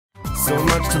so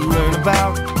much to learn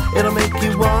about. It'll make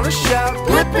you want to shout,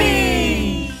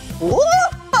 Blippi!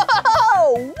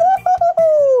 Whoa!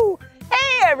 Woo!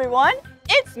 Hey everyone,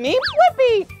 it's me,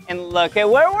 Blippi, and look at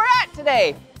where we're at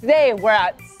today. Today we're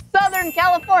at Southern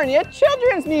California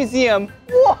Children's Museum.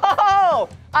 Whoa!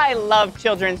 I love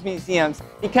children's museums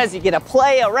because you get to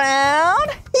play around,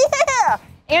 yeah,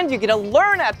 and you get to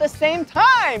learn at the same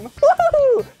time.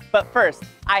 Woohoo! But first,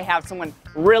 I have someone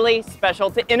really special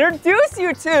to introduce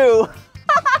you to.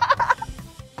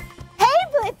 Hey,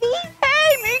 Blippi.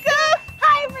 Hey, Meekah.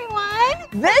 Hi,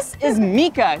 everyone. This is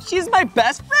Meekah. She's my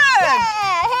best friend.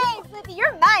 Yeah, hey, Blippi,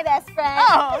 you're my best friend.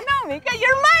 Oh, no, Meekah,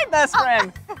 you're my best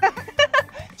friend.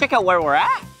 Check out where we're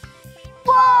at.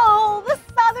 Whoa, the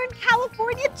Southern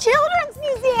California Children's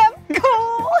Museum.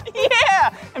 Cool.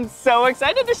 Yeah, I'm so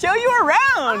excited to show you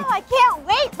around. Oh, I can't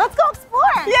wait. Let's go explore.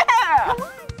 Yeah. Come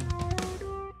on.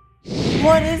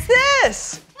 What is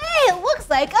this? Hey, it looks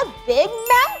like a big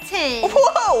mountain.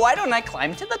 Whoa, why don't I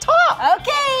climb to the top?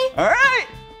 Okay. All right.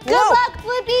 Good luck,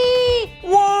 Blippi.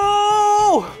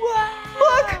 Whoa. Wow.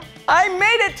 Look, I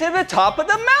made it to the top of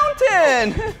the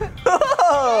mountain.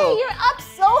 Whoa. Hey, you're up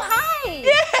so high.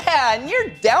 Yeah, and you're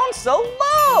down so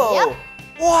low. Yep.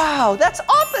 Wow, that's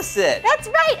opposite. That's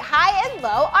right. High and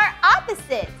low are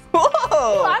opposites.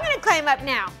 Whoa. Ooh, I'm going to climb up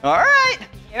now. All right.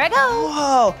 Here I go.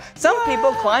 Whoa, some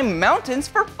people climb mountains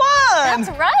for fun. That's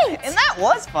right. And that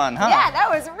was fun, huh? Yeah, that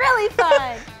was really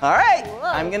fun. All right, Whoa.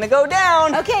 I'm gonna go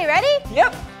down. Okay, ready?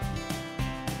 Yep.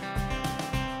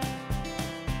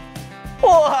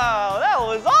 Wow, that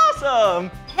was awesome.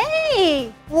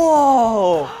 Hey.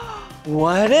 Whoa,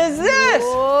 what is this?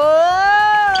 Whoa.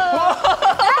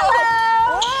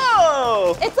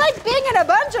 Whoa. It's like being in a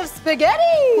bunch of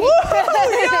spaghetti. Woo,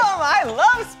 yum, I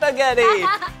love spaghetti.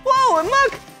 Whoa, and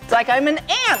look, it's like I'm an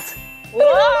ant. Whoa.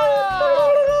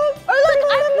 Or look,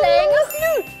 I'm playing a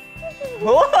flute.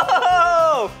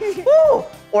 Whoa! Woo.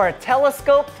 Or a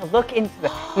telescope to look into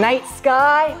the night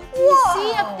sky. What do you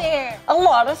see up there? A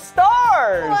lot of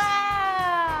stars.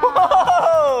 Wow.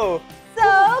 Whoa!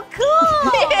 So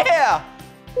cool. Yeah!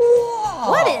 Whoa!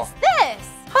 What is this?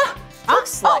 Huh?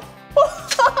 Looks like...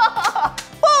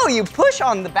 Whoa, you push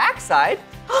on the back side,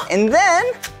 and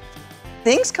then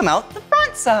things come out the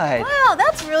front side. Wow,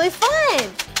 that's really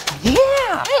fun.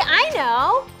 Yeah! Hey, I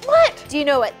know. What? Do you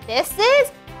know what this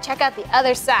is? Check out the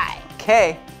other side.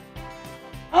 Okay.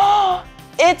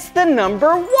 It's the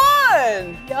number 1.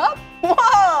 Yup.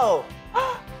 Whoa!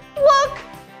 Look,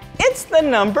 it's the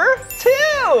number 2.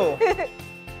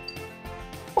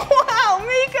 Wow,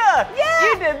 Meekah! Yeah.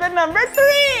 You did the number 3.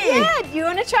 Yeah, do you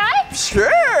want to try?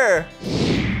 Sure.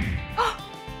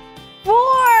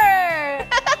 4.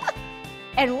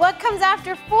 And what comes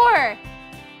after 4?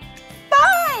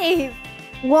 5.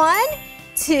 1,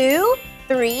 2,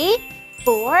 3,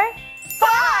 4,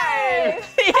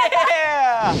 5.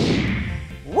 Yeah!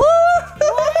 Woo!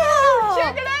 Wow.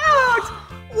 Check it out!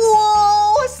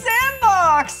 Whoa, a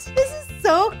sandbox! This is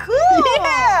so cool.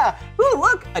 Yeah! Ooh,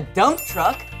 look, a dump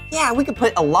truck. Yeah, we could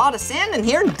put a lot of sand in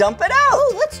here and dump it out.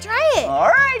 Ooh, let's try it. All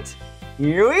right,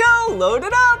 here we go, load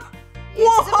it up.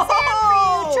 Here's some sand for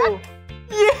you, truck.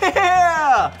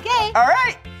 Yeah! Okay. All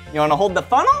right, you wanna hold the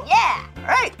funnel? Yeah. All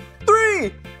right,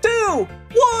 3, 2,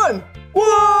 1. Whoa!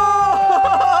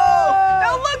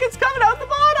 Now look, it's coming out the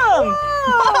bottom.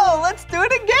 Whoa, let's do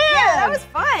it again. Yeah, that was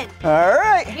fun. All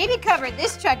right. Maybe cover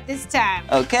this truck this time.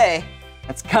 Okay,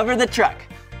 let's cover the truck.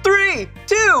 3,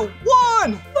 2,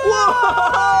 1.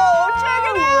 Whoa! Check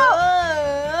it out.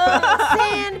 Whoa.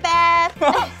 Sand bath.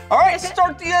 All right,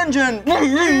 start the engine.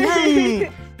 Hey,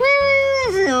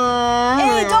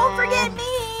 don't forget me.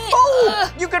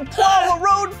 Oh, you can plow a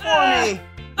road for me.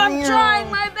 I'm trying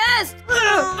my best. Whoa!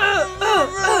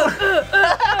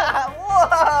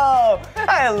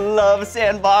 I love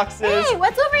sandboxes. Hey,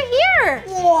 what's over here?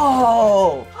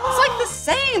 Whoa! It's like the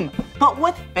same, but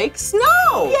with fake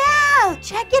snow. Yeah,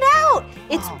 check it out.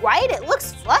 It's white, it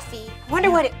looks fluffy. I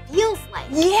wonder what it feels like.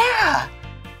 Yeah.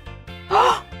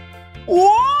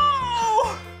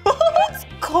 Whoa! It's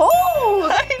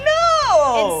cold I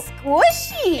know. and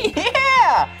squishy.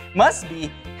 Yeah. Must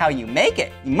be how you make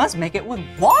it. You must make it with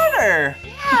water.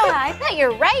 Yeah, I bet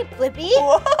you're right, Blippi.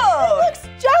 Whoa! It looks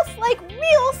just like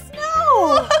real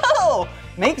snow. Whoa!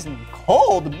 Makes me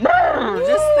cold. Brr,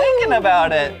 just thinking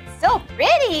about it. So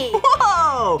pretty.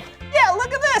 Whoa! Yeah,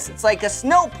 look at this. It's like a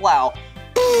snow plow.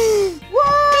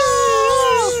 Whoa!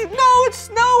 No, it's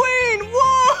snowing.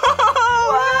 Whoa!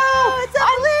 Whoa, it's a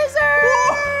blizzard.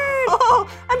 Whoa!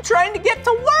 I'm trying to get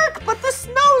to work, but the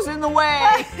snow's in the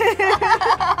way.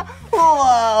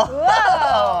 Whoa! Whoa.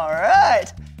 All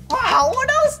right. Wow, what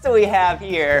else do we have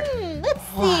here? Let's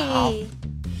see.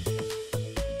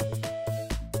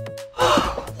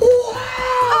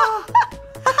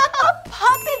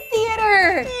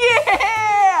 here.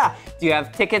 Yeah! Do you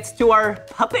have tickets to our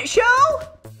puppet show?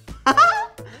 All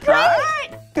right.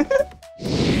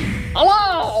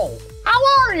 Hello! How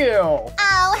are you?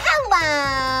 Oh,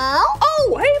 hello.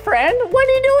 Oh, hey friend, what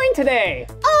are you doing today?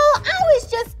 Oh, I was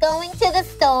just going to the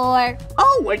store.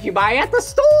 Oh, what'd you buy at the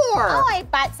store? Oh, I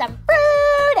bought some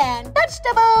fruit and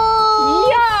vegetables.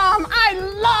 Yum! I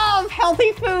love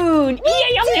healthy food. Yum,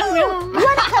 yum, yum, You yum.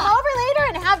 want to come over later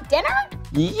and have dinner?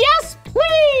 Yes,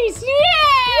 please!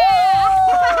 Yeah!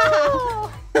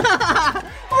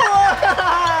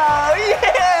 Whoa,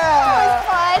 yeah!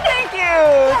 Fun. Thank you.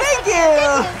 Thank you.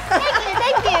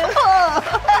 Thank you.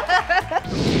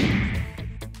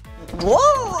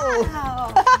 Whoa!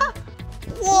 Wow.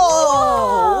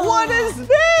 Whoa! What is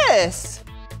this?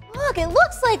 Look, it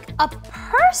looks like a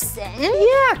person.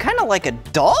 Yeah, kind of like a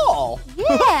doll.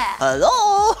 Yeah.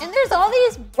 Hello? And there's all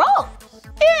these ropes.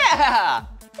 Yeah!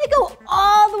 They go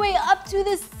all the way up to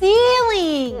the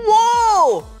ceiling.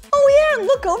 Whoa! Oh yeah,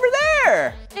 look over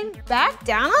there. And back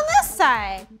down on this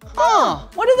side. Huh,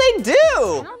 what do they I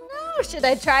do? don't know. Should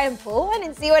I try and pull one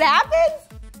and see what happens?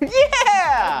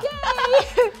 Yeah!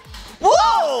 Yay!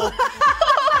 Whoa!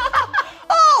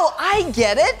 Oh, I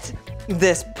get it.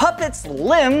 This puppet's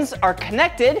limbs are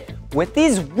connected with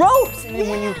these ropes, and then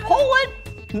when you pull it,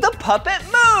 the puppet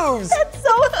moves. That's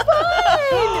so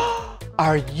fun!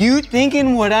 Are you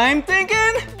thinking what I'm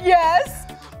thinking? Yes.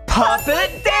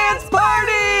 Puppet dance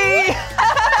party!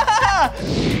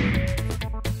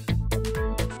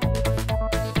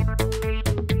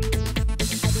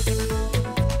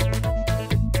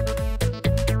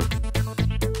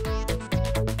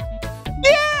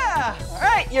 Yeah! All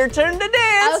right, your turn to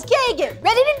dance. Okay, get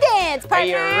ready to dance, Are partner.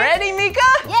 you ready,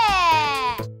 Meekah?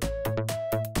 Yeah.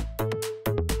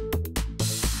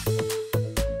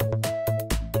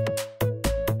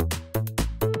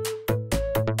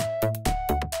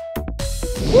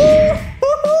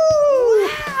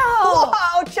 Wow.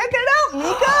 Wow, check it out,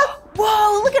 Meekah.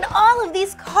 Whoa, look at all of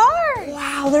these cars.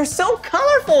 Wow, they're so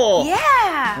colorful.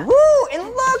 Yeah. Woo, and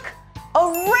look, a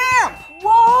ramp.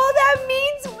 Whoa, that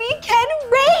means we can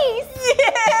race.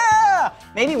 Yeah.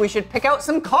 Maybe we should pick out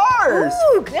some cars.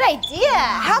 Ooh, good idea.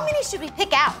 How many should we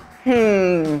pick out?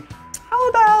 How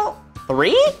about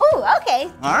 3? Ooh,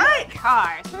 okay. All right.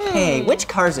 Cars. Hey, which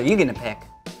cars are you gonna pick?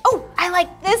 Oh, I like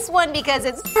this one because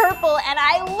it's purple and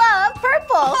I love purple.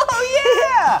 Oh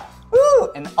yeah! Ooh,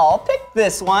 and I'll pick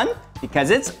this one because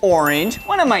it's orange,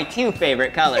 one of my 2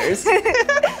 favorite colors.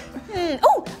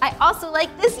 Oh, I also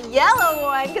like this yellow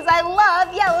one because I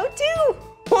love yellow too.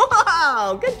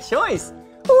 Wow, good choice.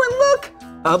 Oh, and look,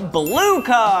 a blue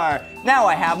car. Now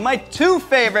I have my 2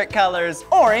 favorite colors,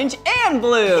 orange and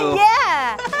blue.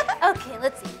 Yeah. Okay,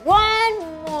 let's see. One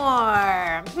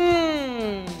more.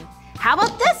 How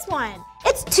about this one?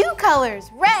 It's 2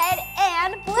 colors, red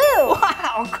and blue.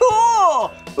 Wow,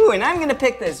 cool. Ooh, and I'm gonna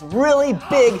pick this really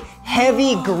big,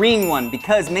 heavy green one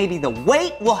because maybe the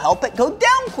weight will help it go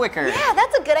down quicker. Yeah,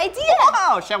 that's a good idea.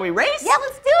 Wow, shall we race? Yeah,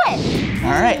 let's do it.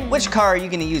 All right, which car are you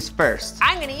gonna use first?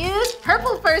 I'm gonna use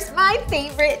purple first, my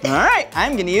favorite. All right,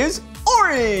 I'm gonna use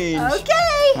orange.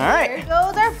 Okay, All right. here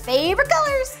goes our favorite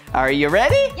colors. Are you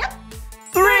ready? Yep.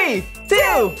 3, 2,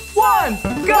 1,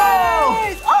 go!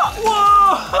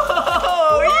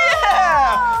 Whoa!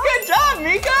 Yeah! Good job,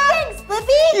 Meekah! Thanks,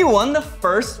 Blippi. You won the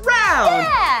first round.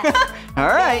 Yeah. All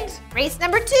right. Race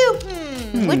number 2.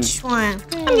 Which one?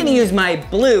 I'm gonna use my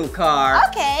blue car.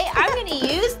 Okay, I'm gonna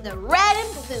use the red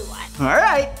and blue one. All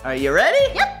right. Are you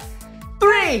ready? Yep.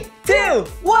 3, 2,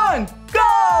 1, go!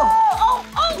 Oh.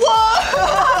 Whoa!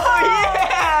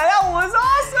 Yeah! That was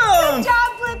awesome! Good job,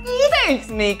 Blippi. Thanks,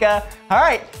 Meekah. All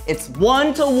right, it's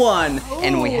 1 to 1,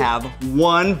 and we have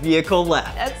 1 vehicle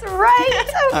left. That's right.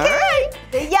 Okay. All right.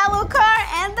 The yellow car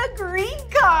and the green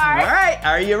car. All right,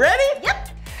 are you ready? Yep.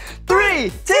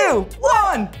 3, 2,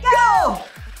 1, go!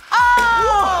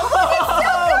 Oh, look, it's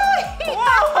still going.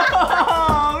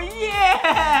 Whoa! Yeah!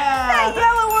 That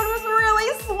yellow one was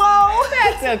really slow.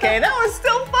 That's okay. That was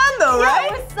still fun, though, Yeah,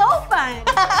 right? it was so fun.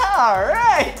 All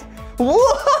right.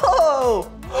 Whoa!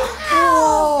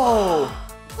 Whoa!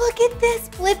 Look at this,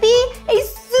 Blippi. A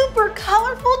super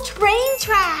colorful train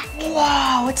track.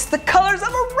 Wow, it's the colors of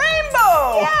a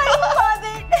rainbow! Yeah, I love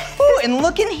it. Ooh, and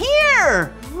look in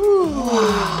here!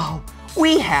 Wow,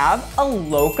 we have a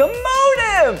locomotive!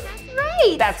 That's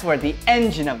right. That's where the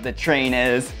engine of the train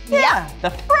is. Yep. Yeah, the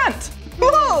front.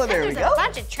 Whoa, there we There's go. a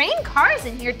bunch of train cars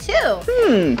in here too.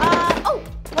 Hmm.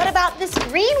 What about this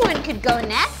green one could go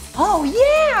next? Oh,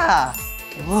 yeah!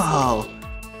 Whoa.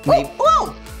 Wait,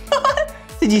 whoa!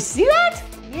 Did you see that?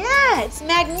 Yeah, it's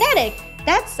magnetic.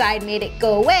 That side made it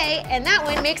go away, and that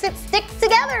one makes it stick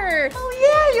together. Oh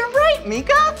yeah, you're right,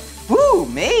 Meekah. Ooh,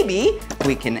 maybe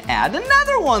we can add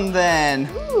another one then.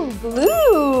 Ooh,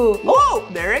 blue. Whoa,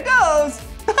 there it goes.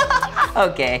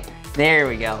 Okay, there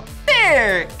we go.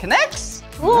 There, it connects.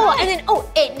 Cool, and then,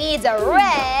 it needs a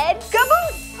red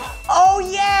caboose. Oh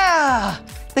yeah,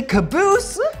 the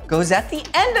caboose goes at the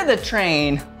end of the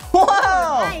train. Whoa.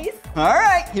 Nice. All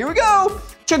right, here we go.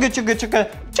 Chugga, chugga, chugga,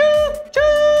 choo, choo.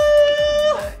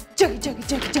 Chugga, chugga,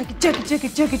 chugga, chugga, chugga, chugga,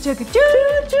 chugga, chugga,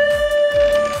 choo, choo.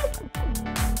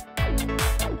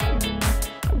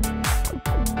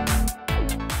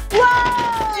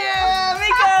 Whoa! Yeah,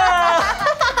 Meekah!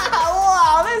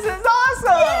 Wow, this is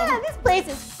awesome! Yeah, this place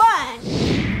is fun.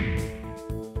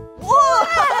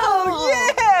 Whoa!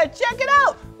 Yeah, check it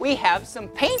out! We have some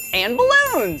paint and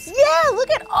balloons. Yeah,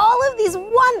 look at all of these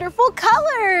wonderful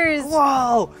colors.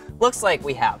 Whoa! Looks like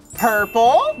we have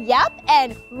purple. Yep,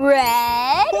 and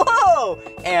red. Whoa!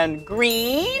 And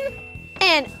green.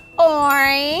 And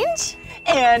orange.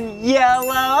 And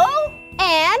yellow.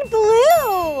 And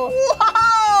blue.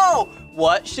 Whoa!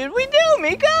 What should we do,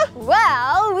 Meekah?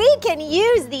 Well, we can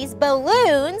use these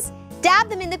balloons, dab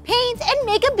them in the paint, and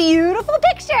make a beautiful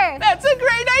picture. That's a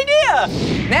great idea!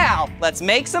 Now, let's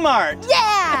make some art.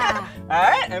 Yeah!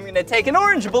 All right, I'm gonna take an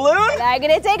orange balloon. And I'm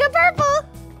gonna take a purple.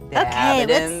 Dab Okay, it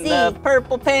let's in see. the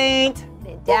purple paint.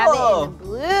 Dab Whoa. it in the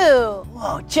blue.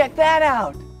 Whoa, check that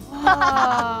out.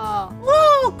 Whoa.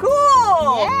 Whoa,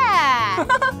 cool! Yeah.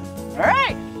 All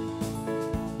right.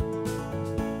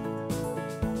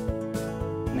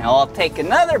 Now I'll take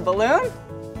another balloon,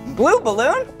 blue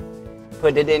balloon,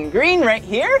 put it in green right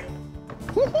here.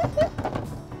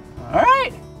 All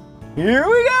right, here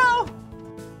we go.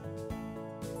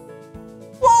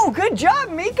 Whoa, good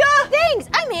job, Meekah. Thanks,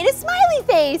 I made a smiley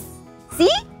face. See?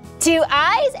 2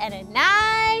 eyes and a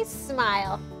nice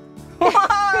smile.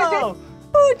 Whoa!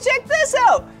 Ooh, check this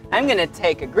out. I'm gonna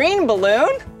take a green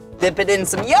balloon, dip it in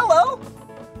some yellow,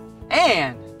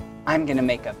 and I'm gonna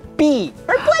make a bee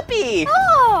for Blippi.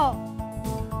 Oh,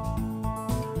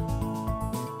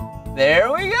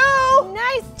 There we go.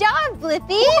 nice job,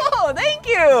 Blippi. Whoa, thank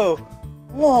you.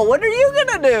 Whoa, what are you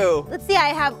gonna do? Let's see, I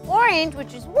have orange,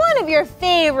 which is one of your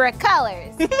favorite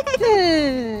colors.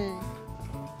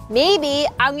 Maybe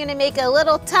I'm gonna make a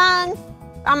little tongue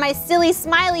on my silly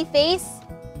smiley face.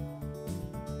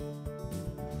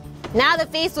 Now the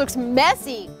face looks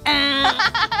messy.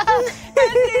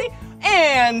 Messy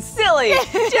and silly,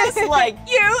 just like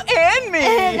you and me.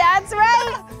 That's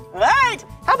right. All right,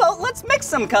 how about let's mix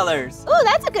some colors? Oh,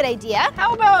 that's a good idea.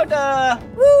 How about,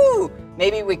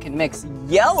 maybe we can mix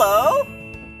yellow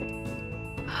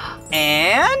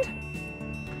and,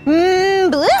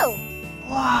 Blue.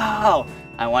 wow,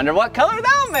 I wonder what color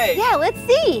that'll make. Yeah, let's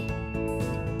see.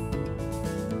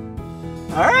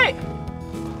 All right.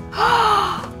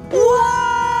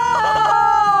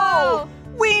 Whoa!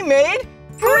 We made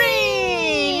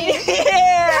green!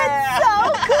 Yeah!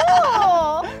 So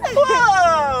cool.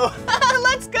 Whoa!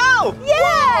 Let's go!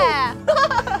 Yeah.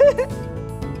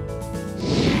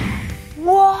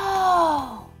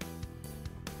 Whoa.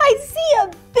 I see a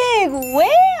big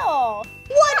whale.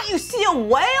 What? You see a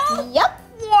whale? Yep.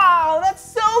 Wow,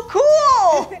 that's so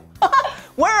cool!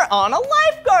 We're on a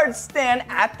lifeguard stand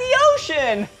at the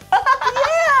ocean.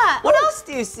 Yeah. What else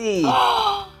do you see?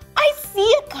 I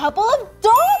see a couple of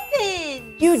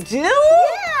dolphins. You do?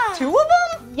 Yeah. 2 of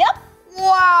them? Yep.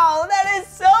 Wow, that is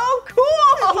so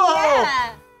cool!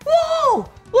 Yeah. Whoa!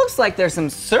 Looks like there's some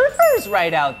surfers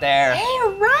right out there. Hey,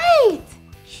 you're right.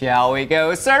 Shall we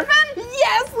go surfing?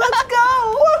 Yes, let's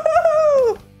go.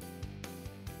 Woohoo!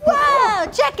 Wow,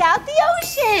 check out the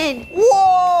ocean.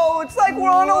 Whoa! It's like we're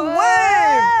on a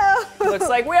wave. Whoa. Looks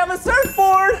like we have a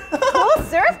surfboard. Cool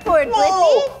surfboard, Whoa!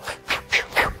 Blippi.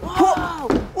 Whoa.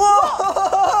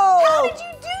 Whoa! How did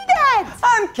you do that?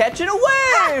 I'm catching a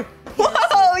wave.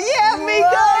 Whoa! Yeah,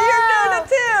 Meekah, you're doing it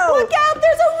too. Look out,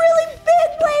 there's a really big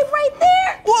wave right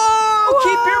there. Whoa!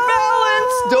 Keep your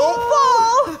balance. Don't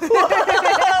fall.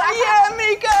 Yeah,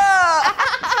 Meekah.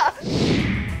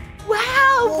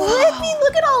 Wow, Blippi,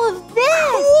 look at all of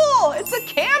this. Cool. It's a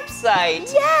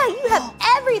campsite. Yeah, you have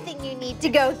everything you need to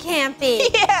go camping.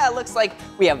 Yeah, looks like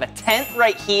we have a tent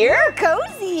right here.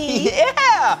 Cozy.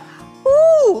 Yeah.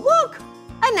 Ooh, look.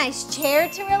 A nice chair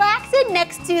to relax in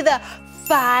next to the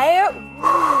fire.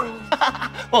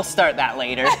 We'll start that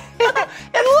later.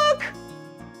 And look,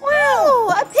 Wow,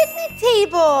 a picnic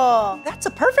table. that's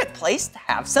a perfect place to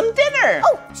have some dinner.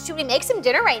 Oh, should we make some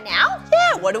dinner right now?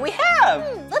 Yeah, what do we have?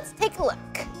 Let's take a look.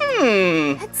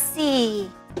 Let's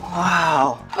see.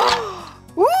 Wow.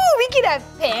 Ooh, we could have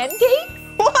pancakes.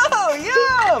 Whoa,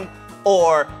 yum.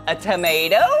 or a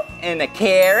tomato and a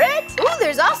carrot. Ooh,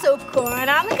 there's also corn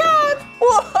on the cob.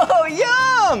 Whoa,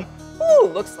 yum! Ooh,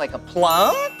 looks like a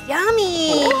plum.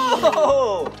 Yummy.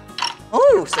 Whoa!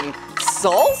 Ooh, some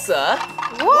salsa.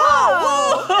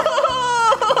 Whoa.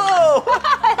 Whoa!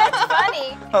 That's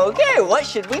funny. Okay, what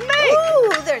should we make?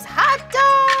 Ooh, there's hot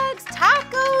dogs,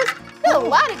 tacos. There's a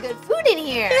lot of good food in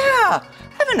here. Yeah, I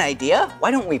have an idea.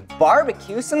 Why don't we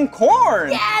barbecue some corn?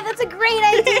 Yeah, that's a great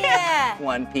idea.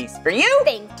 One piece for you.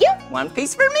 Thank you. One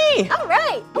piece for me. All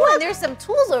right. Oh, and there's some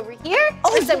tools over here.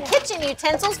 Oh, There's some yeah. kitchen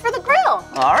utensils for the grill.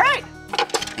 All right.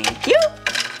 Thank you.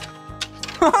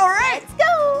 All right. Let's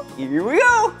go. Here we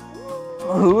go.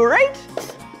 All right.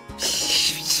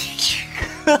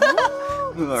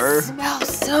 Smells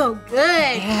so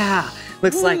good. Yeah.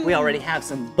 Looks like we already have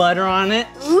some butter on it.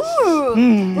 Ooh.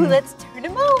 Mm. Ooh, let's turn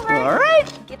them over. All right.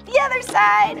 Get the other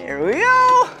side. There we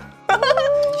go.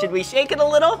 Should we shake it a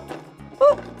little?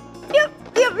 Ooh. Yep.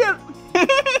 Ooh,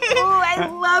 I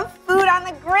love food on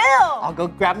the grill. I'll go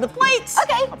grab the plates.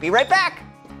 Okay. I'll be right back.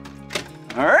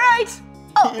 All right.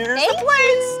 Oh, Here's thank the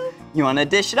plates. You want to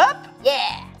dish it up?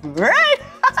 Yeah. All right.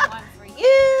 One for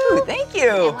you. Ooh, thank And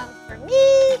you. one for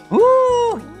me.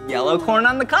 Ooh, yellow corn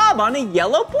on the cob on a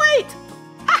yellow plate.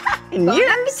 And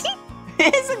yours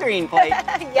is a green plate.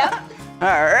 Yep.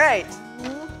 All right.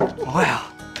 Wow.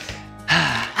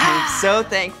 I'm so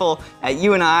thankful that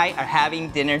you and I are having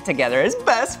dinner together as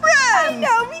best friends.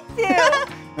 No, me too.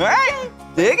 All right,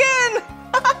 dig in.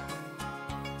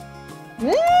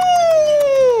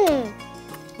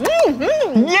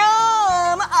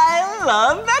 Yum! I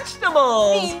love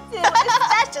vegetables. Me too,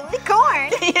 especially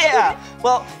corn. Yeah.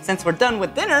 Well, since we're done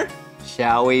with dinner,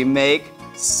 shall we make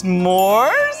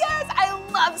s'mores? Yes, I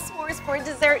love s'mores for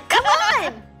dessert. Come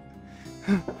on.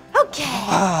 Okay.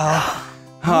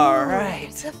 All right.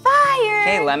 There's a fire.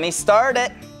 Okay, let me start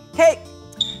it. Okay.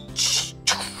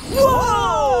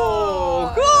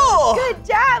 Whoa! Cool. Good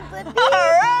job, Blippi.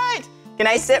 All right. Can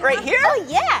I sit right here? Oh,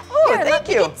 yeah. Oh, Here, thank let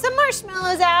me you. get some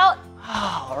marshmallows out.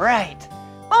 All right.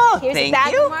 Oh, Here's a thank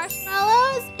bag you. of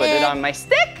marshmallows. Put it on my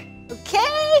stick. Okay.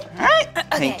 All right.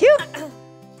 Thank you.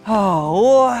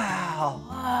 Oh, wow.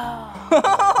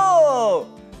 Oh,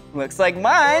 looks like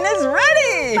mine is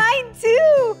ready. Mine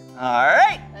too. All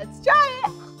right. Let's try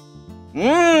it.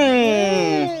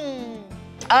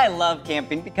 I love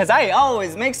camping because I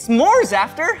always make s'mores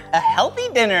after a healthy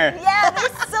dinner. Yeah,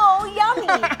 they're so yummy.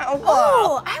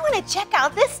 Oh, I want to check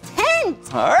out this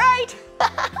tent. All right.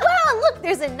 Wow, look,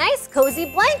 there's a nice cozy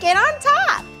blanket on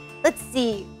top. Let's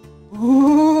see.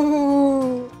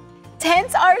 Ooh,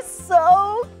 tents are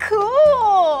so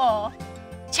cool.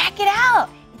 Check it out.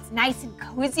 It's nice and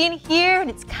cozy in here, and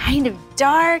it's kind of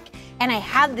dark, and I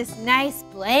have this nice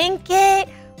blanket.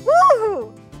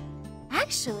 Woo!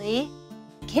 Actually,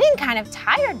 I'm getting kind of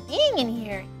tired being in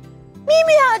here.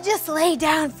 Maybe I'll just lay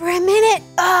down for a minute.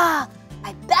 My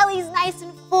belly's nice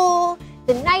and full.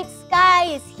 The night sky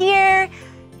is here.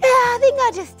 Yeah, I think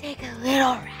I'll just take a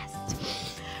little rest.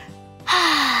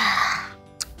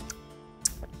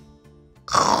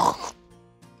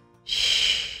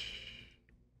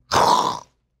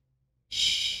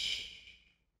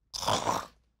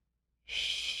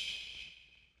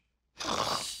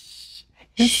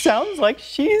 It sounds like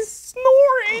she's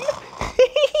snoring.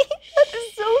 That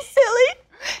is so silly.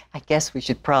 I guess we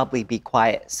should probably be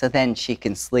quiet so then she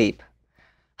can sleep.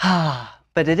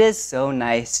 But it is so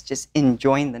nice just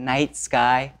enjoying the night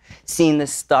sky, seeing the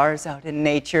stars out in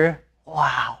nature.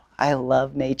 Wow, I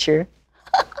love nature.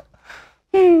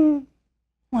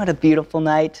 What a beautiful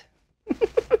night.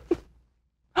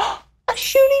 A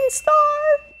shooting star.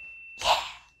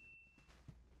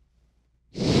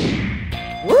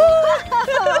 Woo!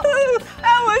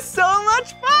 That was so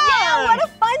much fun! Yeah, what a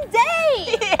fun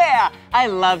day! Yeah, I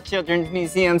love children's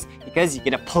museums because you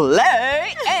get to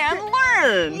play and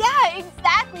learn. Yeah,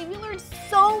 exactly. We learned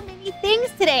so many things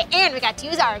today, and we got to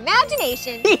use our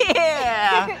imagination.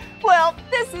 Yeah. Well,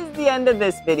 this is the end of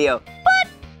this video. But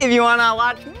if you want to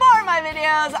watch more of my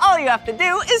videos, all you have to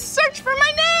do is search for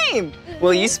my name.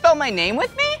 Will you spell my name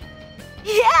with me?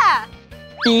 Yeah.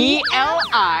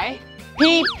 B-L-I-P-P-I.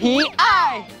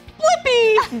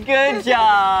 Blippi! Good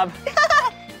job.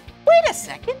 Wait a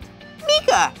second.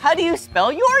 Meekah, how do you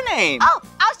spell your name? Oh,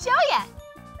 I'll show you.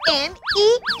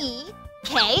 M-E-E-K-A-H.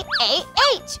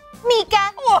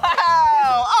 Meekah.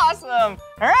 Wow, awesome.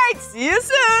 All right, see you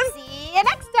soon. See you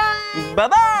next time.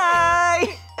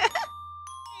 Bye-bye.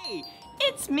 Hey,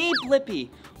 it's me, Blippi.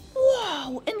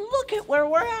 Whoa, and look at where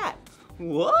we're at.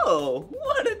 Whoa,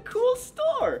 what a cool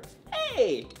store.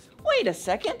 Hey, wait a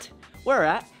second. We're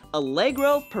at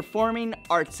Allegro Performing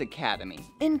Arts Academy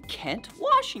in Kent,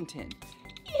 Washington.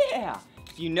 Yeah.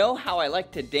 You know how I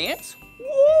like to dance?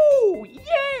 Woo!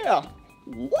 Yeah!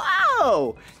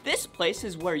 Wow! This place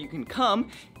is where you can come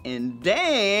and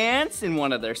dance in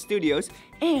one of their studios,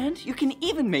 and you can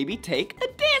even maybe take a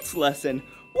dance lesson.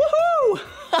 Woohoo!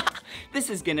 This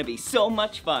is gonna be so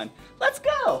much fun. Let's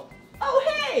go! Oh,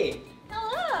 hey!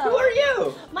 Hello. Who are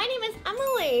you? My name is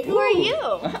Emily. Who are you?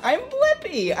 I'm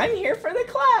Blippi. I'm here for the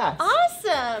class.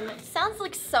 Awesome. Sounds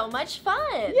like so much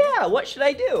fun. Yeah, what should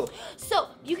I do? So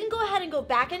you can go ahead and go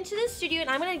back into the studio, and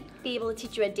I'm going to be able to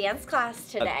teach you a dance class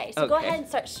today. So go Okay. ahead and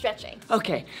start stretching.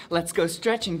 Okay, let's go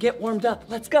stretch and get warmed up.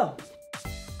 Let's go.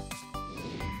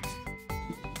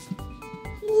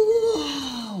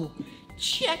 Whoa!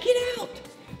 Check it out.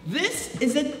 This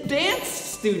is a dance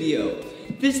studio.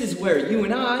 This is where you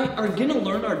and I are gonna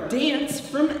learn our dance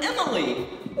from Emily.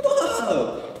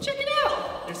 Whoa! Check it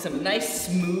out. There's some nice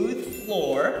smooth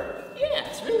floor. Yeah,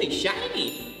 it's really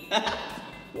shiny.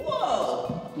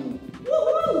 Whoa!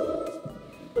 Woo-hoo!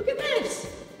 Look at this.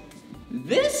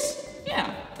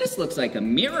 This looks like a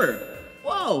mirror.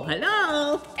 Whoa,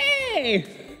 hello. Hey!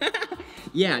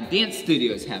 Yeah, dance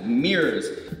studios have mirrors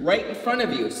right in front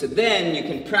of you, so then you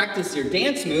can practice your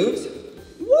dance moves.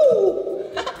 Woo!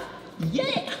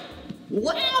 Yeah!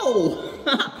 Wow!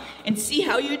 And see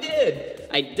how you did.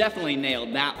 I definitely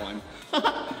nailed that one.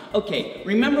 Okay,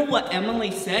 remember what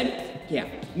Emily said? Yeah,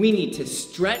 we need to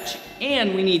stretch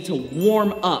and we need to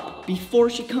warm up before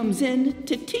she comes in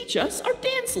to teach us our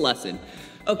dance lesson.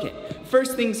 Okay,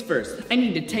 first things first, I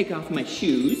need to take off my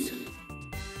shoes.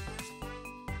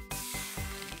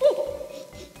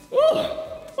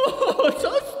 Oh, it's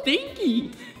so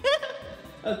stinky.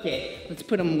 Okay, let's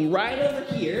put them right over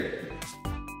here.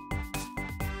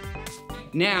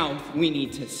 Now we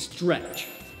need to stretch.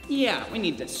 Yeah, we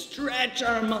need to stretch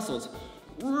our muscles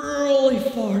really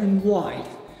far and wide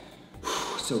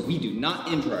so we do not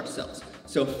injure ourselves.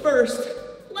 So first,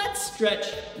 let's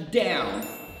stretch down.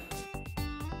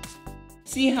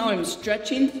 See how I'm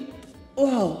stretching?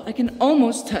 Oh, I can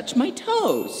almost touch my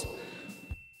toes.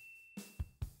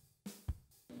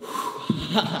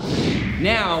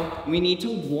 Now we need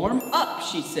to warm up,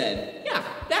 she said. Yeah,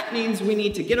 that means we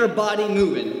need to get our body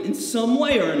moving in some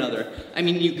way or another. I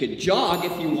mean, you could jog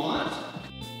if you want.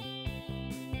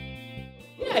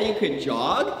 Yeah, you could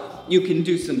jog. You can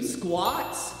do some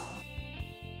squats.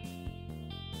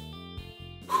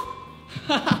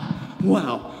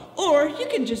 Wow. Or you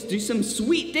can just do some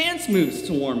sweet dance moves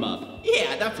to warm up.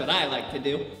 Yeah, that's what I like to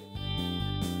do.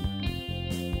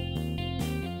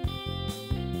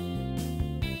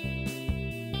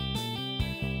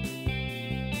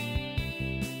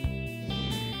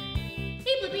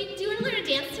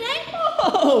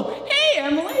 Oh, hey,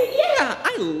 Emily. Yeah,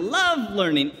 I love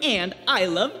learning and I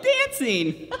love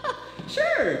dancing.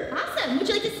 Sure. Awesome. Would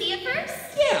you like to see it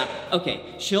first? Yeah.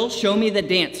 Okay, she'll show me the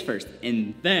dance first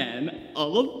and then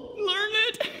I'll learn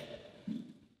it.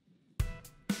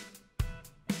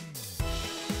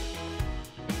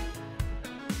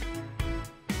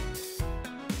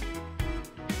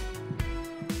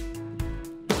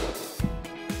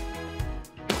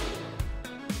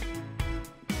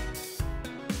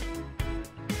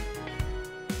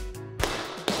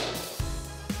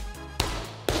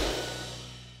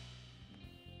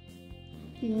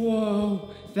 Whoa,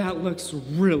 that looks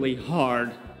really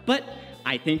hard, but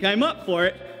I think I'm up for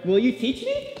it. Will you teach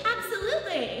me?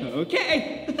 Absolutely.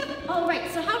 Okay. All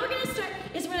right, so how we're gonna start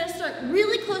is we're gonna start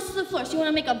really close to the floor. So you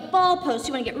wanna make a ball pose.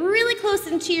 You wanna get really close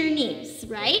into your knees,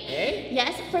 right? Okay.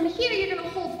 Yes, from here you're gonna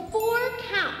hold 4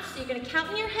 counts. So you're gonna count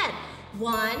in your head.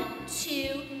 1,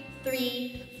 2,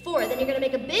 3, 4. Then you're gonna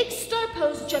make a big star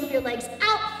pose, jump your legs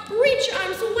out, reach your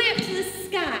arms way up to the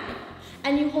sky.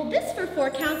 And you hold this for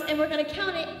 4 counts, and we're gonna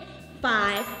count it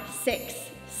 5, 6,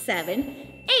 7,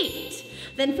 8.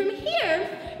 Then from here,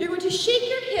 you're going to shake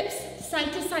your hips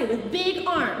side to side with big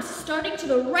arms, starting to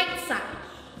the right side.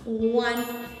 1,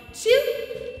 2,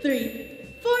 3,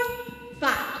 4,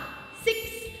 5, 6,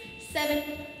 7,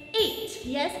 8.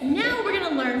 Yes, now we're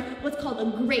gonna learn what's called a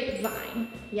grapevine.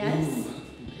 Yes? Ooh,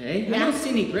 okay, Yeah. I don't see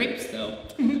any grapes though.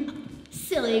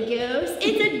 Silly goose,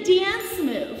 it's a dance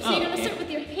move. So Oh, you're gonna okay. start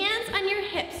with your hands on your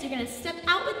hips. You're gonna step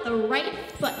out with the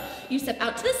right foot. You step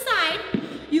out to the side,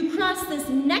 you cross this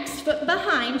next foot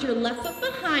behind, your left foot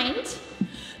behind,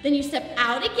 then you step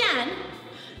out again,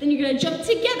 then you're gonna jump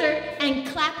together and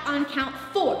clap on count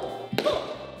 4. 4.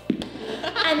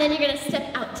 And then you're gonna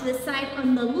step out to the side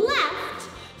on the left,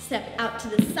 step out to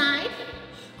the side,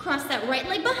 cross that right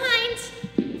leg behind,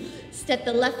 step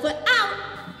the left foot out,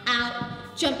 out,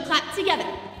 jump, clap together.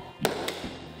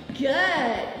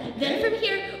 Good. Then from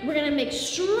here, we're gonna make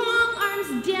strong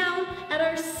arms down at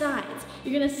our sides.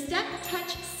 You're gonna step,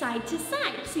 touch, side to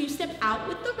side. So you step out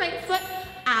with the right foot,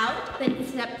 out, then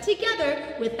step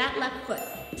together with that left foot.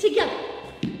 Together.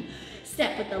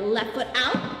 Step with the left foot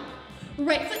out,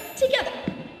 right foot together.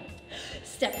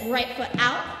 Step right foot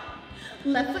out,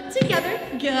 left foot together.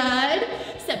 Good.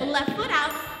 Step left foot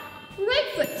out,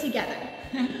 right foot together.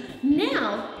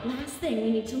 Now, last thing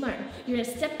we need to learn. You're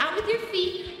gonna step out with your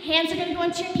feet, hands are gonna go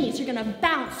onto your knees. You're gonna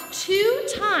bounce 2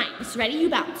 times. Ready? You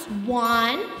bounce.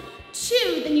 1,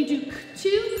 2, then you do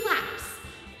 2 claps.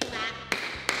 Clap,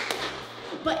 clap.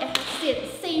 But it has to stay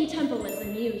at the same tempo as the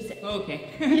music. Okay.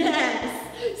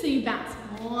 Yes. So you bounce.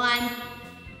 1,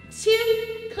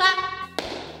 2, clap.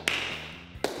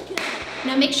 Good.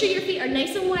 Now make sure your feet are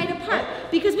nice and wide apart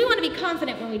because we want to be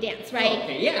confident when we dance, right?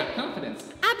 Okay, yeah, confidence.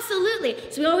 Absolutely.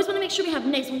 So we always want to make sure we have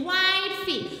nice wide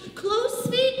feet.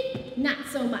 Closed feet, not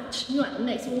so much. You want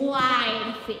nice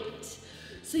wide feet.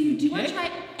 So you do want to try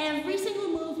every single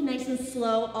move nice and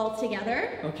slow all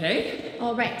together. Okay.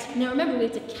 All right. Now remember, we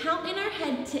have to count in our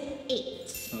head to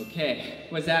 8. Okay.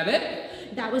 Was that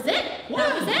it? That was it. Wow.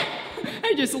 That was it.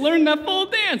 I just learned that full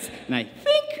dance, and I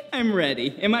think I'm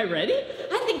ready. Am I ready?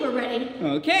 I think we're ready.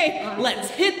 Okay, Awesome. let's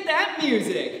hit that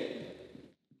music.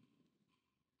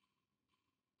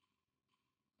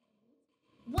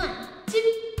 1,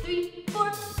 2, 3,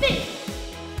 4, big.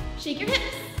 Shake your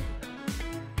hips.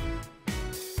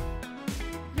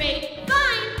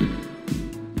 Grapevine.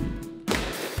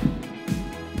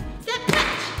 Step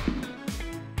touch.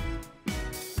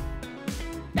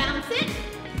 Bounce it.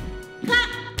 Clap.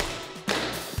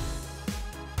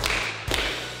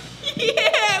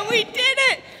 Yeah, we did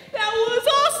it! That was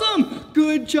awesome!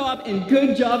 Good job, and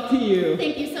good job to you.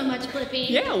 Thank you so much, Blippi.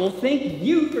 Yeah, well, thank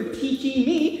you for teaching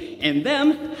me and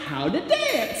them how to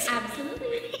dance.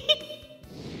 Absolutely.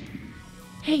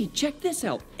 Hey, check this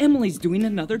out. Emily's doing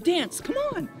another dance. Come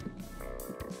on.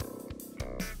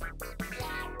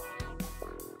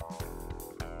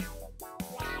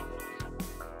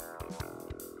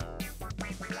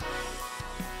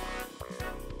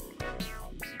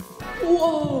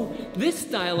 Whoa! This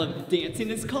style of dancing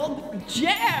is called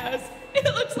jazz. It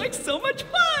looks like so much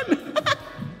fun.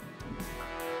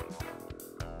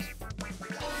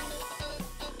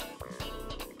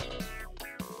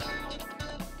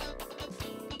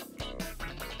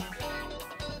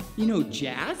 You know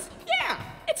jazz? Yeah,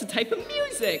 it's a type of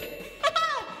music.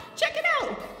 Check it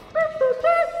out.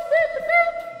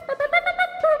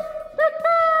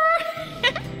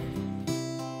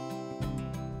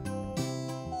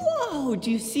 Whoa,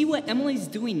 do you see what Emily's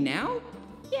doing now?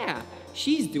 Yeah,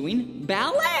 she's doing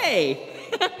ballet.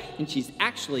 And she's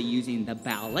actually using the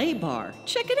ballet bar.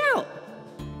 Check it out.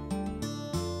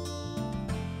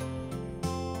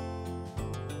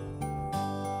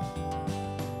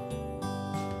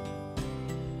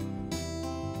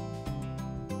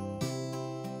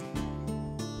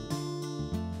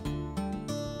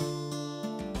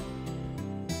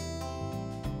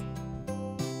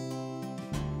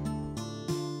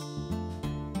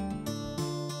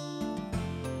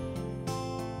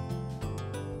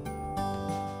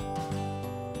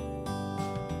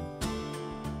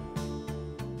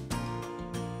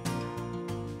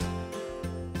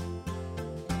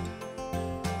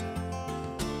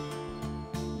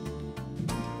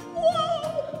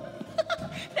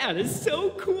 That is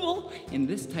so cool. And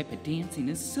this type of dancing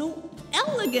is so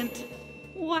elegant.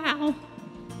 Wow.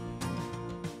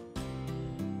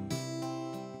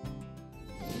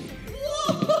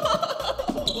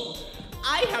 Whoa!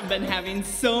 I have been having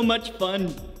so much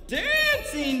fun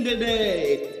dancing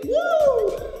today.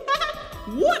 Woo!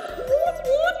 What?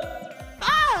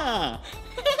 Ah!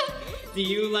 Do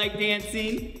you like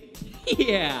dancing?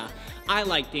 Yeah, I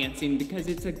like dancing because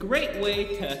it's a great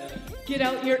way to get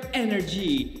out your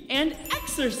energy and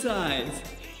exercise.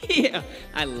 Yeah,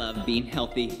 I love being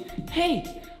healthy.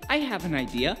 Hey, I have an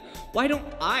idea. Why don't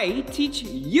I teach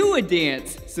you a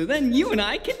dance so then you and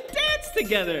I can dance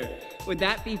together? Would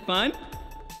that be fun?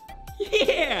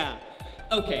 Yeah!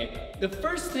 Okay, the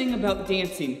first thing about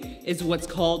dancing is what's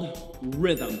called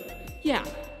rhythm. Yeah,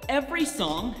 every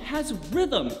song has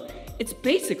rhythm. It's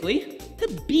basically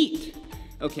the beat.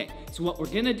 Okay, so what we're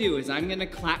gonna do is I'm gonna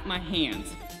clap my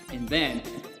hands, and then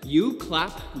you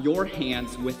clap your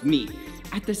hands with me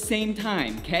at the same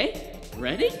time, okay?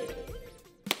 Ready?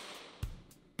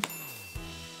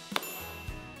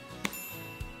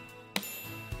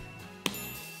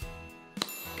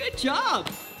 Good job!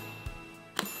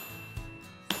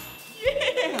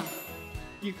 Yeah!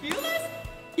 You feel this?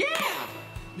 Yeah!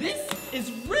 This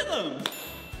is rhythm!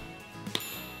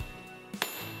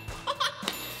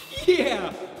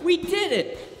 Yeah! we did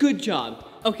it. Good job.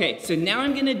 Okay, so now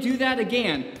I'm gonna do that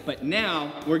again, but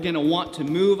now we're gonna want to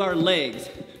move our legs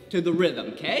to the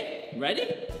rhythm, okay? Ready?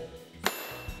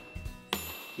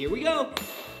 Here we go.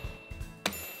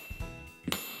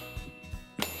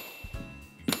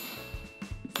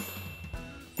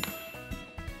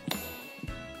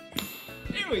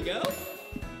 There we go.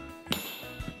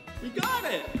 We got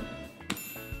it.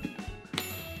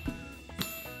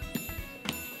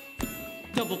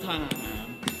 Double time.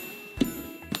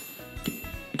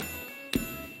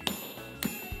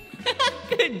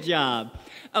 Good job.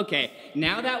 Okay,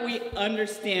 now that we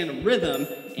understand rhythm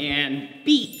and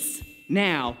beats,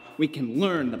 now we can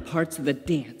learn the parts of the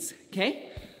dance, okay?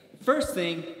 First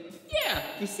thing, yeah,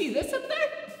 you see this up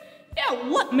there? Yeah,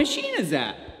 what machine is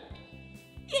that?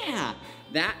 Yeah,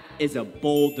 that is a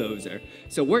bulldozer.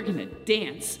 So we're gonna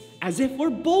dance as if we're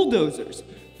bulldozers.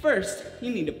 First,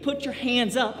 you need to put your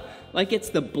hands up like it's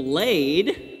the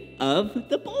blade of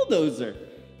the bulldozer.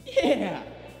 Yeah.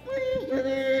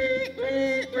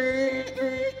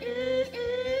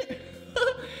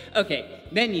 Okay,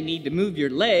 then you need to move your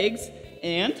legs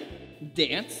and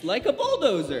dance like a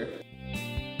bulldozer.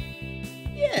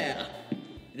 Yeah,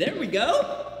 there we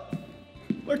go.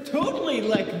 We're totally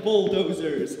like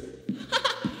bulldozers.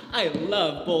 I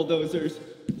love bulldozers.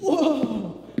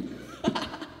 Whoa.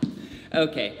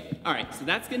 Okay, all right, so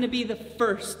that's gonna be the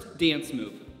first dance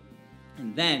move.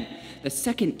 And then the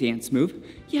second dance move,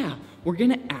 yeah, we're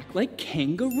gonna act like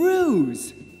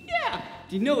kangaroos. Yeah,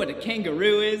 do you know what a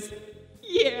kangaroo is?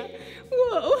 Yeah,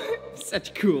 whoa,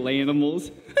 such cool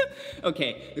animals.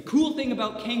 Okay, the cool thing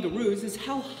about kangaroos is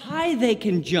how high they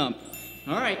can jump.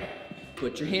 All right,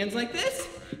 put your hands like this,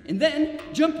 and then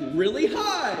jump really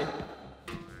high.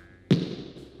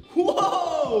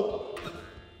 Whoa!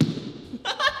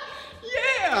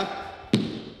 Yeah!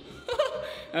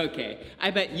 Okay,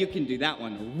 I bet you can do that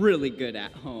one really good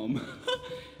at home.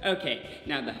 Okay,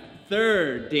 now the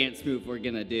third dance move we're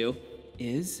gonna do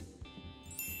is,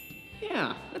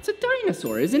 yeah, that's a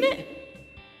dinosaur, isn't it?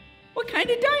 What kind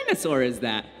of dinosaur is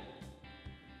that?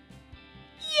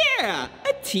 Yeah,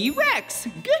 a T-Rex,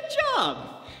 good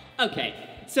job. Okay,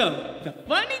 so the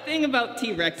funny thing about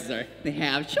T-Rexes are they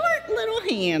have short little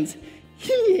hands.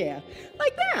 Yeah,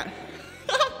 like that.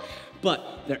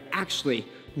 But they're actually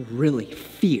really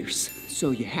fierce, so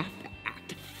you have to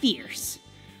act fierce.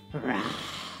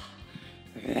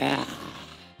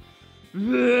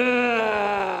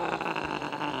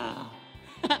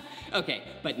 Okay,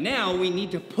 but now we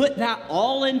need to put that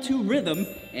all into rhythm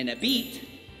and a beat.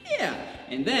 Yeah,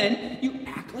 and then you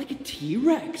act like a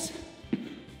T-Rex.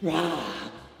 Rah,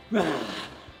 rah,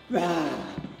 rah,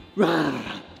 rah,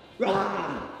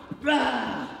 rah,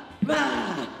 rah,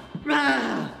 rah,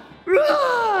 rah,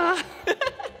 rah.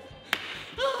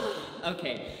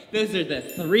 Okay, those are the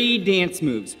 3 dance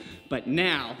moves. But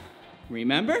now,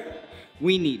 remember,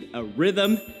 we need a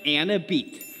rhythm and a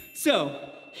beat. So,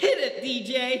 hit it,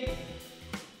 DJ.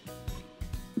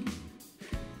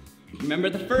 Remember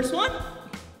the first one?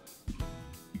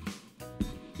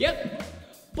 Yep,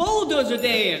 bulldozer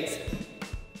dance.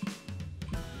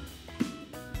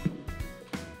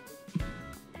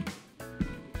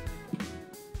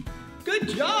 Good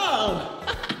job.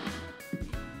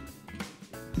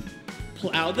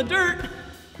 Plow the dirt.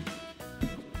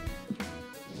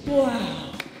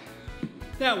 Wow,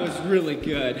 that was really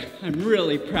good. I'm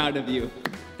really proud of you.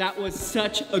 That was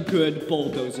such a good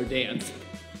bulldozer dance.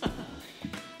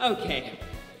 Okay,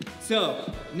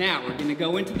 so now we're gonna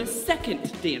go into the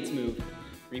second dance move.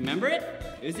 Remember it?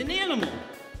 It's an animal,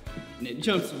 and it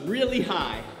jumps really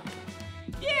high.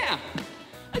 Yeah,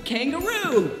 a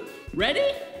kangaroo.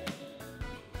 Ready?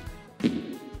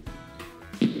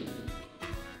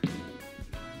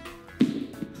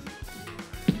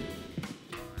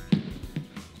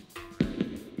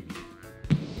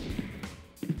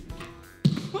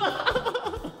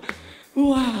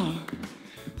 Wow.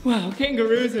 Wow,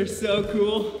 kangaroos are so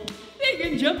cool. They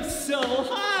can jump so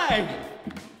high.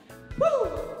 Woo!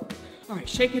 All right,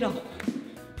 shake it off.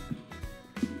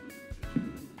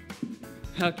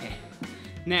 Okay,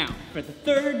 now for the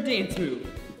third dance move,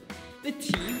 the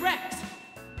T-Rex.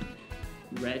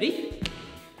 Ready?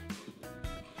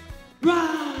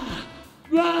 Rah!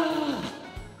 Rah!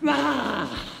 Rah!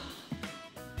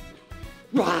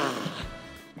 Rah!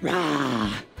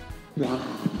 Rah! Rah!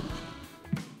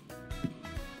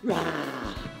 Rah!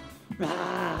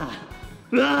 Rah!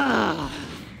 Rah!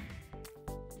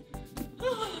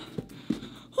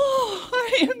 Oh,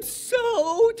 I am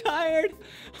so tired.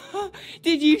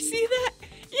 Did you see that?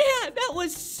 Yeah, that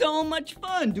was so much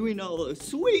fun doing all those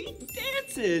sweet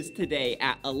dances today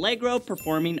at Allegro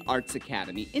Performing Arts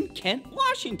Academy in Kent,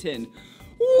 Washington.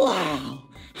 Wow,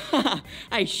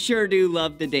 I sure do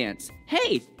love to dance.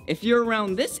 Hey, if you're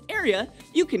around this area,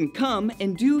 you can come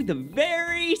and do the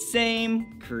very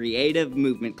same creative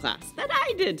movement class that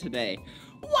I did today.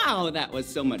 Wow, that was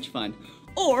so much fun.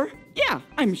 Or, yeah,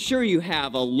 I'm sure you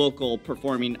have a local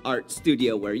performing arts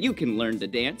studio where you can learn to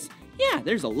dance. Yeah,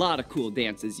 there's a lot of cool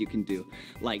dances you can do,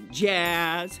 like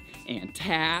jazz and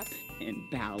tap and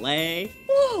ballet.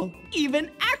 Whoa, even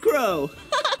acro.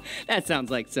 That sounds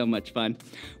like so much fun.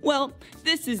 Well,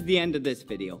 this is the end of this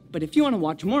video, but if you want to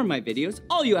watch more of my videos,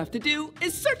 all you have to do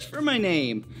is search for my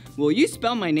name. Will you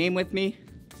spell my name with me?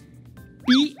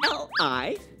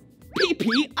 B-L-I-P-P-I.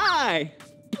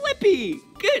 Blippi.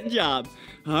 Good job.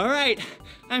 All right,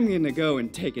 I'm gonna go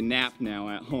and take a nap now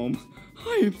at home.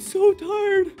 I am so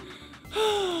tired.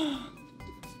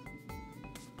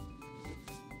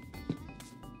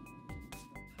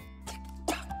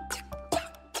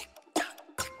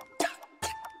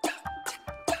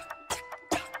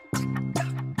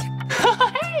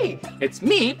 Hey, it's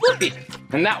me, Blippi,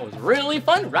 and that was really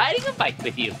fun riding a bike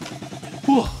with you.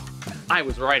 Whew, I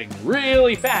was riding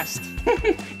really fast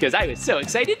because I was so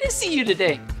excited to see you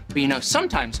today. But you know,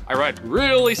 sometimes I ride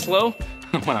really slow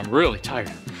when I'm really tired.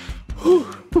 Whew.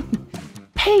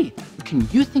 Hey, can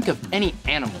you think of any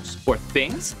animals or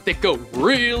things that go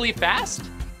really fast?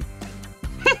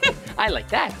 I like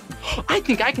that. I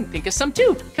think I can think of some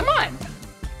too. Come on.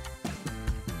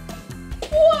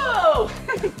 Whoa!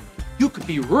 You could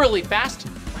be really fast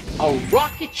like a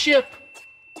rocket ship.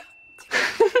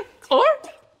 Or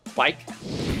like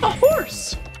a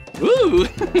horse. Ooh.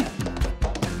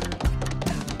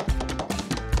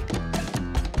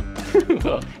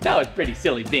 That was pretty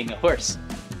silly being a horse.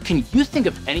 Can you think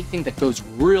of anything that goes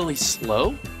really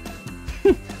slow?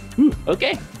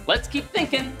 Okay, let's keep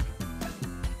thinking.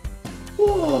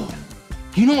 Whoa.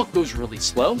 You know what goes really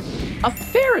slow? A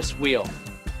Ferris wheel.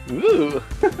 Ooh.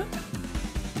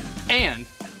 And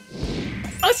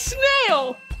a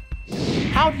snail.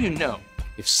 How do you know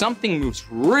if something moves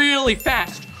really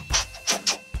fast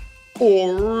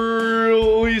or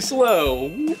really slow?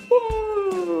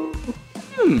 Whoa.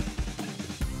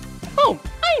 Oh,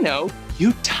 I know.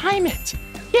 You time it.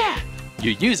 Yeah,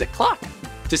 you use a clock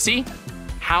to see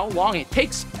how long it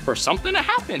takes for something to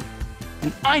happen.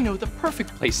 And I know the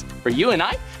perfect place for you and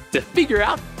I to figure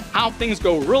out how things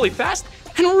go really fast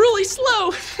and really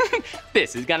slow.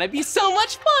 This is gonna be so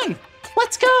much fun.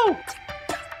 Let's go.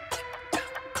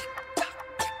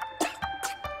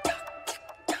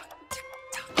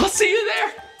 I'll see you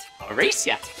there. I'll race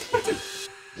ya.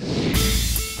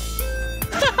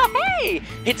 Hey,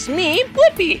 it's me,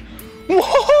 Blippi.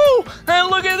 Whoa, and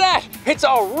look at that. It's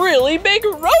a really big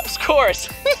ropes course.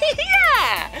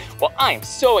 Yeah. Well, I'm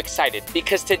so excited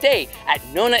because today at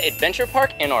Nona Adventure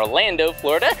Park in Orlando,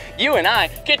 Florida, you and I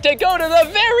get to go to the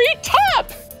very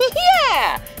top.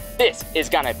 Yeah. This is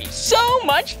gonna be so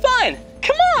much fun.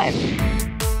 Come on.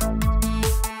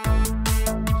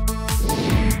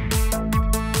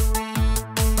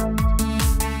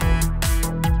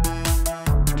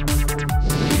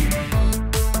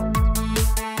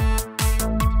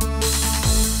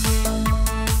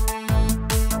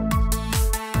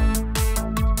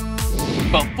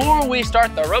 Before we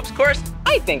start the ropes course,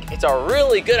 I think it's a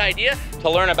really good idea to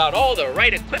learn about all the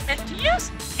right equipment to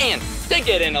use and to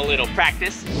get in a little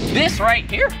practice. This right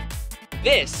here,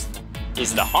 this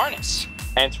is the harness.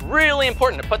 And it's really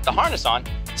important to put the harness on.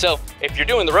 So if you're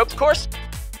doing the ropes course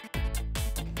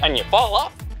and you fall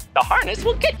off, the harness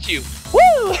will get you.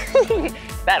 Woo!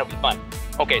 That'll be fun.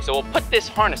 Okay, so we'll put this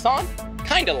harness on,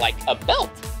 kind of like a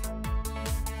belt.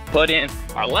 Put in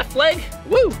our left leg,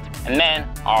 woo! And then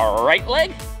our right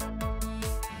leg,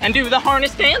 and do the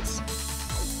harness dance.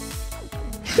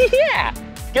 Yeah,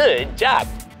 good job.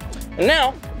 And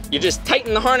now, you just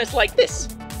tighten the harness like this,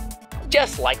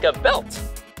 just like a belt.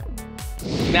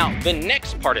 Now, the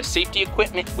next part of safety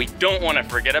equipment we don't want to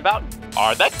forget about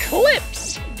are the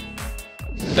clips.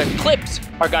 The clips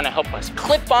are gonna help us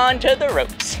clip onto the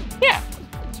ropes. Yeah,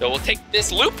 so we'll take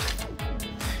this loop,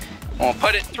 and we'll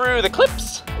put it through the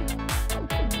clips.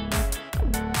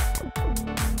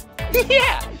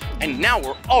 Yeah, and now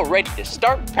we're all ready to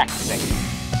start practicing.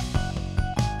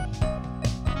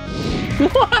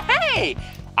 Hey,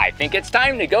 I think it's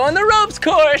time to go on the ropes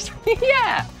course.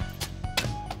 Yeah.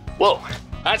 Whoa,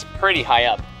 that's pretty high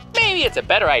up. Maybe it's a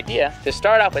better idea to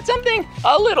start off with something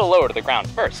a little lower to the ground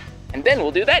first, and then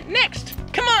we'll do that next.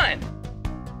 Come on.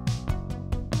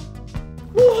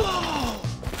 Whoa,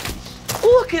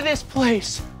 look at this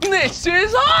place. this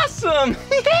is awesome!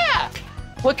 Yeah!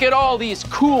 Look at all these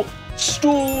cool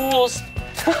stools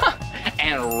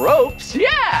and ropes,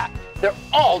 yeah! They're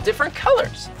all different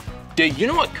colors. Do you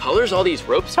know what colors all these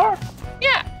ropes are?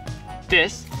 Yeah,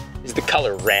 this is the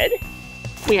color red.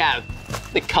 We have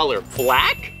the color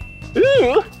black.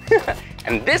 Ooh,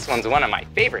 and this one's one of my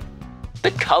favorite,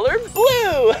 the color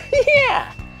blue,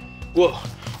 yeah. Whoa,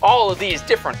 all of these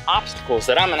different obstacles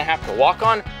that I'm gonna have to walk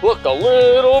on look a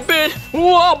little bit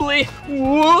wobbly.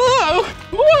 Whoa,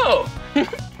 whoa.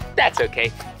 That's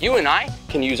okay. You and I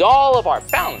can use all of our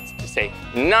balance to stay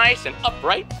nice and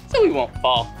upright so we won't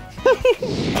fall.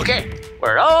 Okay,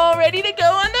 we're all ready to go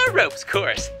on the ropes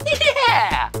course.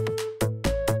 Yeah!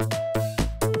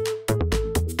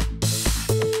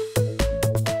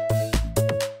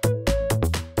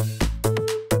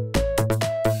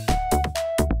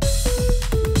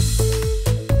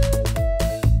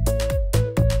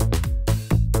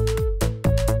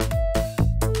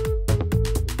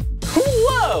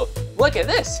 Look at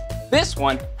this. This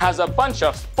one has a bunch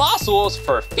of fossils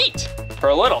for feet,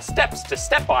 for little steps to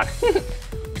step on.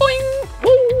 Boing,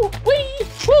 woo, wee,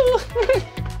 woo.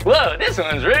 Whoa, this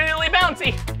one's really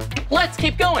bouncy. Let's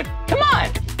keep going. Come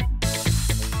on.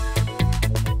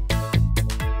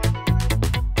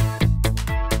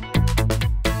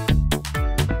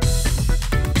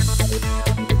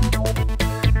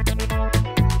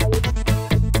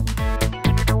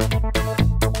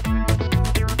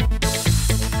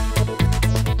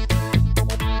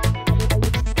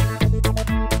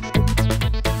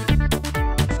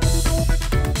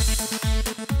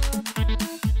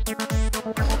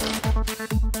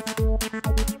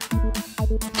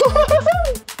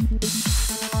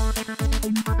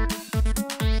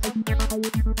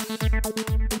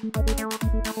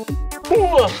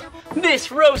 This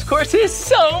ropes course is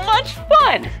so much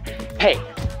fun. Hey,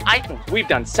 I think we've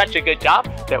done such a good job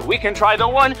that we can try the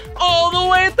one all the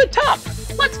way at the top.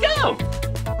 Let's go.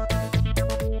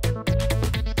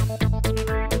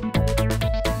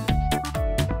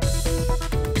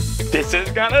 This is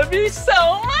gonna be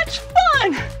so much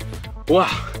fun.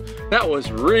 Wow, that was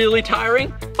really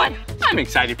tiring, but I'm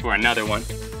excited for another one.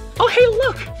 Oh, hey,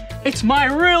 look, it's my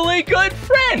really good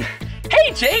friend.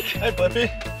 Hey, Jake. Hey,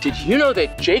 Blippi. Did you know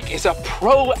that Jake is a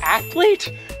pro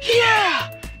athlete?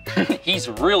 Yeah! He's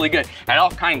really good at all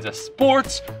kinds of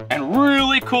sports and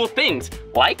really cool things,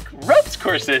 like ropes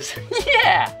courses.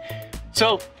 Yeah!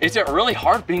 So, is it really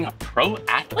hard being a pro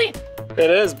athlete? It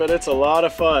is, but it's a lot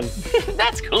of fun.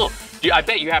 That's cool. I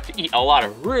bet you have to eat a lot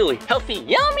of really healthy,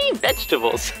 yummy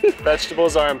vegetables.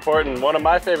 Vegetables are important. One of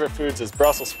my favorite foods is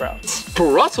Brussels sprouts.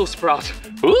 Brussels sprouts?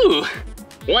 Ooh!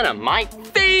 One of my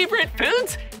favorite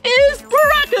foods is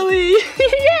broccoli.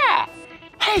 Yeah.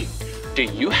 Hey, do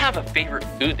you have a favorite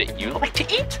food that you like to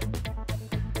eat?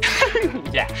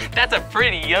 Yeah, that's a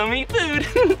pretty yummy food.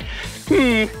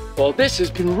 Well, this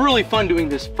has been really fun doing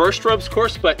this first ropes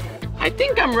course, but I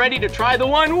think I'm ready to try the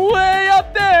one way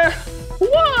up there.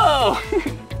 Whoa.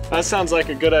 That sounds like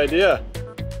a good idea.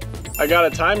 I got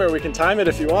a timer. We can time it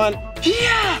if you want.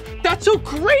 Yeah, that's a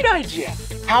great idea.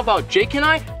 How about Jake and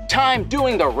I time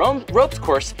doing the ropes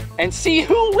course and see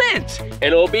who wins?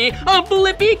 It'll be a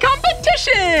Blippi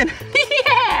competition.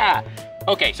 Yeah.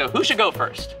 Okay, so who should go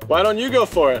first? Why don't you go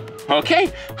for it?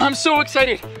 Okay, I'm so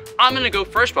excited. I'm gonna go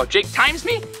first while Jake times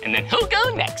me, and then he'll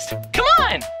go next. Come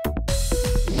on.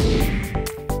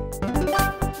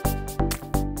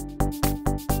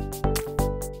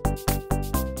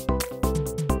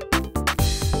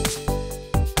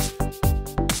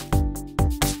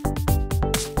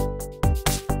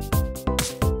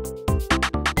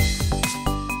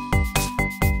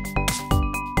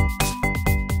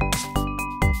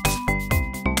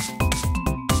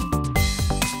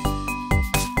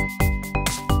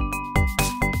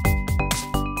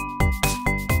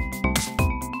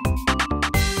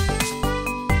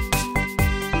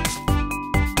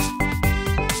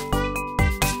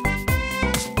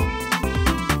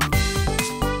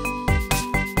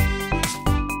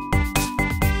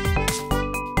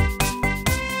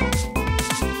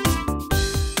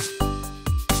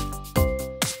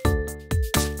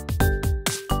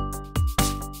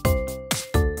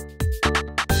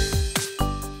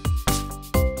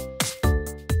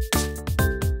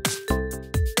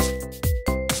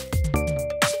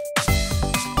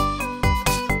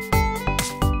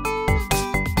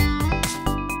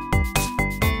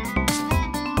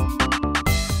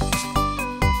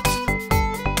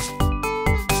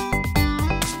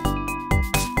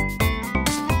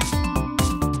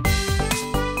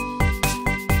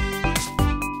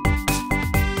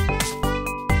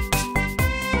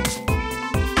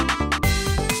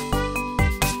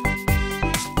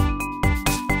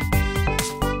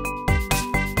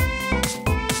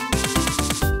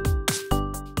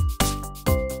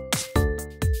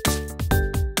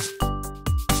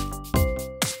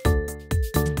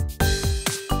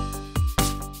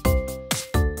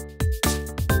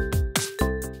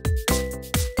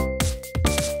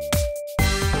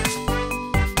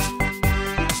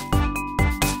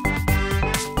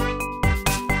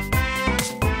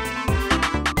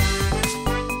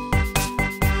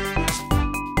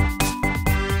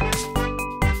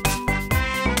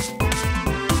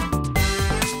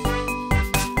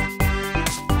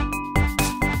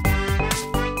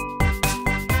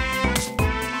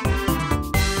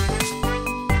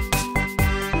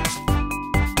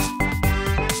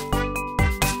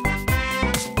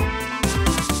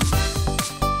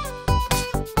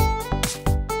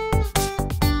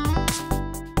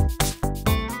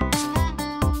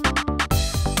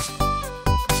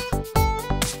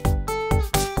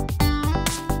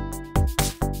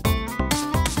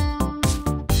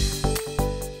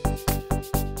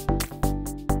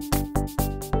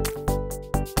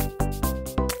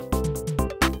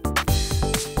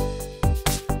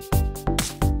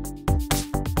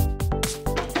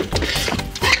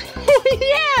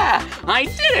 Yeah, I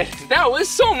did it. That was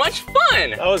so much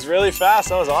fun. That was really fast.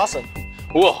 That was awesome.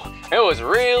 Whoa, it was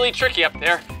really tricky up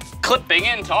there, clipping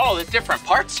into all the different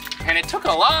parts, and it took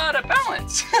a lot of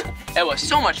balance. It was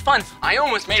so much fun, I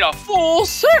almost made a full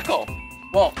circle.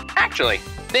 Well, actually,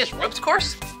 this ropes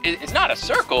course is not a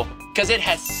circle because it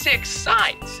has 6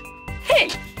 sides.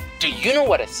 Hey, do you know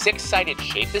what a 6-sided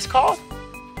shape is called?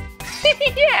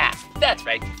 Yeah, that's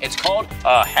right. It's called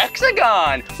a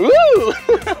hexagon. Woo!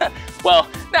 Well,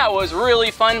 that was really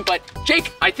fun, but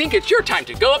Jake, I think it's your time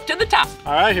to go up to the top.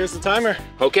 All right, here's the timer.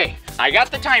 Okay, I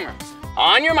got the timer.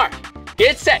 On your mark,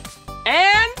 get set,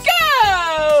 and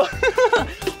go!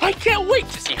 I can't wait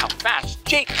to see how fast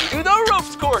Jake can do the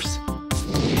ropes course.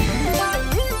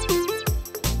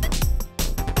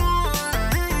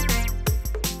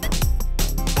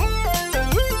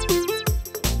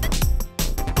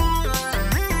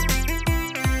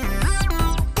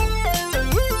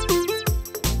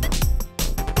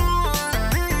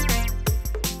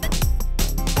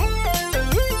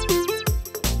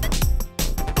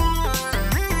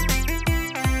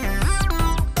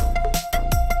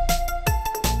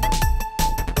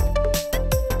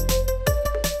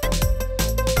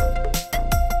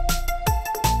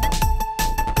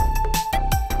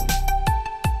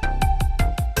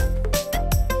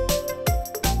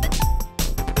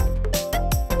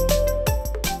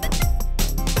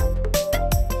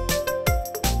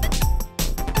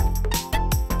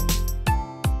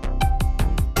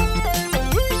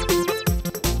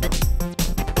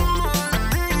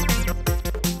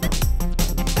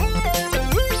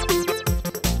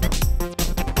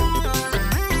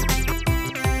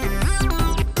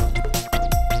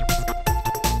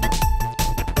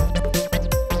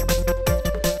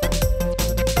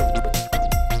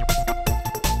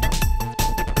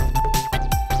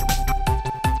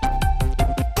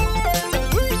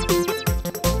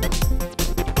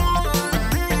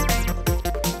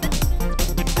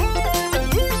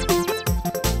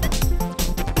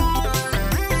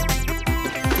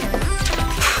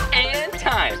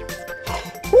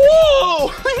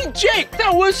 Jake,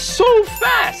 that was so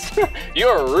fast.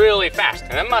 You're really fast,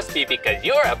 and it must be because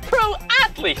you're a pro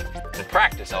athlete and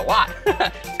practice a lot.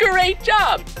 Great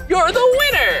job, you're the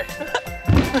winner.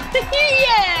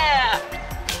 Yeah!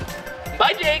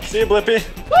 Bye, Jake. See you, Blippi.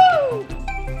 Woo!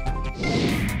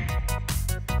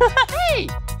 Hey!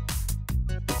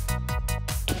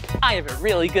 I have a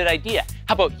really good idea.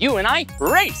 How about you and I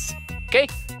race? Okay,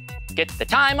 get the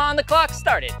time on the clock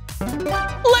started.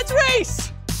 Let's race!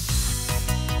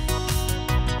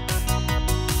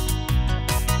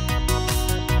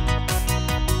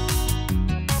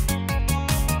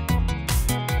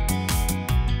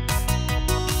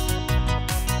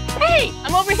 Hey,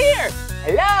 I'm over here.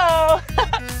 Hello.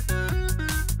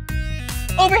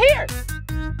 Over here.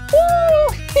 Woo!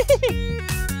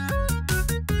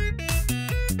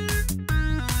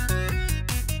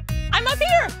 I'm up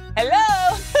here.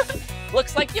 Hello.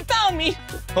 Looks like you found me.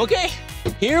 Okay,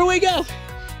 here we go.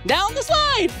 Down the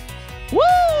slide. Woo!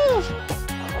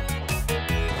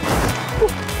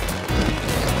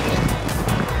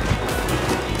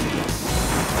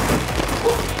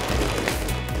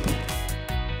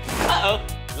 Uh-oh,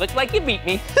 looks like you beat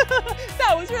me.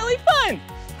 That was really fun.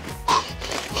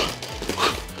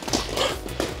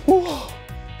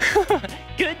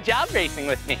 Good job racing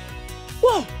with me.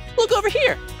 Whoa, look over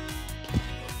here.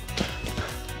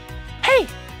 Hey,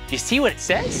 do you see what it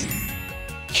says?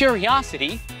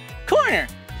 Curiosity Corner.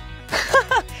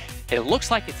 It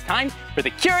looks like it's time for the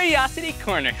Curiosity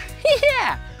Corner.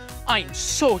 Yeah, I am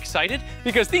so excited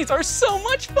because these are so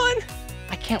much fun.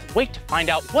 I can't wait to find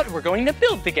out what we're going to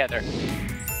build together.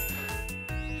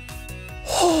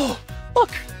 Oh,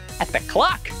 look at the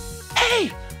clock.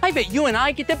 Hey, I bet you and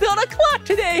I get to build a clock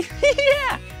today.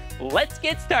 Yeah, let's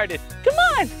get started. Come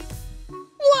on.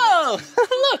 Whoa,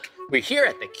 look, we're here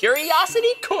at the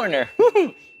Curiosity Corner.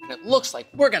 And it looks like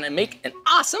we're gonna make an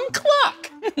awesome clock.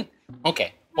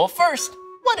 Okay, well first,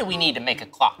 what do we need to make a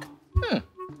clock?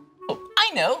 Oh,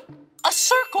 I know, a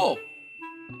circle.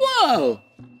 Whoa,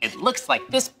 it looks like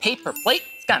this paper plate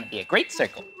is gonna be a great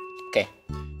circle. Okay,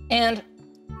 and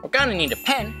we're gonna need a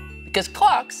pen because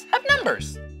clocks have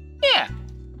numbers. Yeah,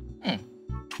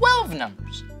 12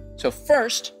 numbers. So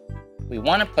first, we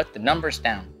wanna put the numbers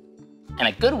down. And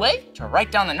a good way to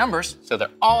write down the numbers so they're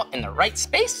all in the right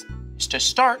space is to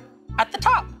start at the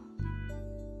top.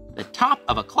 The top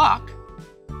of a clock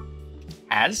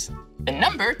has the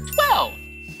number 12.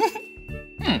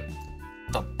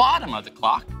 The bottom of the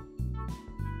clock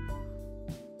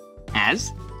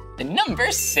has the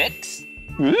number 6.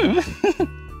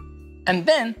 And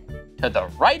then to the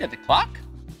right of the clock,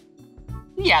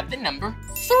 we have the number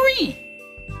 3.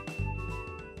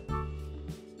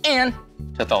 And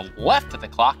to the left of the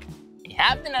clock, we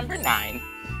have the number 9.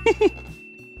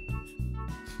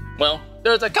 Well,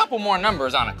 there's a couple more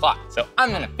numbers on a clock, so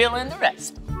I'm gonna fill in the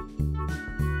rest.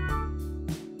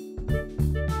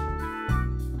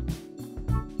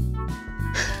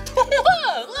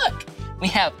 Whoa, look! We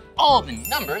have all the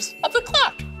numbers of the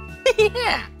clock.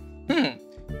 Yeah.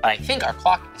 But I think our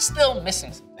clock is still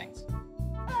missing some things.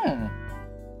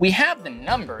 We have the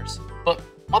numbers, but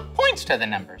what points to the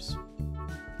numbers?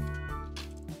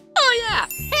 Oh yeah,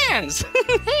 hands,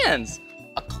 hands.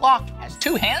 A clock has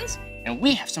 2 hands, and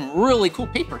we have some really cool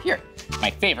paper here. My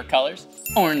favorite colors,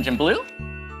 orange and blue.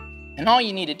 And all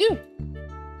you need to do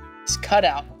is cut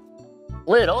out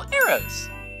little arrows.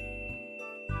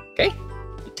 Okay,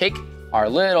 we take our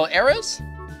little arrows,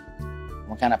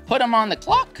 we're gonna put them on the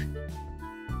clock,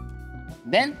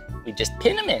 then we just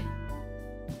pin them in.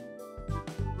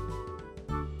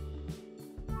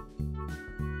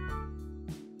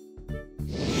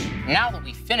 Now that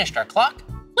we've finished our clock,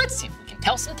 let's see if we can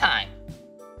tell some time.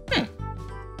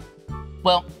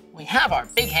 Well, we have our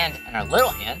big hand and our little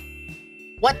hand.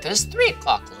 What does 3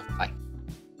 o'clock look like?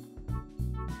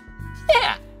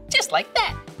 Yeah, just like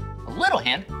that. The little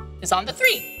hand is on the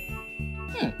 3.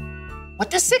 What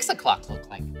does 6 o'clock look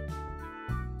like?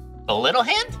 The little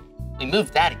hand, we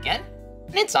move that again,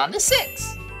 and it's on the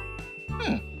 6.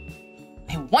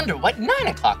 I wonder what 9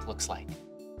 o'clock looks like.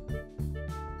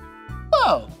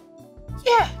 Whoa,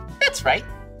 yeah, that's right.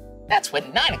 That's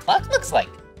what 9 o'clock looks like.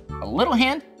 The little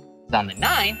hand is on the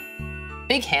 9,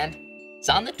 big hand is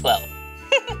on the 12.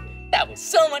 That was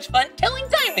so much fun telling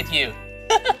time with you.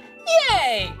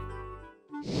 Yay!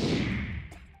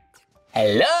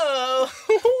 Hello!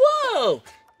 Whoa!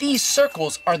 These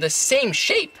circles are the same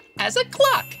shape as a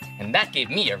clock, and that gave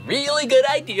me a really good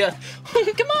idea.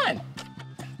 Come on.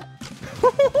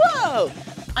 Whoa!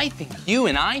 I think you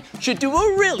and I should do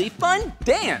a really fun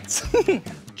dance.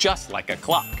 Just like a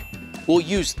clock. We'll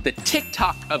use the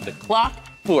tick-tock of the clock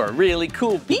for a really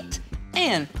cool beat,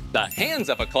 and the hands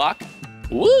of a clock,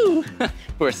 woo,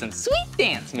 for some sweet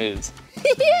dance moves.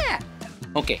 Yeah!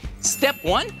 Okay, step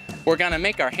 1, we're gonna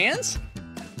make our hands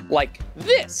like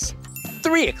this.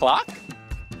 3 o'clock,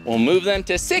 we'll move them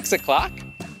to 6 o'clock,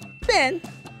 then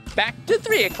back to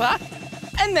 3 o'clock,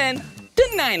 and then to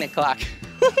 9 o'clock.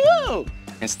 Woo!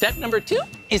 And step number 2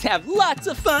 is have lots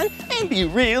of fun and be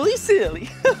really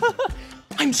silly.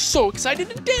 I'm so excited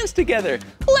to dance together.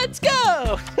 Let's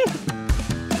go!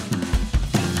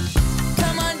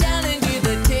 Come on down and do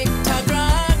the tick-tock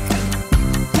rock.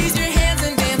 Use your hands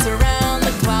and dance around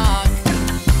the clock.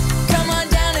 Come on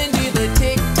down and do the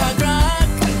tick-tock rock.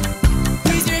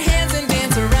 Use your hands and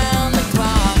dance around the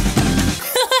clock.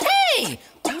 Hey!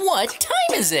 What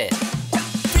time is it?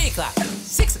 3 o'clock,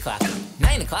 6 o'clock,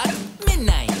 9 o'clock,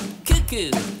 midnight,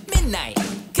 cuckoo, midnight,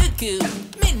 cuckoo,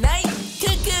 midnight,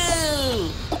 cuckoo!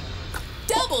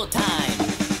 Double time!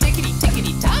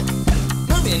 Tickety-tickety-tock,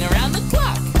 moving around the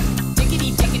clock.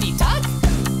 Tickety-tickety-tock,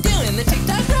 doing the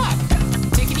tick-tock rock.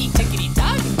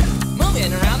 Tickety-tickety-tock,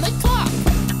 moving around the clock.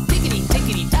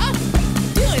 Tickety-tickety-tock,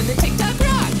 doing the tick-tock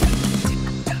rock.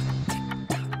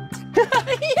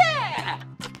 Yeah!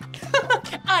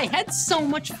 I had so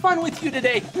much fun with you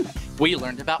today. We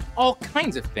learned about all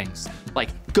kinds of things, like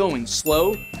going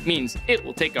slow means it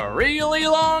will take a really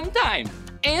long time,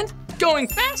 and going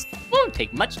fast won't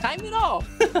take much time at all.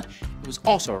 It was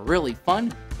also really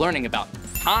fun learning about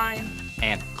time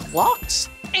and clocks,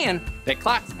 and that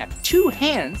clocks have 2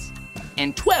 hands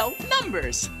and 12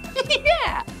 numbers.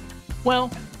 Yeah!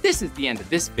 Well, this is the end of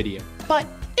this video, but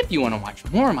if you want to watch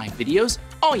more of my videos,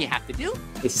 all you have to do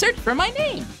is search for my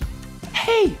name.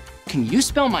 Hey, can you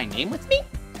spell my name with me?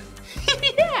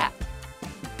 Yeah!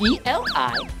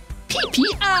 B-L-I-P-P-I,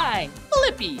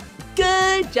 Blippi.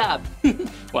 Good job.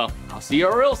 Well, I'll see you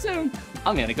real soon.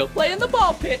 I'm gonna go play in the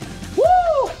ball pit. Woo!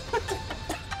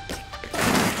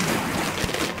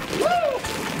 Woo!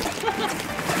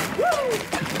 Woo!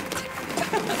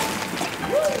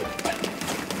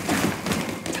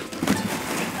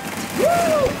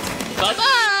 Woo!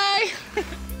 Bye-bye!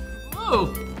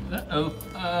 Whoa, uh-oh,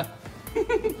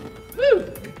 woo!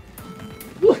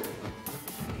 Woo!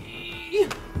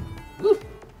 Woo!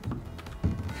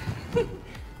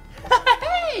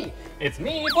 Hey, it's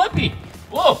me, Blippi.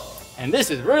 Whoa, and this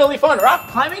is really fun rock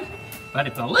climbing, but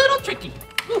it's a little tricky.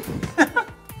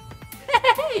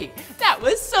 Hey, that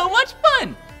was so much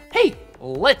fun. Hey,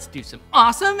 let's do some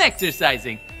awesome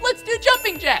exercising. Let's do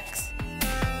jumping jacks.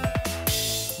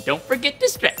 Don't forget to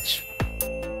stretch.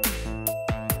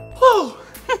 Whoa,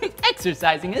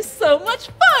 exercising is so much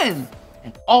fun.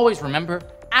 And always remember,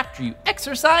 after you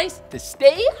exercise to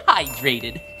stay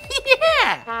hydrated.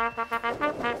 Yeah!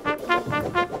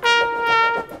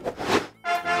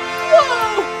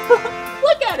 Whoa!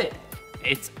 Look at it!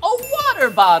 It's a water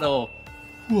bottle.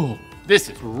 Whoa, this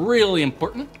is really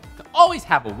important to always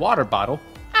have a water bottle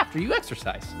after you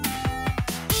exercise.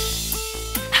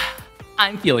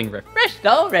 I'm feeling refreshed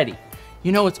already.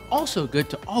 You know, it's also good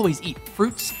to always eat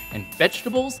fruits and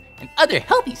vegetables and other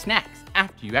healthy snacks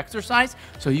after you exercise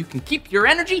so you can keep your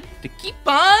energy to keep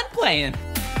on playing.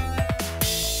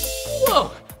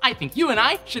 Whoa, I think you and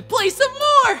I should play some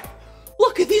more.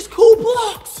 Look at these cool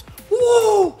blocks.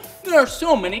 Whoa, there are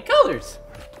so many colors.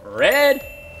 Red,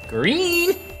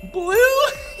 green, blue,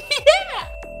 yeah!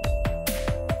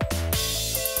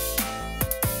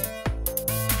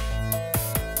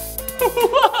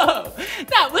 Whoa,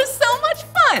 that was so much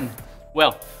fun.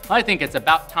 Well, I think it's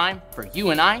about time for you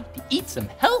and I to eat some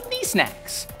healthy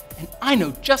snacks. And I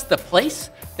know just the place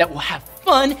that will have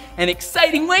fun and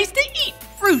exciting ways to eat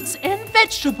fruits and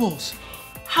vegetables.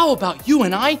 How about you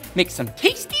and I make some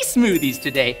tasty smoothies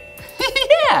today?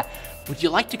 Yeah, would you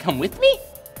like to come with me?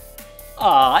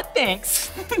 Aw,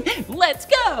 thanks. Let's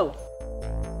go.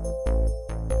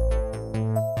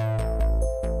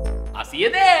 I'll see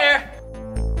you there.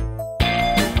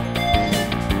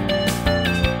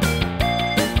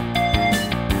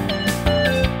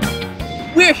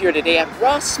 We're here today at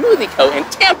Ross Smoothie Co. in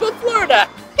Tampa, Florida.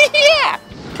 Yeah,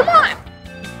 come on.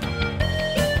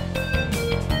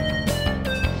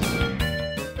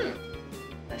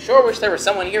 I sure wish there was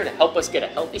someone here to help us get a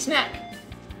healthy snack.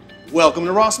 Welcome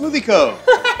to Ross Smoothie Co.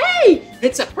 Hey,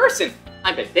 it's a person.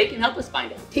 I bet they can help us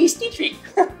find a tasty treat.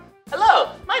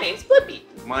 Hello, my name's Blippi.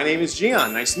 My name is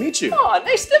Gian. Nice to meet you. Oh,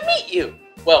 nice to meet you.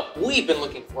 Well, we've been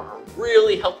looking for a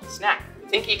really healthy snack. You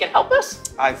think you can help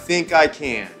us? I think I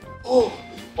can. Oh,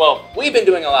 well, we've been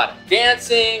doing a lot of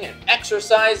dancing and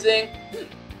exercising.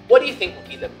 What do you think would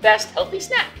be the best healthy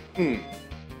snack?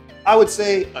 I would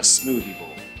say a smoothie bowl.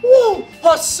 Whoa,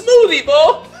 a smoothie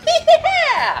bowl?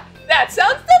 Yeah, that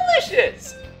sounds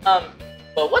delicious.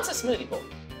 But what's a smoothie bowl?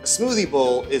 A smoothie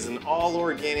bowl is an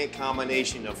all-organic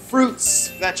combination of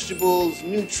fruits, vegetables,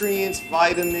 nutrients,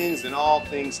 vitamins, and all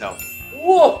things healthy.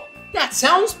 Whoa, that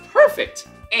sounds perfect.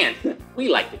 And we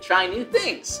like to try new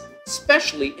things,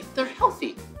 especially if they're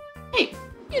healthy. Hey,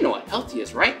 you know what healthy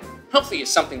is, right? Healthy is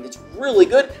something that's really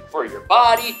good for your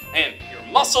body and your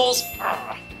muscles.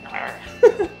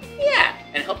 Yeah,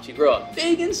 and helps you grow up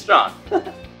big and strong.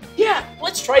 Yeah,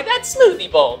 let's try that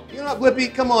smoothie bowl. You know what,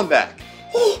 Blippi? Come on back.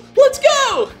 Oh, let's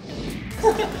go!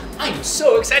 I am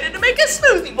so excited to make a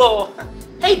smoothie bowl.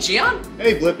 Hey, Gian.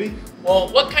 Hey, Blippi. Well,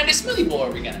 what kind of smoothie bowl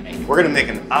are we gonna make? We're gonna make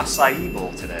an acai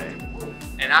bowl today.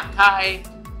 An acai,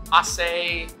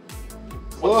 acai.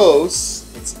 Close.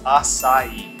 It's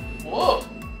acai. Whoa,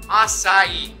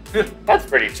 acai. That's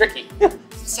pretty tricky.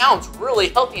 Sounds really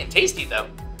healthy and tasty, though.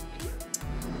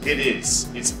 It is.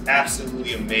 It's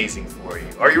absolutely amazing for you.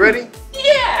 Are you ready?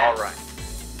 Yeah! All right.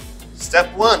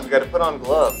 Step one, we gotta put on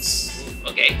gloves.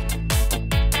 Okay.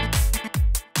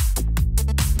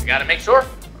 We gotta make sure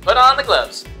we put on the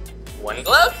gloves. 1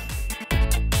 glove.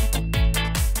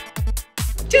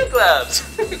 2 gloves.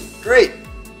 Great.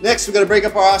 Next, we gotta break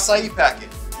up our acai packet.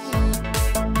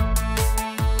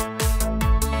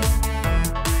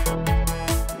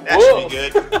 That should be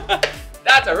good.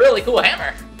 That's a really cool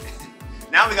hammer.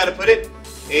 Now we gotta put it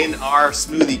in our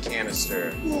smoothie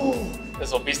canister. Ooh,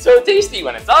 this will be so tasty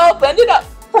when it's all blended up.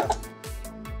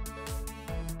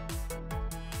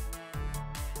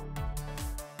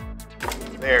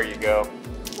 There you go.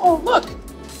 Oh, look,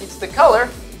 it's the color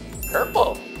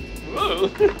purple. Ooh.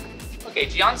 Okay,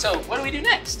 Gian, so what do we do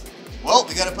next? Well,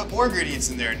 we gotta put more ingredients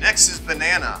in there. Next is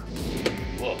banana.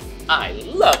 Whoa, I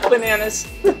love bananas.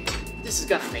 This is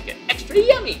gonna make it extra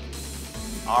yummy.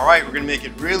 All right, we're gonna make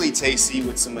it really tasty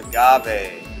with some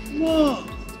agave. Whoa,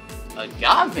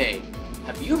 agave.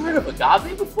 Have you heard of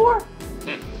agave before?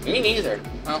 Me neither.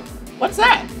 What's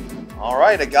that? All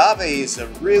right, agave is a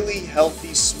really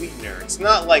healthy sweetener. It's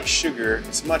not like sugar.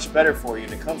 It's much better for you,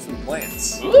 and it comes from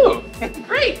plants. Ooh,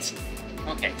 great.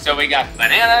 Okay, so we got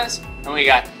bananas, and we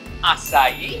got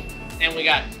acai, and we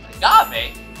got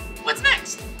agave. What's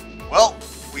next? Well,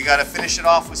 we gotta finish it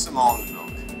off with some almond milk.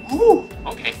 Ooh,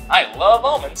 okay, I love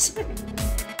almonds.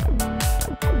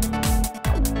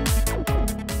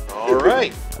 All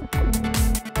right.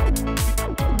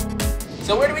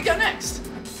 So where do we go next?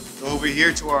 Go over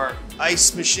here to our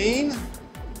ice machine.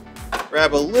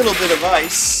 Grab a little bit of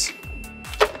ice.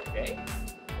 Okay.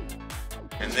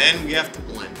 And then we have to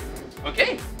blend.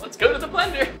 Okay, let's go to the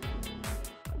blender.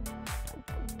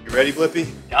 You're You ready, Blippi?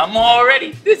 I'm all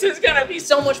ready. This is gonna be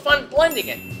so much fun blending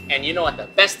it. And you know what the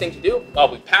best thing to do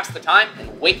while we pass the time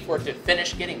and wait for it to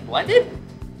finish getting blended?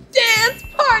 Dance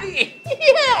party!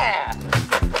 Yeah!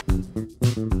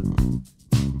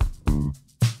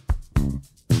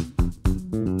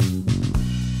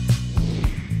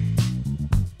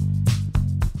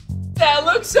 That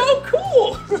looks so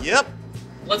cool! Yep.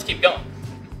 Let's keep going.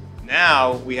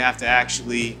 Now we have to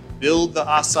actually build the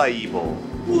acai bowl.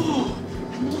 Whoa,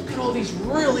 and look at all these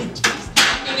really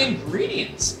tasty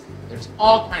ingredients. There's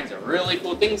all kinds of really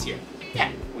cool things here.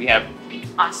 Yeah, we have the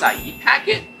acai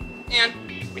packet, and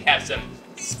we have some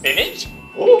spinach.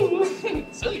 Oh,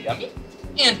 so yummy.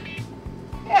 And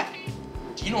yeah,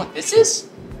 do you know what this is?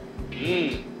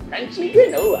 Crunchy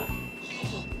granola.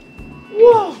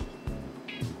 Whoa.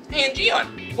 And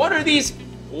Gian, what are these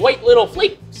white little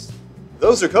flakes?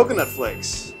 Those are coconut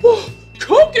flakes. Whoa,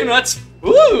 coconuts?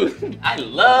 Ooh, I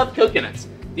love coconuts.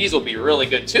 These will be really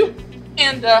good too.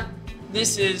 And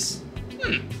this is,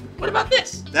 what about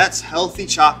this? That's healthy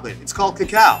chocolate. It's called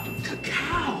cacao.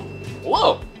 Cacao.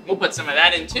 Whoa, we'll put some of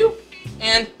that in too.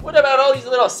 And what about all these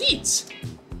little seeds?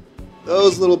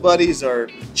 Those little buddies are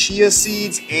chia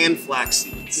seeds and flax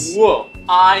seeds. Whoa,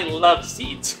 I love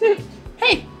seeds.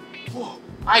 Hey, whoa,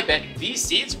 I bet these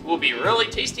seeds will be really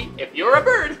tasty if you're a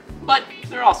bird, but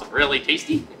they're also really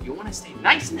tasty if you want to stay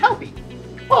nice and healthy.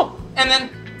 Whoa, and then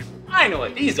I know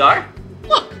what these are.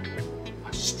 Look,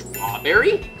 a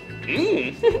strawberry,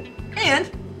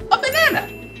 and a banana.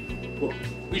 Whoa,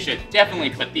 we should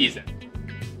definitely put these in.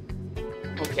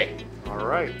 Okay. All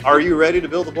right. Are you ready to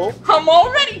build a bowl? I'm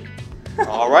all ready.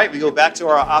 All right, we go back to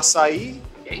our acai.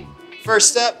 Okay.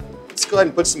 First step, let's go ahead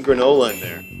and put some granola in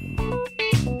there.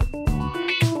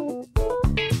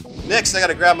 Next, I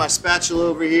gotta grab my spatula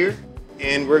over here,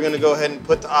 and we're gonna go ahead and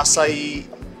put the acai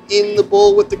in the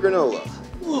bowl with the granola.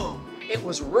 Whoa, it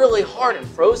was really hard and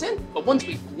frozen, but once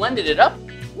we blended it up,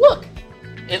 look,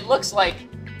 it looks like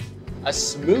a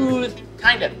smooth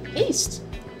kind of paste.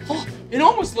 Oh, it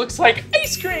almost looks like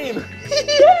ice cream.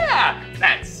 Yeah,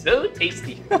 that's so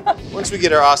tasty. Once we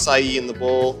get our acai in the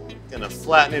bowl, gonna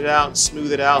flatten it out,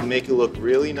 smooth it out, and make it look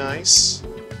really nice.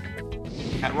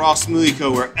 At Raw Smoothie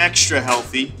Co, we're extra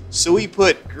healthy, so we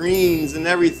put greens and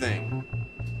everything.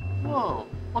 Whoa,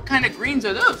 what kind of greens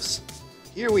are those?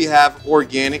 Here we have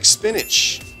organic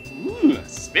spinach. Ooh,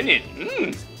 spinach.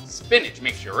 Spinach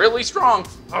makes you really strong.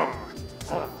 All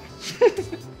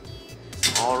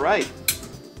right.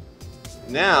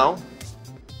 Now,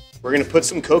 we're gonna put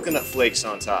some coconut flakes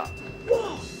on top.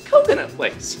 Whoa, coconut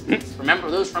flakes. Remember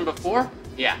those from before?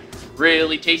 Yeah,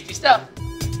 really tasty stuff.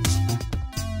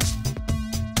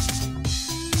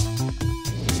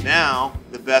 Now,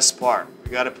 the best part.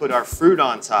 We gotta put our fruit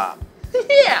on top.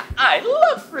 Yeah, I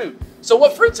love fruit. So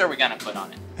what fruits are we gonna put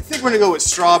on it? I think we're gonna go with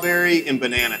strawberry and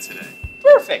banana today.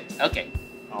 Perfect, okay.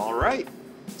 All right,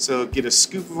 so get a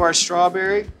scoop of our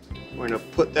strawberry. We're gonna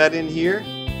put that in here.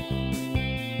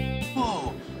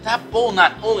 Whoa, that bowl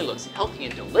not only looks healthy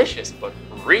and delicious, but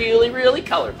really, really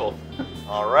colorful.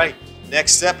 All right,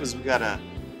 next step is we gotta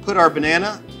put our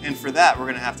banana, and for that, we're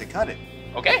gonna have to cut it.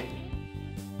 Okay.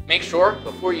 Make sure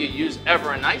before you use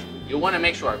ever a knife, you wanna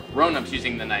make sure a grown-up's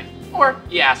using the knife, or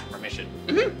you ask permission.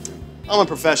 I'm a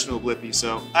professional, Blippi,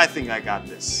 so I think I got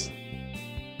this.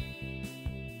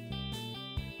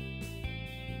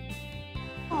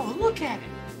 Oh, look at it.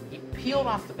 He peeled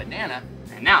off the banana,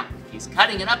 and now he's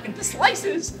cutting it up into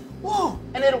slices. Whoa,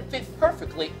 and it'll fit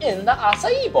perfectly in the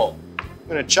acai bowl. I'm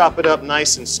gonna chop it up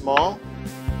nice and small.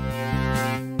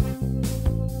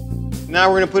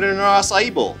 Now we're gonna put it in our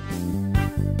acai bowl.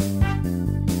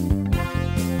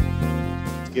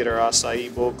 Let's get our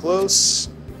acai bowl close.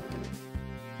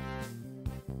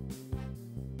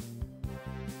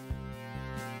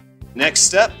 Next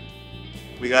step,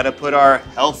 we gotta put our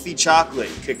healthy chocolate,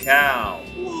 cacao.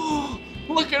 Whoa,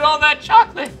 look at all that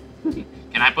chocolate. Can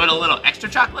I put a little extra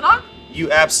chocolate on? You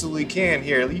absolutely can.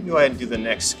 Here, you go ahead and do the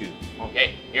next scoop.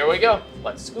 Okay, here we go.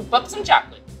 Let's scoop up some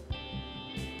chocolate.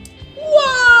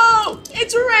 Whoa,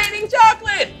 it's raining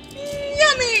chocolate.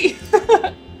 Yummy.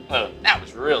 Oh, that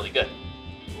was really good.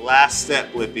 Last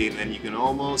step, Blippi, and then you can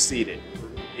almost eat it,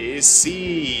 is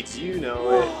seeds. You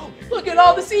know it. Look at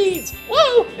all the seeds.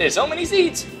 Whoa, there's so many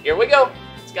seeds. Here we go.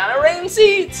 It's gonna rain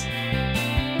seeds.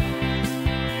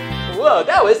 Whoa,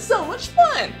 that was so much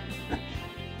fun.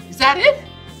 Is that it?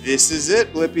 This is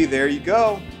it, Blippi. There you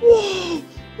go. Whoa,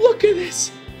 look at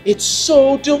this. It's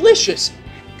so delicious.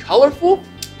 Colorful.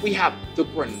 We have the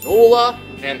granola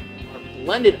and our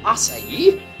blended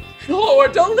acai. Oh, our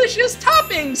delicious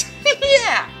toppings.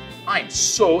 Yeah, I'm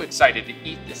so excited to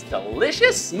eat this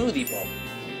delicious smoothie bowl.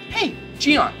 Hey,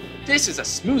 Gian, this is a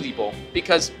smoothie bowl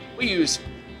because we use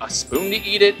a spoon to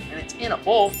eat it and it's in a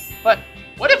bowl. But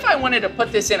what if I wanted to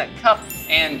put this in a cup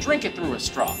and drink it through a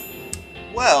straw?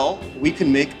 Well, we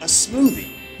can make a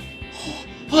smoothie.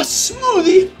 A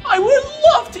smoothie? I would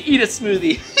love to eat a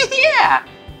smoothie. Yeah.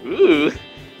 Ooh.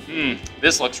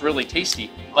 This looks really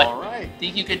tasty. But All right.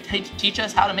 think you could teach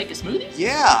us how to make a smoothie?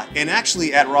 Yeah, and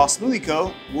actually at Raw Smoothie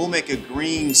Co., we'll make a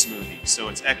green smoothie, so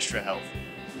it's extra healthy.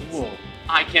 Whoa.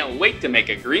 I can't wait to make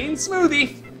a green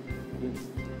smoothie.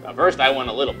 But first, I want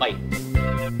a little bite.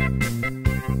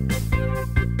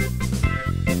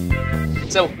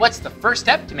 So what's the first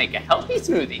step to make a healthy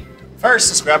smoothie? First,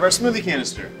 let's grab our smoothie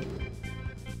canister.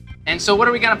 And so what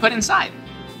are we gonna put inside?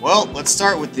 Well, let's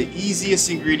start with the easiest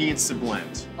ingredients to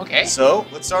blend. Okay. So,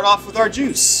 let's start off with our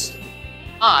juice.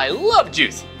 I love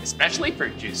juice, especially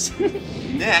fruit juice.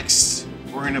 Next,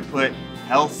 we're gonna put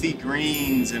healthy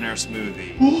greens in our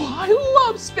smoothie. Ooh, I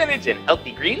love spinach and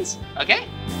healthy greens. Okay.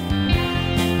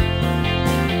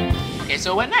 Okay,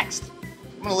 so what next?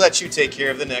 I'm gonna let you take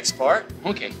care of the next part.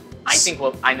 Okay.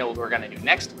 I know what we're gonna do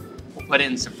next. We'll put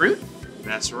in some fruit.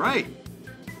 That's right.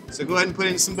 So go ahead and put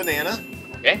in some banana.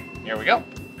 Okay, here we go.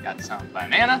 Got some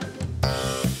banana.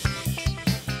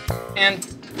 And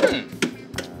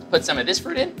put some of this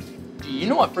fruit in. Do you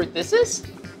know what fruit this is?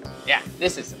 Yeah,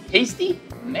 this is tasty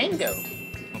mango.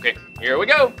 Okay, here we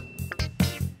go.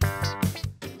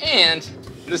 And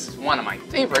this is one of my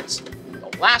favorites.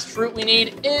 The last fruit we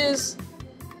need is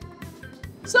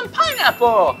some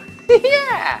pineapple.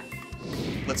 Yeah.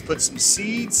 Let's put some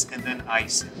seeds and then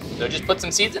ice in. So just put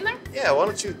some seeds in there? Yeah, why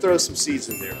don't you throw some seeds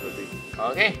in there, Blippi?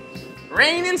 Okay,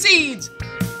 rain and seeds.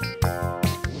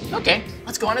 Okay,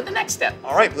 let's go on to the next step.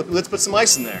 All right, Blippi, let's put some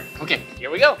ice in there. Okay, here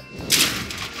we go.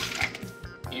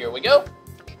 Here we go.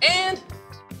 And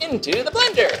into the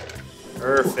blender.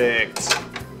 Perfect.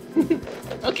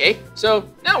 Okay, so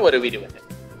now what do we do with it?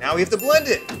 Now we have to blend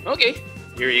it. Okay,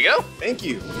 here you go. Thank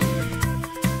you.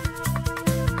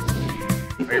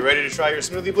 Are you ready to try your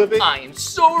smoothie, Blippi? I am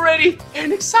so ready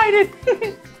and excited.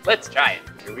 Let's try it.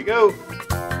 Here we go.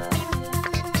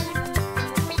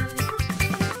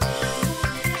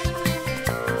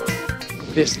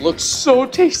 This looks so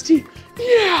tasty.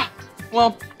 Yeah.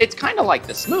 Well, it's kind of like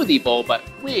the smoothie bowl, but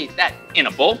we ate that in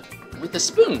a bowl with a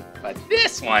spoon. But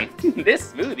this one,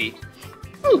 this smoothie,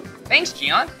 ooh, thanks,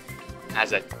 Gian,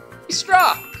 has a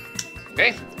straw.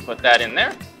 Okay, put that in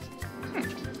there.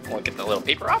 We'll get the little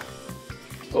paper off.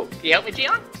 Oh, can you help me,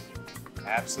 Gian?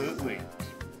 Absolutely.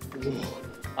 Ooh,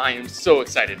 I am so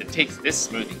excited to taste this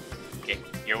smoothie. Okay,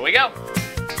 here we go.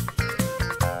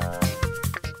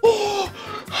 Oh,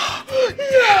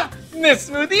 yeah, this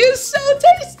smoothie is so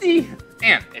tasty.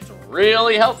 And it's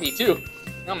really healthy too.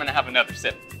 I'm gonna have another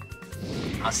sip.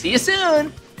 I'll see you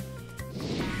soon.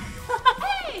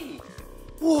 Hey!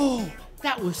 Whoa,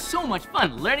 that was so much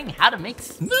fun learning how to make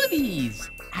smoothies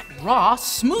at Raw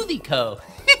Smoothie Co.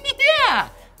 Yeah,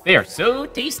 they are so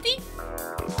tasty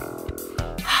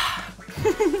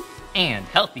and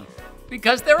healthy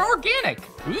because they're organic.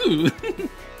 Ooh.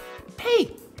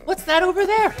 Hey, what's that over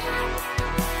there?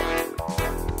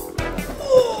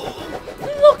 Oh,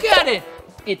 look at it.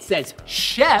 It says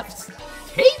Chef's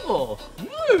Table.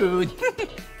 Ooh.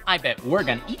 I bet we're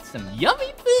gonna eat some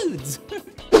yummy foods.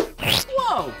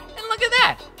 Whoa, and look at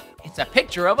that. It's a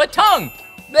picture of a tongue.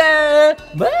 Bah,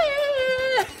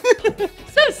 bah.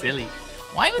 So silly.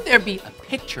 Why would there be a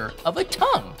picture of a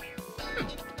tongue?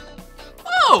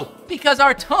 Oh, because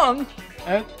our tongue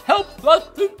helps us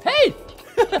to taste.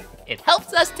 It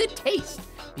helps us to taste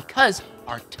because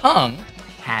our tongue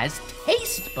has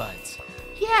taste buds.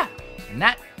 Yeah, and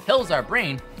that tells our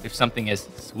brain if something is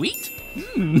sweet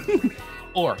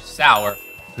or sour.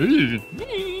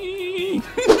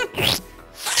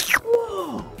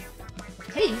 Whoa,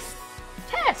 taste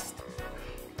test.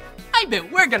 I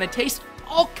bet we're gonna taste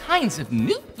all kinds of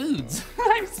new foods.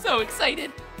 I'm so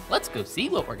excited. Let's go see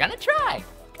what we're gonna try.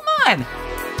 Come on.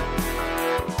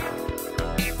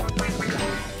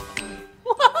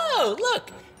 Whoa,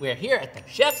 look, we're here at the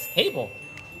chef's table.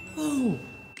 Ooh,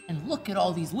 and look at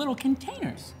all these little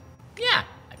containers. Yeah,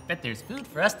 I bet there's food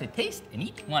for us to taste in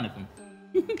each one of them.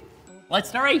 Let's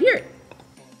start right here.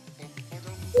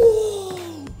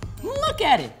 Whoa, look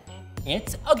at it.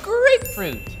 It's a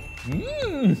grapefruit.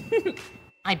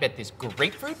 I bet this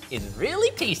grapefruit is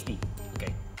really tasty.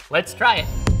 Okay, let's try it.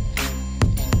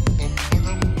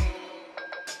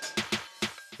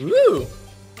 Ooh,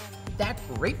 that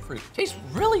grapefruit tastes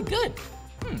really good.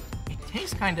 It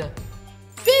tastes kind of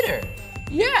bitter.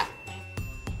 Yeah,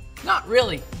 not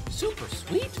really super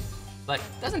sweet, but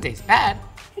doesn't taste bad.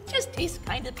 It just tastes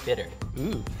kind of bitter.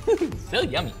 Ooh, so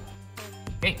yummy.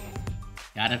 Okay,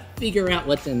 Gotta figure out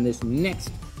what's in this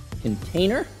next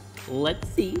container. Let's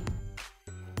see.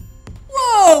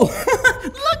 Whoa!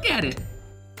 Look at it.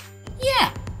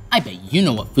 Yeah, I bet you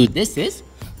know what food this is.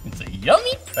 It's a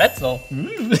yummy pretzel.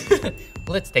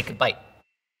 Let's take a bite.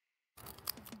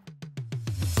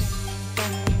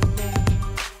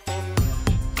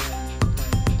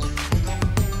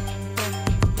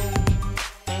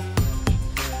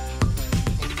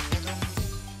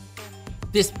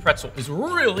 This pretzel is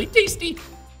really tasty.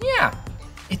 Yeah,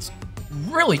 it's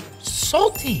really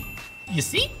salty. You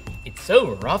see, it's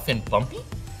so rough and bumpy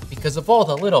because of all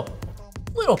the little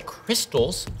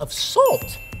crystals of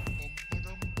salt.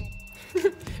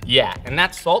 Yeah, and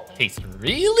that salt tastes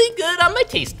really good on my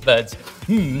taste buds.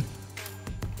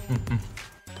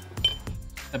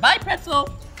 Bye-bye, pretzel.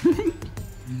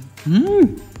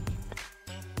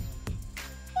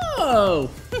 Whoa,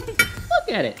 look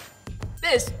at it.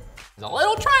 This is a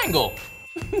little triangle.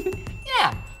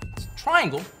 Yeah, it's a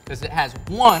triangle because it has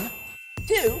 1,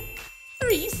 2,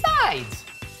 3 sides.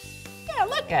 Yeah,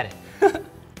 look at it.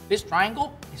 This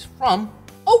triangle is from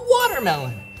a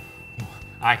watermelon.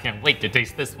 I can't wait to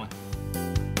taste this one.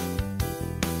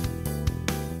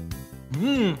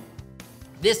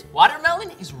 This watermelon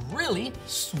is really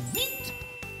sweet.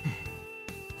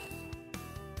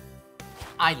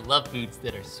 I love foods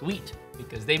that are sweet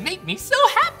because they make me so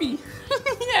happy.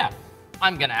 Yeah,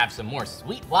 I'm gonna have some more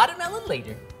sweet watermelon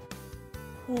later.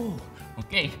 Ooh,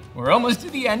 okay, we're almost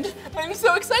to the end. I'm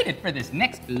so excited for this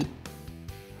next food.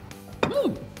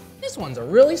 Ooh, this one's a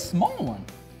really small one.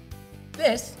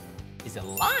 This is a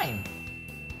lime.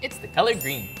 It's the color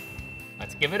green.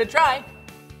 Let's give it a try.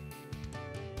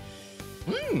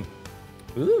 Ooh.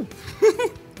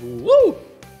 Woo.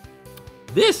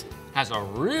 This has a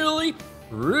really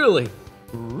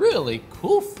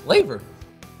cool flavor.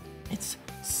 It's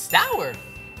sour.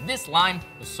 This lime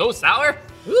is so sour.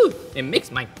 Ooh, it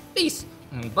makes my face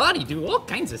and body do all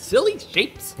kinds of silly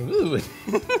shapes. Ooh.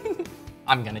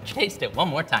 I'm gonna taste it one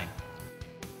more time.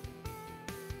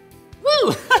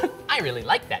 Woo! I really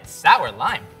like that sour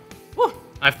lime. Woo,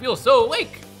 I feel so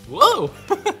awake. Whoa!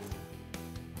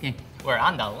 Okay, we're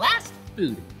on the last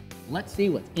food. Let's see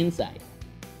what's inside.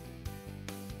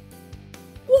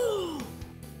 Whoa!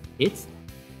 It's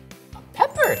a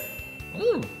pepper.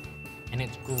 Ooh, and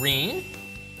it's green.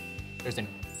 There's an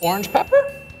orange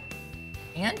pepper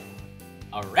and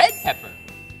a red pepper.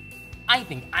 I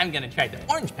think I'm gonna try the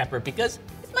orange pepper because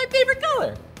it's my favorite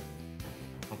color.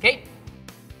 Okay,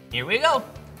 here we go.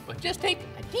 But just take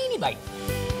a teeny bite.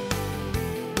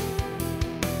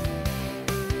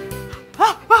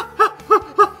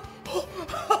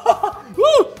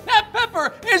 Ooh, that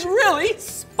pepper is really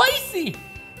spicy.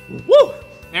 Woo!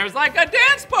 There's like a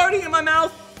dance party in my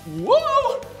mouth.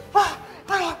 Whoa!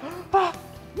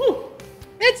 Woo!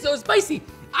 It's so spicy.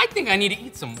 I think I need to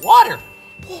eat some water.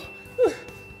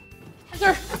 Is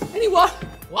there any water?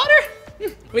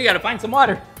 We gotta find some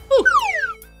water. Ooh.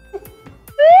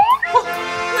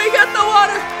 We got the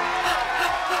water.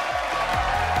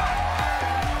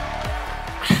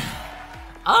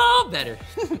 Oh, better.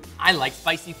 I like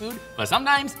spicy food, but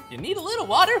sometimes you need a little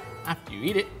water after you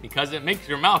eat it because it makes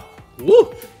your mouth,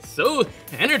 woo, so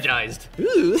energized.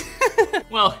 Ooh.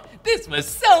 Well, this was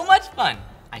so much fun.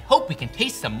 I hope we can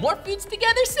taste some more foods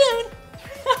together soon.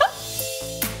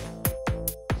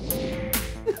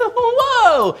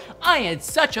 Whoa! I had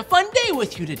such a fun day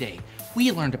with you today.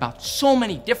 We learned about so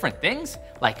many different things,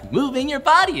 like moving your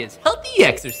body is healthy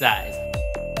exercise.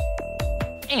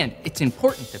 And it's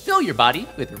important to fill your body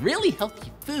with really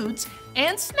healthy foods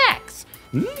and snacks.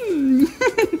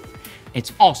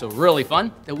 It's also really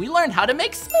fun that we learned how to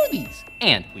make smoothies,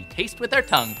 and we taste with our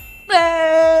tongue.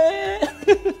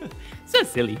 So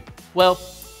silly. Well,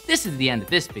 this is the end of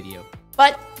this video,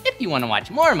 but if you want to watch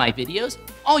more of my videos,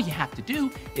 all you have to do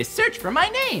is search for my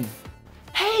name.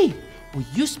 Hey, will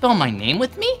you spell my name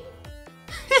with me?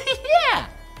 Yeah,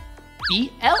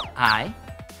 B-L-I-P-P-I.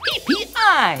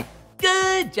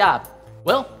 Good job.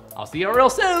 Well, I'll see you real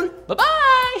soon.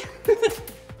 Bye-bye.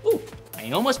 Ooh,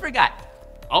 I almost forgot.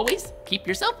 Always keep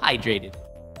yourself hydrated.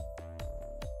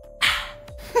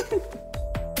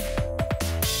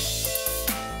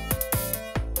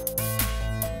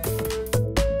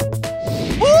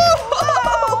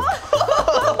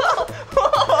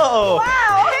 Whoa!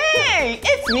 Wow! Hey,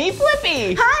 it's me,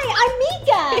 Blippi. Hi, I'm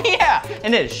Meekah. Yeah,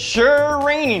 and it's sure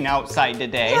raining outside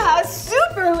today. Yeah, a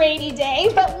super rainy day,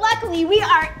 but luckily we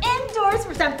are indoors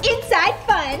for some inside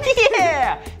fun.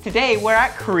 Yeah, today we're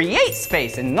at Create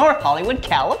Space in North Hollywood,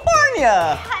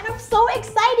 California. And I'm so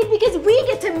excited because we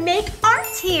get to make art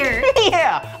here.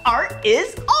 Yeah, art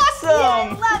is awesome.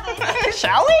 Yeah, I love it.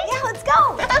 Shall we? Yeah, let's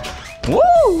go.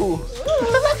 Woo!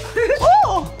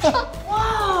 Whoa!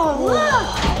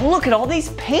 Whoa, Look at all these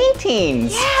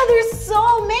paintings. Yeah, there's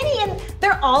so many and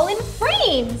they're all in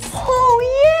frames. Oh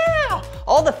yeah!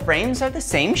 All the frames are the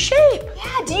same shape.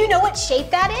 Yeah, do you know what shape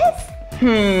that is?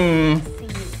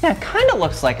 Yeah, it kind of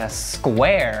looks like a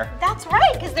square. That's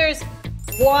right, because there's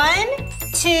 1,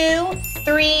 2,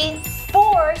 3,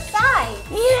 4 sides.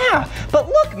 Yeah, but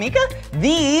look, Meekah,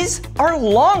 these are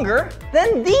longer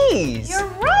than these. You're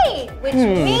right, which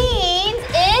means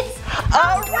it's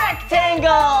a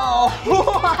rectangle!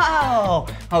 Wow!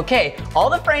 Okay, all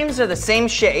the frames are the same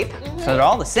shape, so they're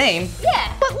all the same.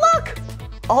 Yeah. But look,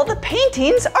 all the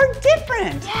paintings are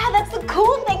different. Yeah, that's the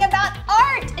cool thing about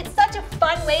art. It's such a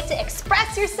fun way to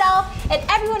express yourself, and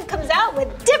everyone comes out with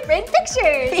different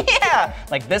pictures. Yeah,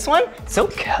 like this one, so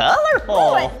colorful.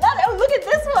 Oh, I love it. Oh, look at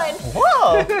this one.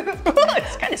 Whoa,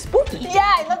 it's kind of spooky.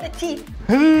 Yeah, I love the teeth.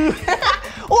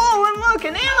 Whoa, and look,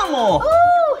 an animal.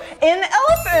 Ooh. An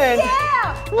elephant.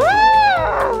 Yeah.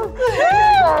 Woo.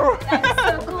 That's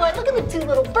so cool. And look at the 2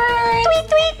 little birds.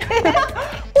 Tweet, tweet.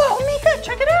 Whoa, Meekah,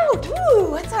 check it out.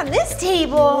 Ooh, what's on this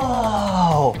table?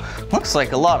 Whoa, looks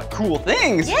like a lot of cool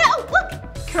things. Yeah, oh,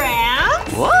 look,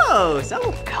 crayons. Whoa,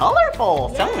 so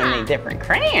colorful. So Yeah. many different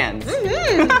crayons.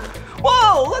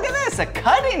 Whoa, look at this, a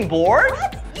cutting board.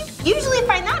 What? You usually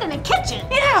find that in a kitchen.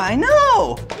 Yeah, I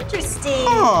know. Interesting.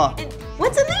 Huh. And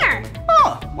what's in there?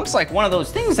 Huh, looks like one of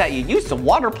those things that you use to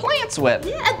water plants with.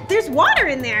 Yeah, there's water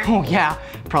in there. Oh yeah,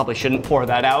 probably shouldn't pour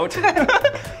that out.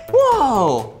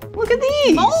 Whoa, look at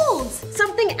these. Molds.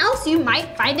 Something else you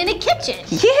might find in a kitchen.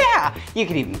 Yeah, you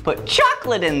could even put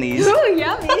chocolate in these. Ooh,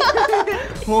 yummy.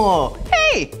 Whoa,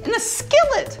 hey, and a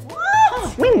skillet.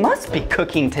 What? We must be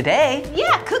cooking today.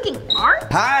 Yeah, cooking art?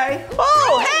 Hi,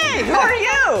 Oh, hey, who are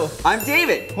you? I'm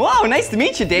David. Whoa, nice to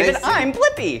meet you, David. Nice to- I'm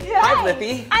Blippi. Hi,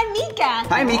 Blippi. I'm Meekah.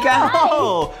 Hi, Meekah.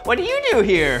 Oh, what do you do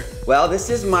here? Well, this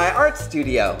is my art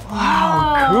studio.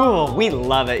 Wow, cool. We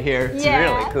love it here. It's Yeah.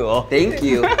 really cool. Thank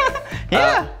you.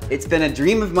 Yeah. It's been a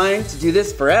dream of mine to do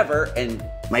this forever, and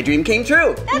my dream came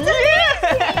true. That's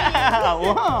amazing. Yeah,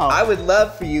 wow. I would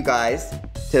love for you guys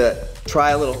to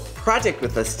try a little project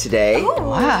with us today. Ooh,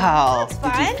 Wow. that's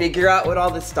Did you fun. figure out what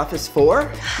all this stuff is for?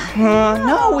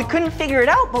 No, we couldn't figure it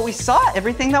out, but we saw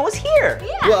everything that was here.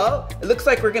 Yeah. Well, it looks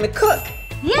like we're gonna cook.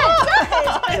 Yeah,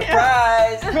 it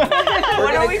does. Surprise! We're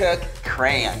What are gonna we- cook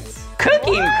crayons.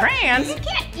 Cooking crayons? You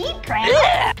can't eat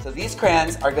crayons. So these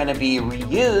crayons are gonna be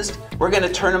reused. We're gonna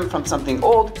turn them from something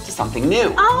old to something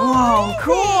new. Oh, Whoa,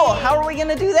 cool. How are we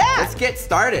gonna do that? Let's get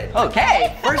started.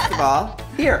 Okay. First of all,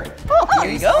 here. Oh, there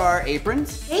you These go. are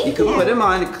aprons. Thank You can you. put them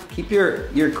on to keep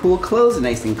your cool clothes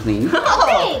nice and clean. Oh,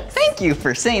 Thanks. thank you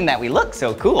for saying that we look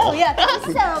so cool. Oh, yeah, thanks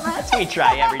so much. We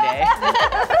try every day.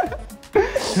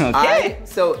 Okay.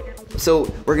 So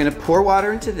we're gonna pour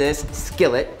water into this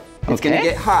skillet. It's gonna Okay.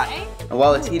 get hot. And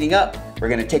while it's heating up, we're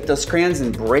gonna take those crayons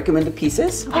and break them into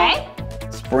pieces. Okay.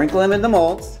 Sprinkle them in the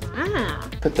molds. Ah.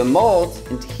 Put the molds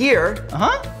into here,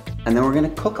 Uh-huh. and then we're gonna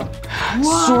cook them.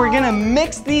 So we're gonna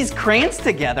mix these crayons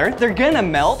together. They're gonna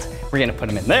melt. We're gonna put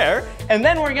them in there, and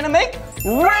then we're gonna make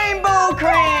rainbow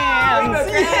crayons. Rainbow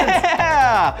crayons.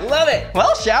 Yeah. Love it.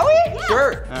 Well, shall we?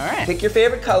 Sure. All right. Pick your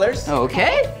favorite colors.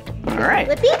 Okay. All right.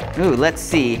 Blippi? Ooh, let's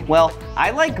see. Well, I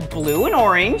like blue and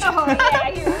orange. Oh, yeah,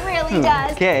 he really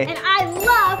does. Okay. And I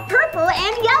love purple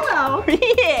and yellow.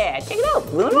 Yeah, check it out.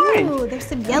 Blue and orange. Ooh, there's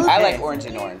some yellow. I like orange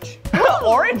and orange.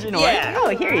 Orange and orange. Yeah. Oh,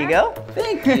 here you go.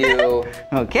 Thank you.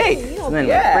 Okay, so then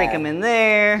Yeah. we'll break them in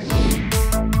there.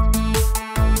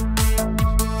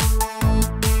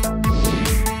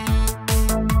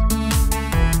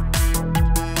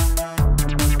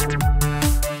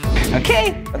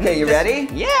 Okay. Okay, you ready?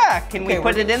 Yeah, can we Okay,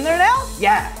 put we're- it in there now?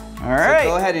 Yeah. All So right.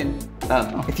 go ahead and,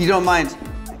 if you don't mind,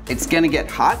 it's gonna get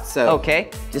hot, so Okay.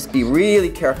 just be really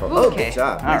careful. Oh, Okay. good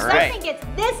job. All If right. something gets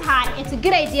this hot, it's a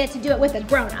good idea to do it with a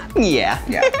grown-up. Yeah.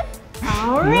 Yeah.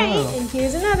 All right, and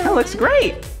here's another That one. looks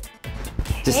great.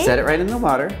 Just set it right in the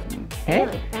water,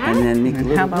 Okay. and then make a And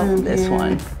little how about room this here.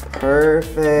 one?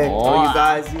 Perfect. Oh, Wow. you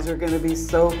guys, these are gonna be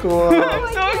so cool.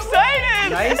 I'm so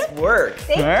excited. Nice work.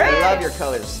 Thank All you. right. I love your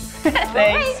colors.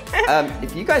 Thanks.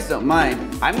 If you guys don't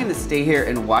mind, I'm gonna stay here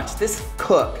and watch this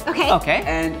cook. Okay. Okay.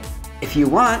 And if you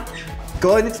want,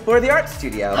 go and explore the art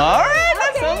studio. All right,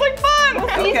 that sounds like fun.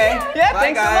 Okay. Yeah, Bye,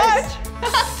 thanks guys. so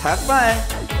much. Have fun.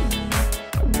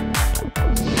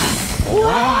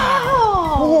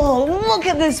 Wow. Whoa, look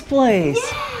at this place.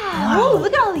 Yeah. Ooh,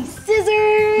 look at all these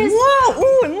scissors. Whoa,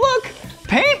 ooh, and look,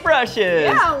 paintbrushes.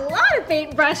 Yeah, a lot of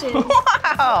paintbrushes.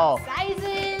 Wow.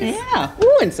 Sizes. Yeah.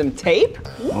 Ooh, and some tape.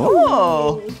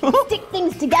 Whoa. Stick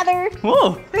things together.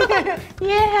 Whoa.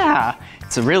 Yeah.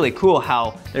 It's really cool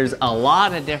how there's a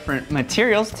lot of different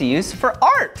materials to use for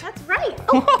art. That's right.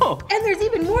 Oh, Whoa. and there's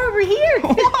even more over here.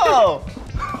 Whoa.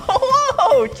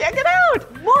 Whoa, check it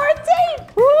out. More tape.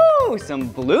 Woo, some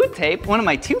blue tape, one of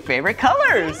my 2 favorite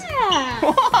colors. Yeah.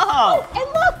 Whoa. Oh,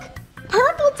 and look,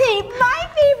 purple tape, my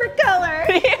favorite color.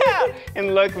 Yeah.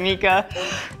 And look, Meekah.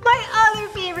 My other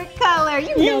favorite color.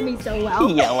 You know me so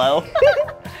well. Yellow.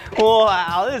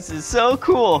 Wow, this is so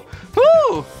cool.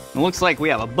 Woo. It looks like we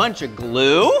have a bunch of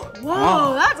glue.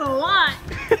 Whoa, that's a lot.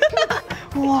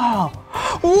 Whoa.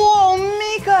 Whoa,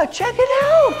 Meekah, check it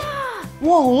out.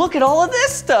 Whoa, look at all of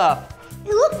this stuff.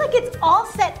 It looks like it's all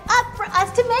set up for us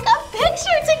to make a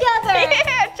picture together.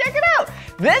 Yeah, check it out.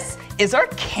 This is our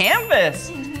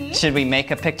canvas. Should we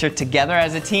make a picture together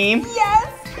as a team? Yes.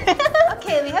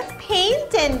 Okay, we have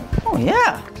paint and Oh,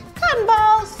 yeah. cotton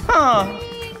balls. Huh.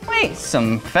 Wait,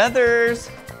 some feathers.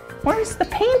 Where's the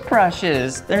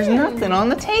paintbrushes? There's nothing on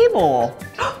the table.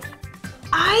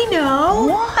 I know.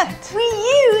 What? We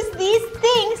use these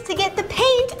things to get the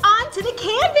paint onto the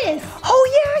canvas. Oh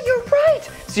yeah, you're right.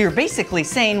 So you're basically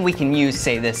saying we can use,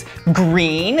 say, this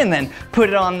green and then put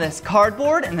it on this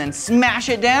cardboard and then smash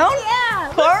it down?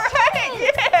 Yeah. All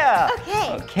right, yeah. Okay.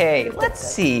 Okay, let's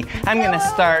see. I'm gonna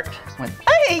start with,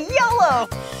 hey, yellow.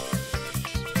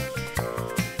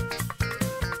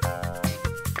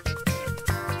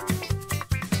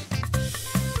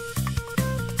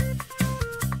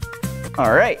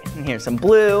 All right, and here's some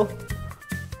blue.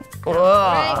 Whoa.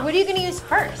 Right, what are you gonna use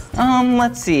first?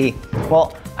 Let's see.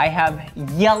 Well, I have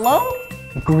yellow,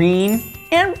 green,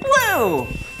 and blue.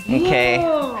 Okay.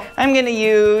 Whoa. I'm gonna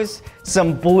use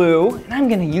some blue, and I'm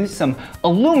gonna use some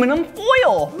aluminum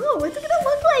foil. Ooh, what's it gonna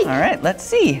look like? All right, let's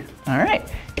see. All right.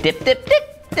 Dip, dip,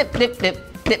 dip, dip, dip, dip,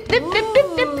 dip, dip, dip, dip,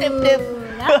 dip, dip, dip.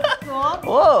 That's cool.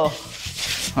 Whoa.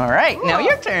 All right, now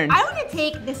your turn. I want to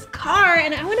take this car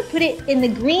and I want to put it in the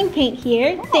green paint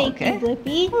here. Thank okay. you,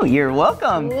 Blippi. Oh, you're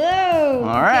welcome. Whoa.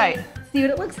 All right. Let's see what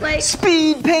it looks like.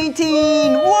 Speed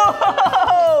painting.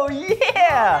 Whoa,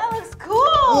 yeah. That looks cool.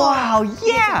 Wow,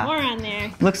 yeah. More on there.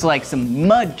 Looks like some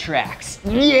mud tracks.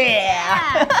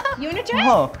 Yeah. You want to try?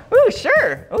 Whoa. Ooh,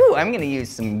 sure. Ooh, I'm gonna use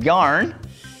some yarn.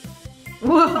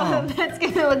 Whoa, that's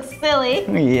gonna look silly.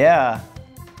 Yeah.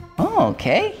 Oh,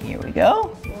 okay, here we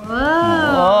go. Whoa.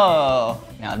 Whoa.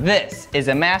 Now this is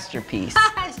a masterpiece.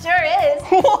 It sure is.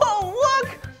 Whoa, look.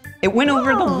 It went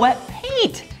over the wet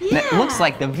paint. And it Yeah. looks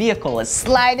like the vehicle is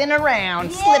sliding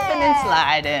around, slipping and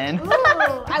sliding.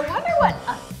 Ooh, I wonder what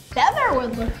a feather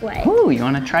would look like. Ooh, you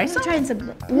wanna try some? I'm trying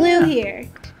some blue here.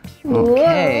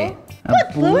 Okay. Whoa.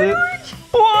 Look, blue and orange.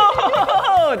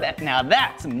 Whoa! Now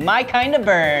that's my kind of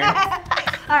bird. All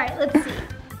right, let's see.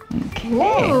 Okay.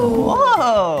 Whoa.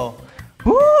 Whoa.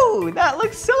 Ooh, that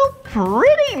looks so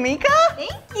pretty, Meekah.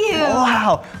 Thank you.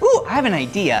 Wow. Ooh, I have an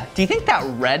idea. Do you think that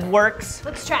red works?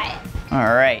 Let's try it.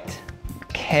 All right.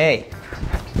 Okay.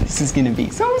 This is gonna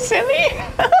be so silly.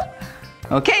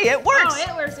 Okay, it works. Oh,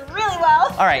 it works really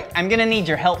well. All right, I'm gonna need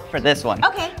your help for this one.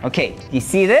 Okay. Okay, do you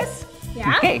see this?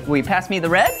 Yeah. Okay, will you pass me the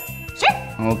red? Sure.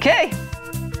 Okay.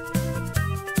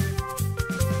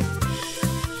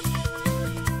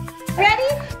 Ready?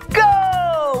 Go!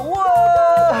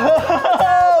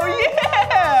 Whoa!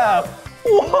 Yeah!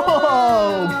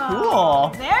 Whoa! Cool.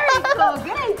 Very cool.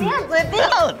 Good idea, Blippi.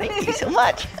 Oh, thank you so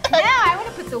much. Now I want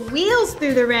to put the wheels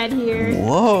through the red here.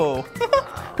 Whoa.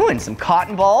 Ooh, and some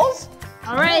cotton balls.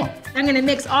 All right, I'm gonna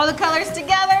mix all the colors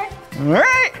together. All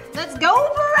right. Let's go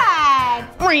for a ride.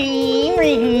 Ring,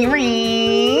 ring,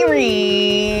 ring,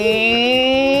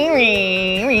 ring,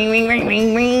 ring, ring, ring, ring,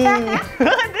 ring, ring.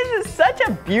 This is such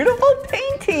a beautiful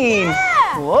painting.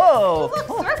 Yeah. Whoa. Look,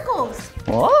 circles.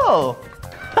 Whoa.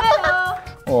 Hello.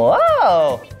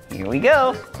 Whoa. Here we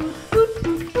go.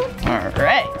 All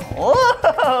right.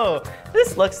 Whoa.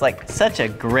 This looks like such a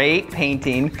great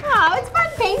painting. Oh, it's fun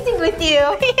painting with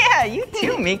you. Yeah, you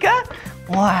too, Meekah.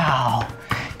 Wow.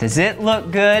 Does it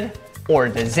look good or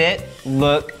does it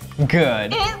look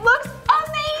good? It looks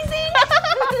amazing.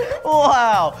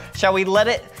 Wow. Shall we let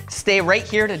it stay right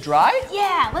here to dry?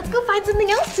 Yeah, let's go find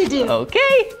something else to do.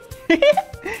 Okay.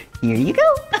 Here you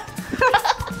go.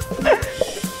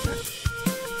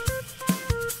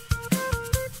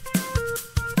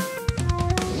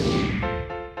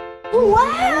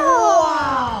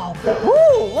 Wow.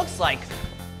 Ooh, looks like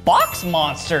box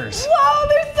monsters. Whoa,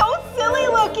 they're so silly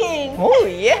looking. Oh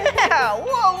yeah.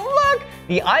 Whoa, look.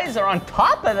 The eyes are on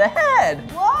top of the head.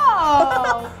 Whoa.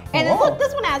 Whoa! And then look,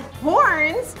 this one has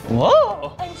horns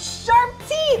Whoa. and sharp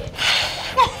teeth.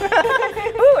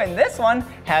 Ooh, and this one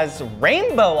has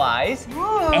rainbow eyes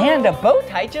and a bow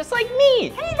tie just like me.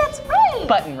 Hey, that's right.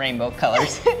 But in rainbow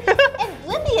colors. And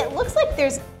Blippi, it looks like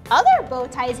there's other bow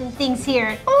ties and things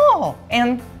here. Oh,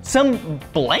 and some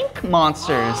blank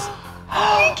monsters.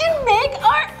 We can make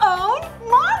our own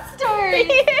monsters.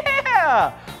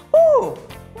 Yeah! Ooh,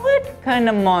 what kind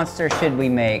of monster should we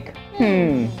make?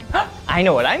 I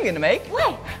know what I'm gonna make.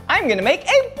 What? I'm gonna make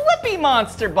a Blippi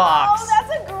monster box. Oh,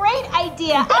 that's a great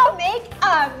idea. I'll make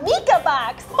a Meekah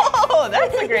box. Oh,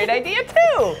 that's a great idea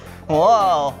too.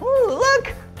 Whoa, ooh,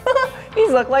 look.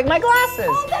 These look like my glasses.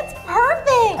 Oh, that's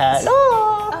perfect.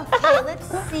 Hello. Okay, let's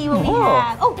see what we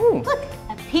have. Oh, look,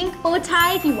 a pink bow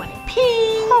tie if you want it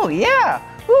pink. Oh, yeah.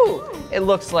 Ooh, it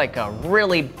looks like a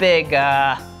really big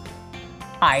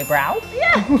eyebrow.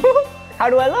 Yeah. How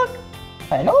do I look?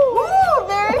 Hello. Ooh,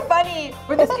 very funny.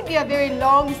 Or this could be a very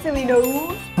long, silly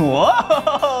nose.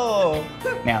 Whoa.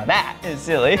 Now that is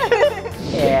silly.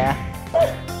 Yeah.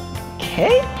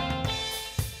 Okay.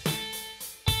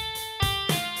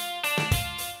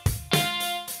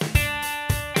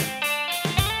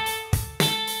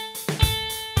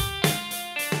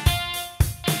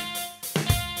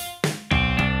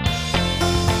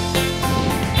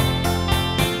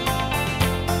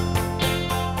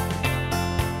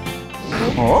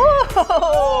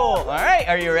 Oh! All right,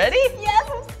 are you ready? Yes,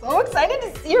 I'm so excited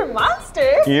to see your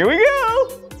monster. Here we go.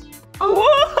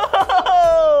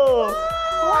 Whoa!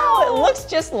 Wow, it looks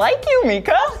just like you,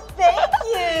 Meekah. Thank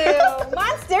you.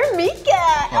 Monster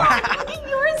Meekah. Oh, look at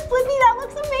yours, Blippi. That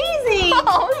looks amazing.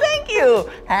 Oh, thank you.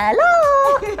 Hello.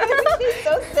 He's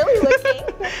so silly looking.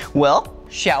 Well,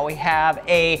 shall we have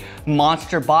a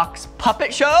monster box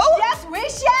puppet show? Yes, we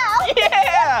shall.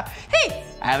 Yeah. Hey,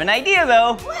 I have an idea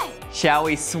though. What? Shall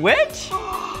we switch?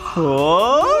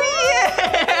 Oh,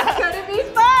 yeah. It's gonna be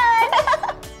fun.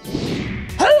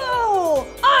 Hello,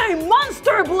 I'm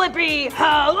Monster Blippi.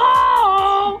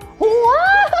 Hello.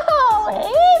 Whoa!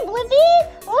 Hey, Blippi.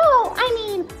 Oh, I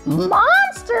mean,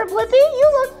 Monster Blippi. You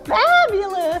look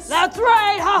fabulous. That's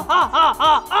right. Ha ha ha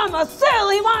ha. I'm a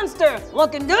silly monster.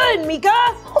 Looking good,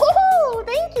 Meekah. Oh,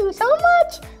 thank you so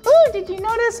much. Oh, did you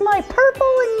notice my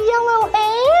purple and yellow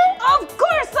hair? Of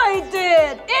course I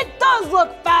did. It does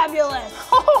look fabulous.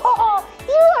 Oh,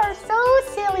 you are so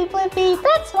silly, Blippi.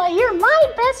 That's why you're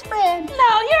my best friend.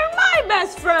 Now you're my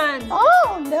best friend.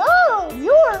 Oh, no,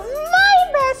 you're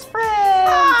my best friend.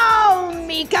 Oh,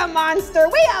 Meekah monster,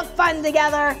 we have fun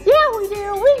together. Yeah, we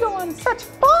do. We go on such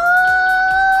fun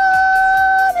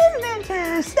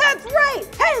adventures. That's right.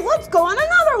 Hey, let's go on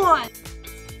another one.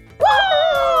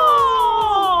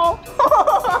 Whoa!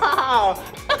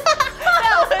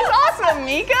 That was awesome,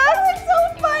 Meekah. That was so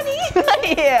funny.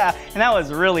 Yeah, and that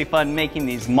was really fun making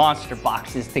these monster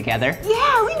boxes together.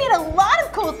 Yeah, we made a lot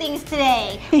of cool things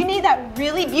today. We made that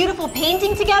really beautiful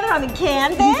painting together on the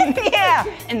canvas. Yeah,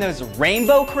 and those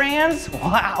rainbow crayons.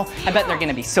 Wow, I bet they're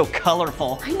gonna be so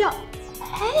colorful. I know.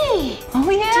 Hey. Oh,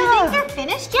 yeah. Do you think they're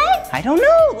finished yet? I don't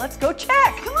know. Let's go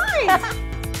check. Come on.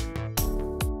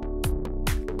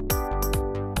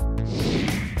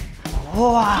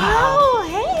 Wow. Oh,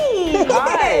 hey.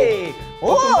 Hi.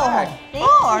 Welcome back.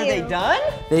 Thank Are you. they done?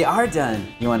 They are done.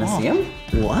 You want to see them?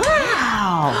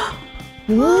 Wow.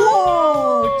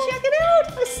 Whoa, check it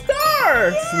out, a star.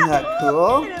 Isn't that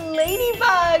cool? And a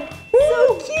ladybug.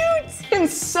 So cute and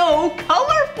so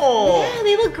colorful. Yeah,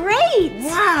 they look great.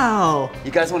 Wow.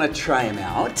 You guys want to try them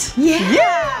out?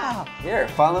 Yeah. Here,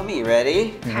 follow me.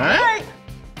 Ready? All right.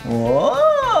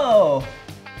 Whoa.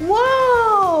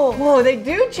 Whoa. Whoa, they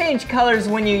do change colors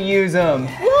when you use them.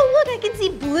 Whoa, look, I can see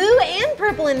blue and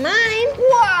purple in mine.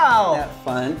 Wow. Isn't that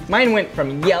fun? Mine went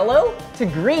from yellow to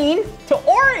green to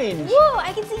orange. Whoa,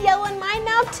 I can see yellow in mine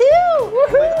now too.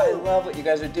 I love what you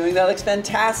guys are doing. That looks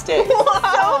fantastic.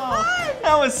 Wow.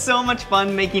 That was so much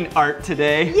fun making art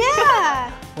today.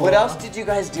 Yeah. What else did you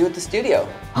guys do at the studio?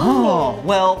 Oh,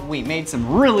 well, we made some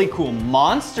really cool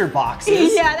monster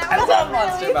boxes. Yeah, that was love really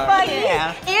monster boxes. funny.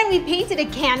 Yeah. And we painted a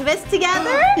canvas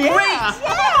together. Yeah.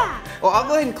 Yeah. Well, I'll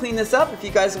go ahead and clean this up if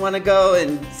you guys want to go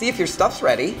and see if your stuff's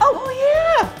ready. Oh,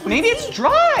 yeah. Maybe it's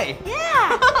dry.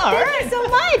 Yeah. All Thank right. you so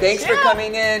much. Thanks for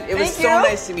coming in. It was Thank so you.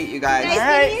 nice to meet you guys. Nice All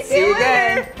right. meeting you See you too.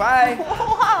 again. Bye.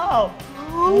 Wow.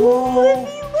 Oh,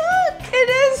 Blippi, look. It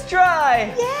is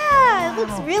dry. Yeah, it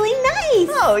looks really nice.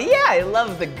 Oh, yeah. I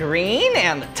love the green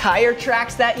and the tire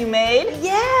tracks that you made.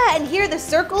 Yeah, and here are the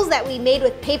circles that we made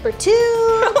with paper too.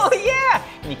 Oh, yeah.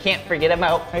 And you can't forget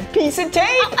about my piece of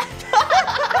tape.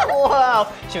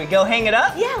 Wow. Should we go hang it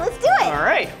up? Yeah, let's do it. All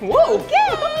right. Whoa.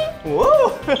 Okay.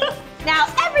 Whoa. Now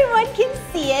everyone can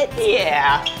see it.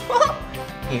 Yeah.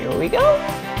 Here we go.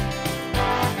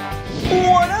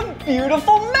 What a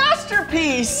beautiful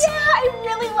masterpiece. Yeah, I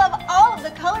really love all of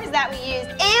the colors that we used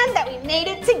and that we made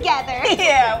it together.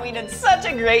 Yeah, we did such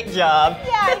a great job.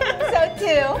 Yeah, I think so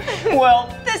too. Well,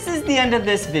 this is the end of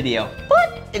this video.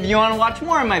 But if you want to watch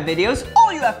more of my videos,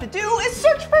 all you have to do is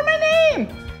search for my name.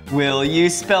 Will you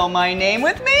spell my name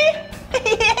with me?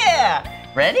 Yeah.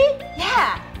 Ready?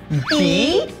 Yeah.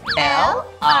 B-L-I-P-P-I.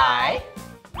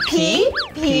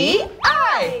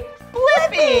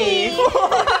 Blippi!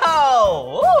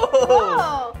 Whoa!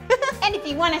 Whoa. And if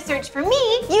you want to search for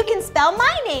me, you can spell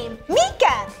my name,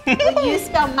 Meekah. Will you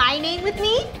spell my name with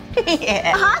me?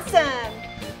 Yeah. Awesome.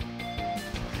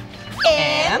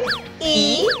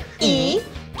 M-E-E-K-A-H.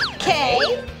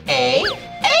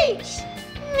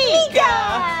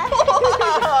 Meekah!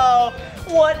 Whoa!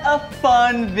 What a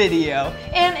fun video.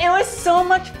 And it was so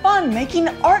much fun making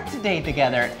art today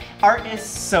together. Art is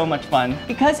so much fun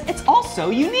because it's also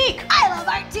unique. I love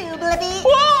art too, Blippi.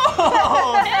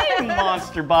 Whoa! Hey,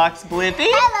 Monster Box Blippi.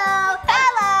 Hello,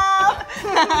 hello.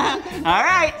 All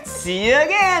right, see you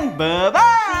again.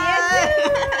 Bye-bye.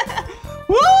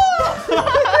 Woo!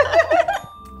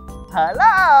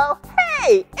 Hello.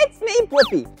 Hey, it's me,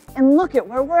 Blippi. And look at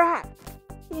where we're at.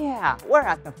 Yeah, we're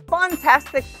at the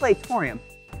Funtastic Playtorium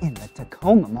in the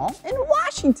Tacoma Mall in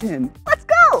Washington. Let's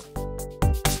go.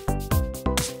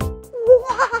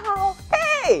 Wow.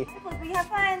 Hey. We have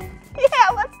fun.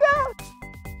 Yeah, let's go.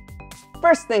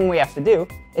 First thing we have to do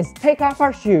is take off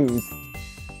our shoes.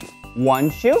 1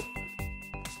 shoe.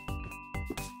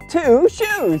 2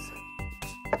 shoes.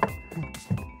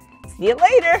 See you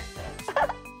later.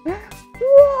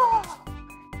 Whoa.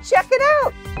 Check it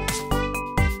out.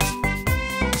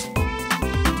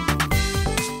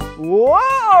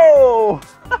 Whoa!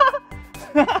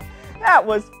 That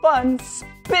was fun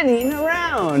spinning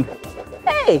around.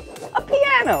 Hey, a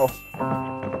piano.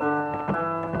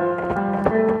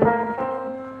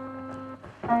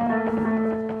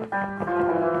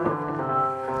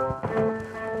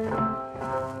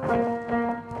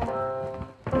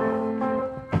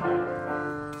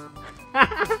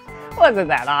 Wasn't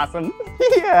that awesome?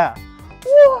 Yeah.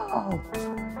 Whoa!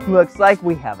 Looks like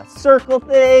we have a circle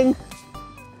thing.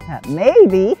 That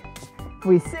maybe if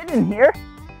we sit in here,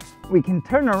 we can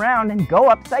turn around and go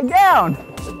upside down.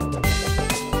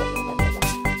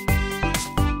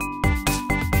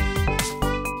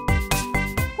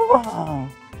 Whoa,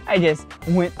 I just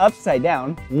went upside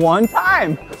down 1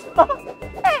 time.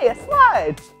 Hey, a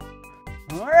slide.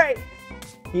 All right,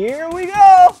 here we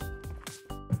go.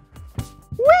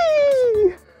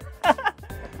 Whee!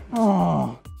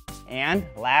 Oh, and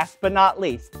last but not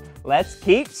least, let's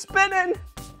keep spinning.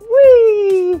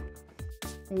 Whee!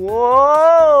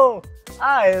 Whoa!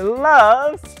 I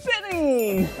love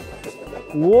spinning!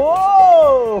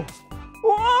 Whoa!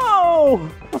 Whoa!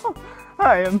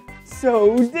 I am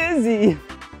so dizzy!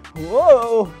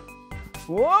 Whoa!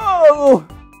 Whoa!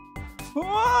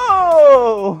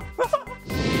 Whoa!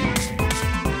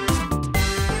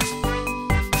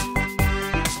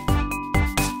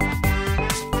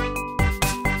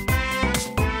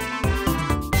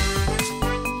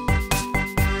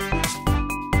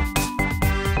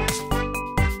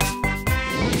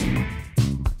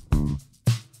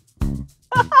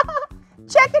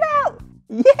 Check it out!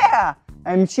 Yeah!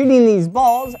 I'm shooting these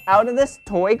balls out of this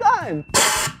toy gun.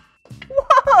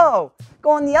 Whoa!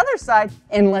 Go on the other side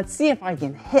and let's see if I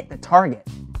can hit the target.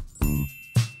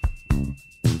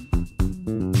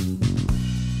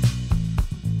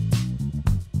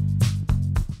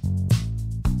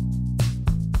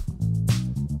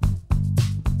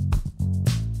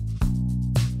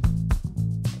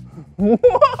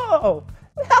 Whoa!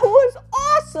 That was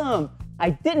awesome! I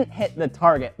didn't hit the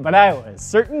target, but I was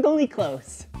certainly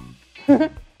close.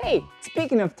 Hey,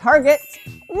 speaking of targets,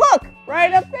 look,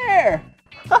 right up there.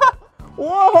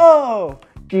 Whoa!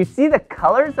 Do you see the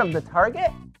colors of the target?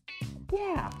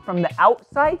 Yeah, from the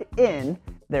outside in,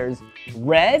 there's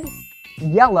red,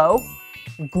 yellow,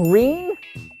 green,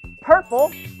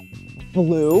 purple,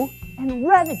 blue, and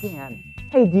red again.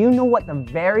 Hey, do you know what the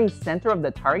very center of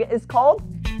the target is called?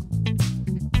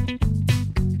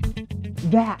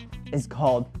 That is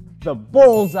called the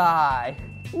bullseye.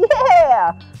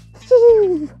 Yeah!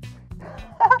 Woo!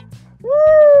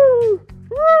 Woo!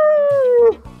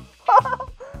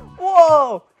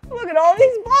 Whoa! Look at all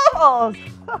these balls!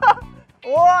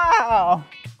 Wow!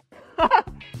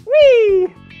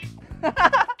 Whee!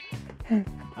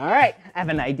 All right, I have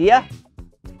an idea.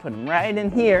 Put them right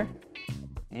in here.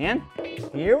 And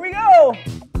here we go.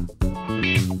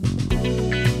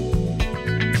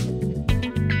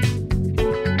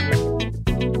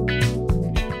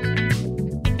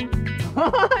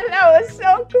 That was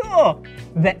so cool.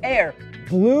 The air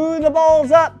blew the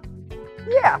balls up.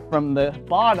 Yeah, from the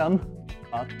bottom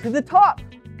up to the top.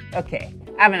 Okay,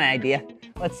 I have an idea.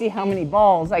 Let's see how many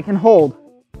balls I can hold.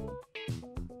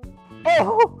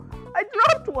 Oh, I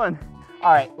dropped one.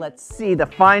 All right, let's see the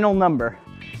final number.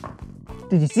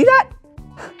 Did you see that?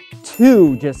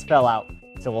 2 just fell out.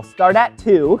 So we'll start at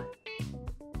 2,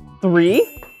 3,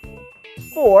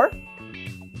 4,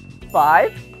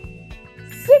 5,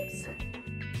 6,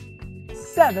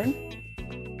 7,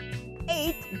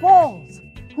 8 balls.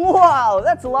 Wow,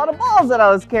 that's a lot of balls that I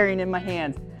was carrying in my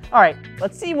hands. All right,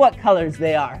 let's see what colors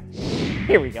they are.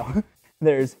 Here we go.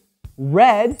 There's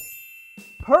red,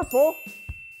 purple,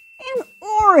 and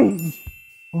orange.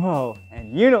 Whoa,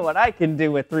 and you know what I can do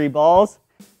with 3 balls.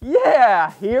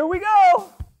 Yeah, here we go.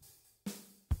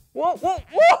 Whoa, whoa,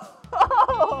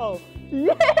 whoa!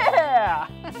 Yeah!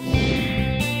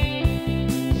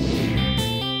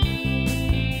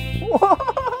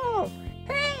 Whoa!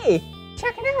 Hey,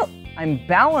 check it out. I'm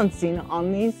balancing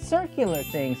on these circular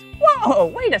things. Whoa,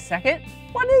 wait a second.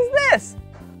 What is this?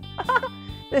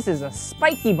 This is a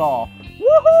spiky ball.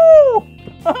 Woohoo!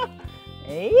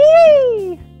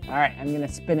 Hey! All right, I'm gonna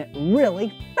spin it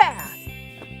really fast.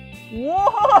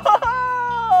 Whoa!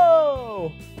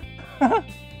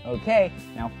 Okay,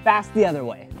 now fast the other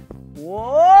way.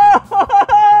 Whoa!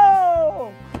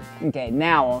 Okay,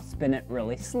 now I'll spin it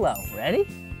really slow. Ready?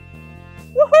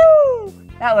 Woohoo!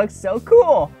 That looks so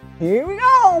cool. Here we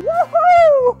go.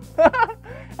 Woohoo!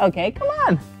 Okay, come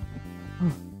on.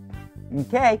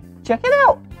 Okay, check it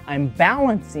out. I'm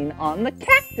balancing on the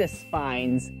cactus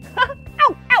spines. Ow,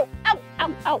 ow, ow,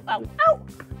 ow, ow, ow, ow.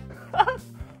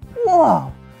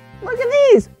 Whoa, look at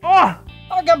these. Oh,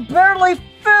 I can barely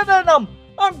fit in them.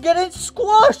 I'm getting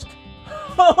squished.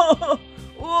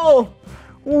 whoa,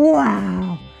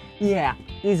 wow. Yeah,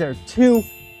 these are 2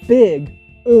 big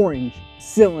orange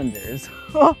cylinders.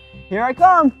 Here I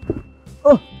come.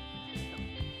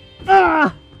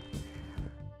 Ah.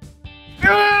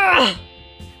 Ah.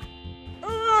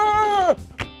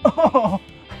 Oh,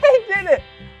 I did it!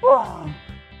 Whoa.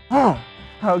 Oh,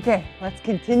 okay, let's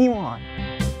continue on.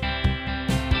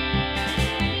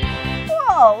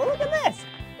 Whoa, look at this!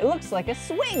 It looks like a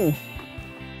swing.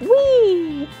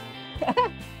 Whee!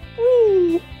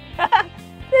 Whee!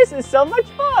 This is so much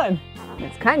fun.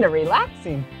 It's kind of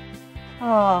relaxing.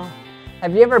 Oh,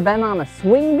 have you ever been on a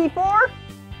swing before?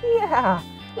 Yeah,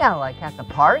 like at the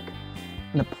park,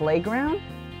 the playground.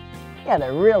 Yeah,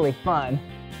 they're really fun.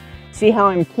 See how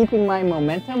I'm keeping my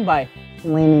momentum by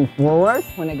leaning forward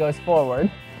when it goes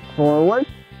forward, forward,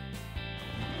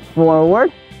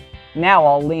 forward. Now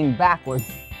I'll lean backward,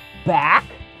 back,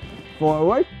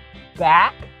 forward,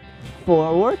 back,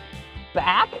 forward,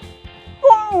 back,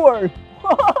 forward.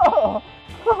 Whoa!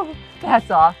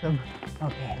 That's awesome.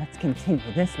 Okay, let's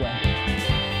continue this way.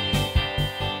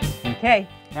 Okay,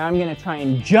 now I'm gonna try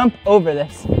and jump over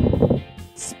this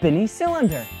spinny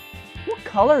cylinder. What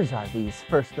colors are these,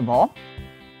 first of all?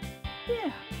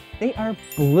 Yeah, they are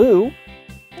blue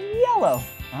and yellow.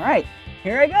 All right,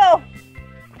 here I go.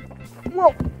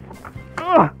 Whoa.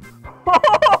 Oh,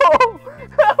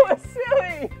 that was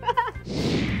silly.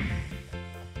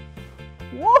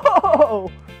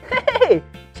 Whoa, hey,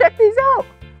 check these out.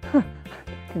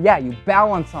 Yeah, you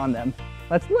balance on them.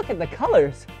 Let's look at the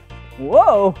colors.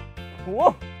 Whoa,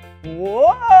 whoa,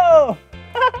 whoa.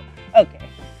 Okay,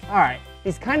 all right.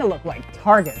 These kind of look like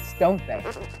targets, don't they?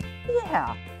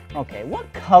 Yeah. Okay,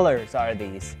 what colors are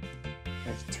these?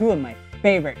 There's 2 of my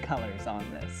favorite colors on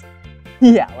this.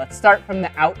 Yeah, let's start from the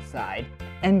outside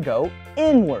and go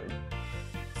inward.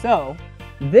 So,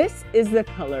 this is the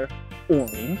color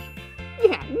orange.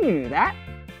 Yeah, you knew that.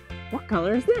 What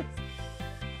color is this?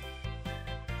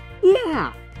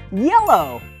 Yeah,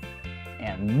 yellow.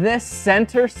 And this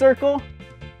center circle,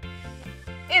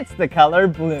 it's the color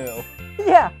blue.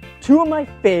 Yeah. 2 of my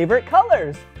favorite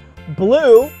colors,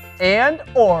 blue and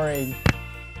orange.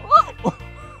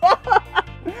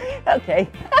 Okay.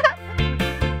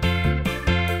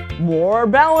 More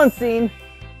balancing.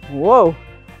 Whoa,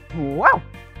 wow.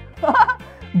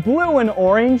 Blue and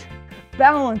orange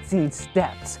balancing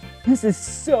steps. This is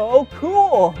so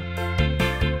cool.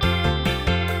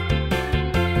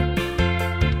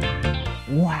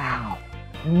 Wow,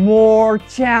 more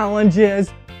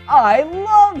challenges. I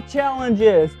love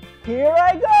challenges. Here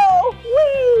I go!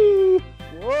 Whee!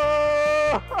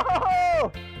 Whoa!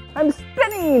 I'm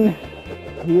spinning!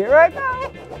 Here I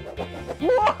go!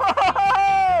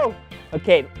 Whoa!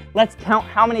 Okay, let's count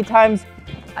how many times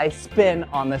I spin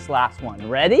on this last one.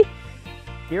 Ready?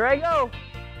 Here I go.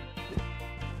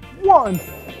 1,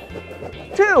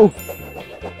 2,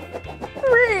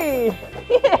 3.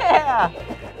 Yeah.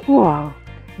 Whoa.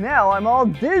 Now I'm all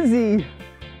dizzy.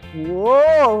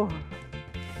 Whoa.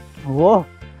 Whoa.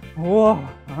 Whoa.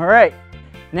 All right.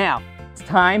 Now it's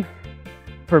time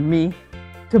for me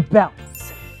to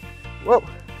balance. Whoa.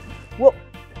 Whoa.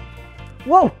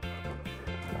 Whoa.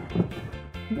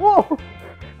 Whoa.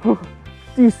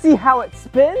 Do you see how it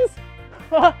spins?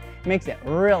 Makes it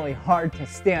really hard to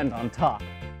stand on top.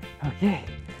 Okay,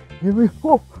 here we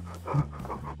go.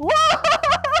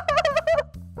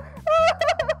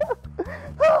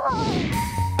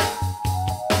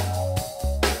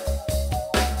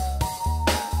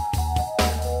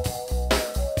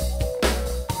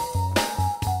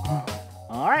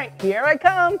 All right, here I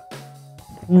come.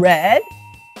 Red,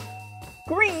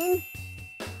 green,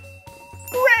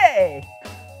 gray.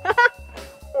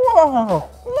 Whoa,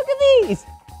 look at these.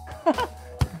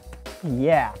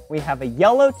 Yeah, we have a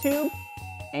yellow tube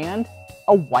and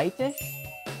a whitish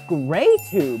gray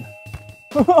tube.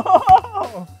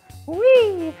 Whoa,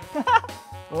 wee.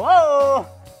 Whoa.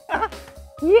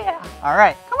 Yeah, all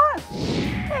right, come on.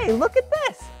 Hey, look at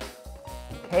this.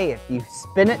 Okay, if you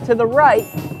spin it to the right,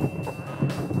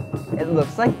 it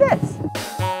looks like this.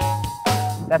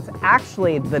 That's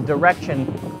actually the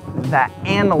direction that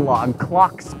analog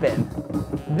clock spin.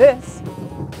 This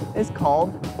is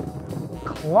called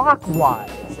clockwise.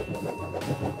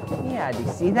 Yeah, do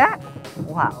you see that?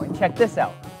 Wow, and check this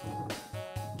out.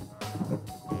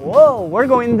 Whoa, we're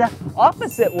going the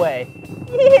opposite way.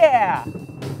 Yeah!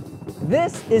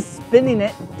 This is spinning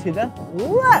it to the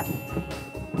left.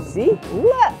 See?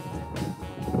 Left.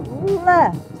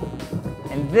 Left.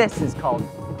 And this is called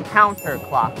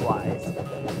counterclockwise.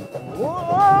 Whoa!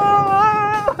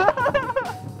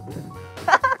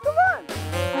 Come on!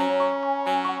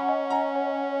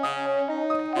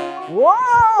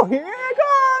 Whoa! Here it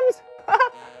comes!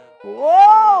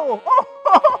 Whoa!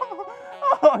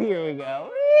 Oh, here we go.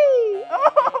 Whee!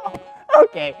 Oh,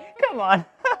 okay, come on.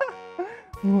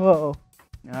 Whoa.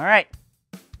 All right.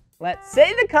 Let's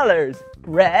say the colors.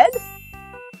 Red,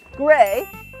 gray,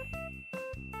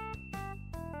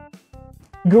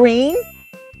 green.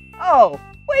 Oh,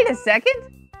 wait a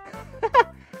second.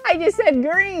 I just said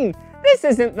green. This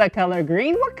isn't the color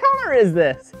green. What color is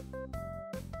this?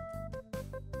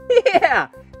 Yeah,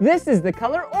 this is the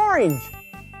color orange.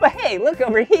 But hey, look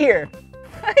over here.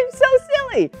 I'm so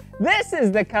silly. This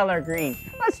is the color green.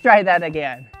 Let's try that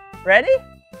again. Ready?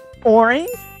 Orange,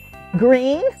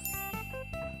 green,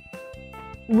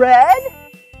 red,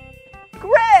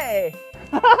 gray.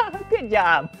 Good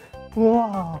job.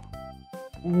 Whoa.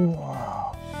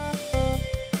 Whoa.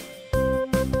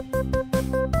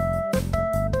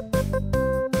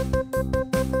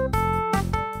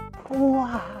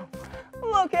 Wow.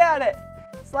 Look at it.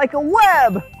 It's like a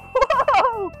web.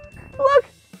 Whoa. Look,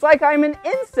 it's like I'm an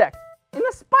insect in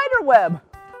a spider web.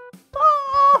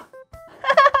 Oh.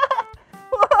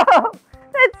 Whoa.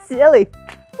 That's silly.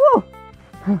 Whoa.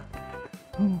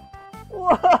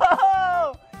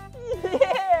 Whoa.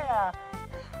 Yeah.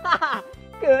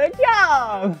 Good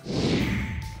job.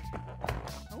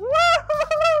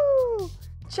 Woo!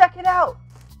 Check it out.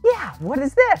 Yeah, what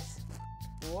is this?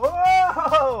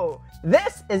 Whoa!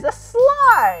 This is a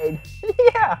slide.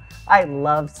 Yeah, I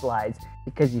love slides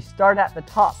because you start at the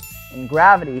top and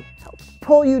gravity helps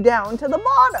pull you down to the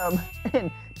bottom.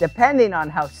 And depending on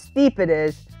how steep it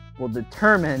is will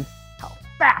determine how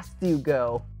fast you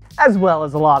go, as well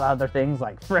as a lot of other things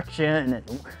like friction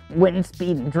and wind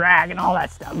speed and drag and all that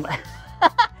stuff.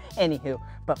 Anywho,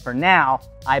 but for now,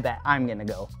 I bet I'm gonna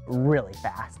go really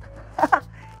fast.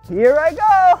 Here I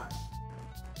go.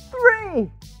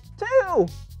 3, 2,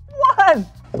 1.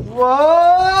 Whoa!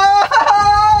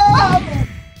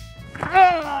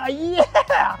 Yeah,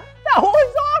 that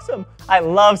was awesome. I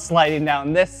love sliding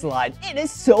down this slide. It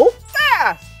is so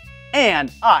fast.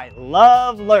 And I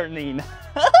love learning.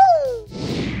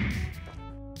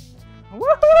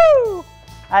 Woohoo!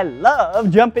 I love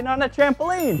jumping on a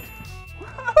trampoline.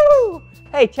 Woohoo!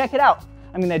 Hey, check it out.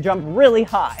 I'm gonna jump really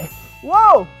high.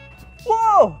 Whoa!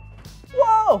 Whoa!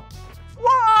 Whoa!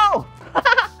 Whoa!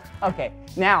 Okay,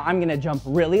 now I'm gonna jump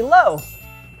really low.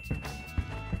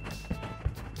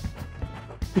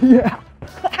 Yeah.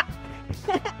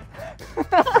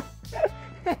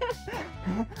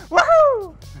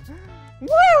 Woo!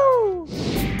 Woo!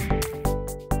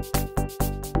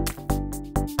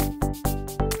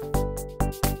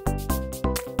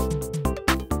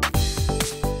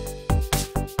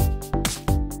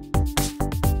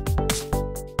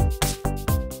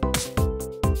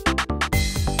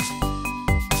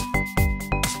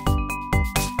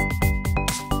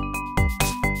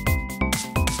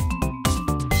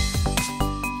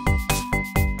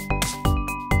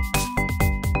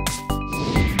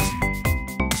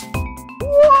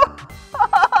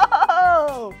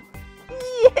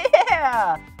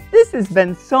 has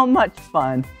been so much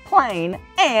fun playing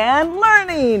and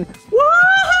learning.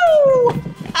 Woo!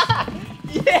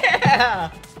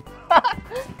 Yeah!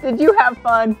 Did you have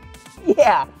fun?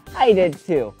 Yeah, I did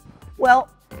too. Well,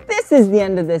 this is the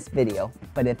end of this video,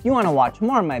 but if you want to watch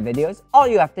more of my videos, all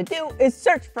you have to do is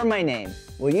search for my name.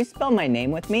 Will you spell my name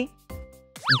with me?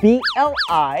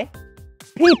 B-L-I-P-P-I,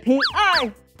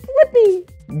 Blippi.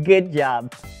 Good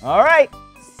job. All right,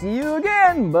 see you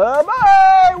again.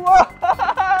 Bye-bye.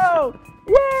 Whoa!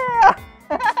 Yeah!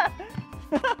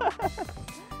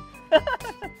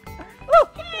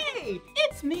 Hey,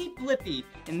 it's me, Blippi,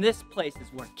 and this place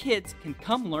is where kids can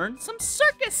come learn some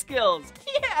circus skills.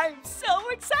 Yeah, I'm so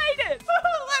excited.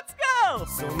 Let's go.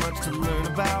 So much to learn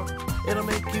about, it'll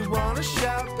make you want to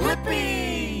shout,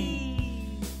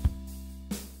 Blippi!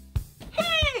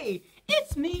 Hey,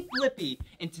 it's me, Blippi,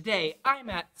 and today I'm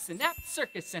at Synapse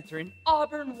Circus Center in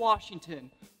Auburn,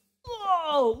 Washington.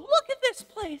 Whoa, look at this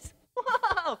place.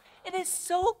 Wow, it is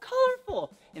so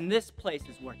colorful. And this place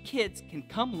is where kids can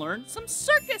come learn some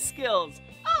circus skills.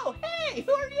 Oh, hey,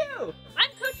 who are you?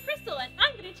 I'm Coach Crystal, and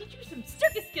I'm going to teach you some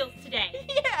circus skills today.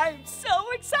 Yeah, I'm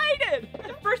so excited.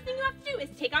 The first thing you have to do is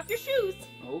take off your shoes.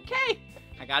 Okay,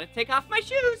 I gotta take off my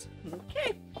shoes.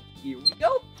 Okay, here we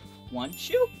go. 1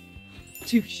 shoe,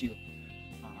 2 shoe.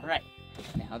 All right,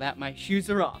 now that my shoes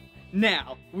are off,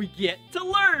 now we get to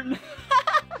learn.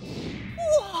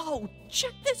 Whoa,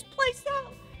 check this place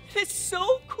out. It's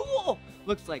so cool.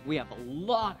 Looks like we have a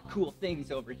lot of cool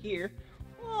things over here.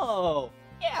 Whoa,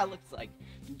 yeah, looks like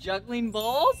juggling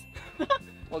balls.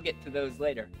 We'll get to those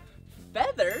later.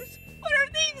 Feathers? What are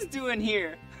these doing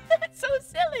here? It's so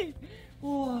silly.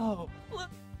 Whoa, look.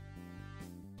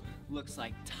 Looks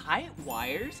like tight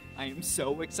wires. I am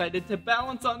so excited to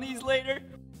balance on these later.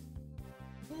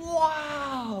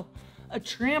 Wow, a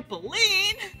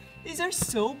trampoline. These are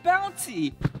so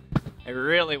bouncy. I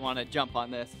really want to jump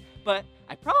on this, but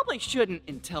I probably shouldn't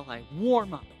until I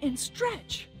warm up and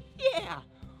stretch. Yeah.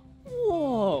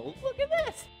 Whoa, look at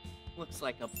this. Looks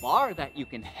like a bar that you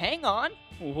can hang on.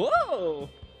 Whoa.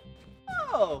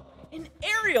 Oh, an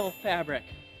aerial fabric.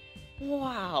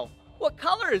 Wow, what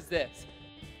color is this?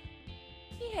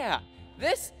 Yeah,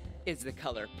 this is the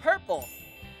color purple.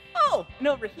 Oh, and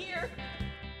over here,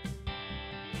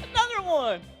 another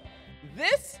one.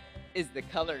 This is the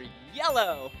color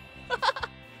yellow.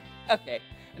 Okay,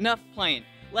 enough playing.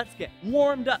 Let's get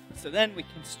warmed up so then we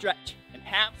can stretch and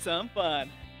have some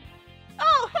fun.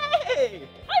 Oh, hey!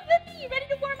 Hi, Blippi, you ready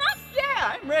to warm up?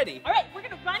 Yeah, I'm ready. All right, we're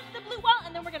going to run to the blue wall,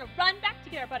 and then we're going to run back to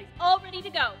get our bodies all ready to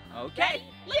go. Okay. Ready?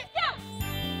 Let's go!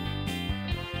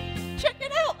 Check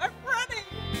it out, I'm running.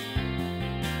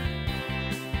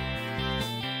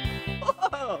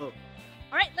 Whoa.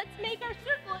 All right, let's make our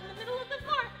circle in the middle of the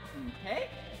floor. Okay.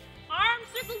 Arm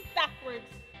circles backwards.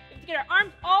 We have to get our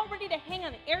arms all ready to hang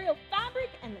on the aerial fabric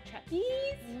and the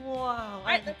trapeze. Wow. All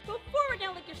right, let's go forward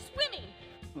now like you're swimming.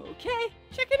 Okay,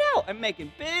 check it out. I'm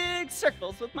making big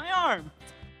circles with my arms.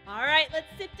 All right, let's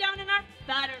sit down in our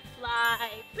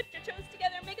butterfly. Put your toes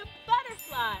together and make a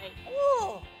butterfly.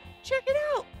 Whoa, check it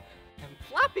out. I'm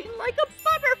flapping like a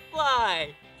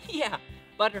butterfly. Yeah,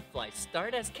 butterflies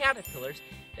start as caterpillars.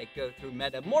 They go through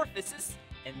metamorphosis,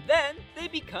 and then they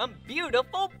become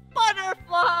beautiful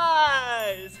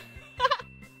butterflies.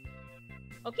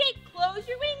 Okay, close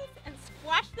your wings and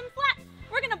squash them flat.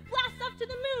 We're gonna blast off to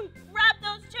the moon. Grab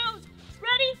those toes.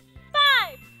 Ready?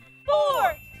 5,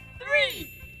 4, 3,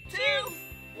 2,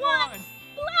 1.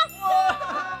 Blast off!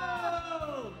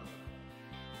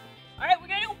 All right, we're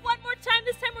gonna do it one more time.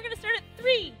 This time we're gonna start at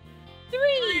 3,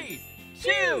 3,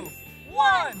 2,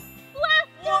 1. blast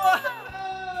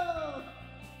off!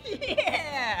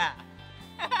 Yeah!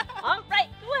 All right,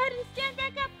 go ahead and stand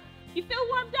back up. You feel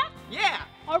warmed up? Yeah!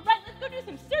 All right, let's go do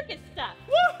some circus stuff.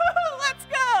 Woohoo! Let's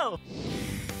go!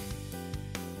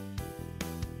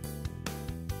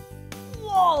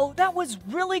 Whoa, that was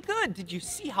really good. Did you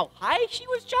see how high she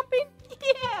was jumping?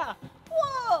 Yeah!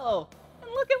 Whoa!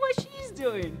 And look at what she's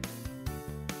doing.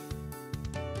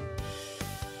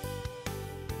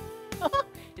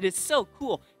 It is so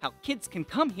cool how kids can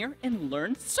come here and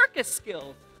learn circus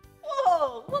skills.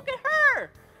 Whoa, look at her.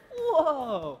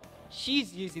 Whoa,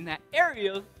 she's using that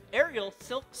aerial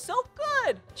silk so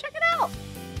good. Check it out.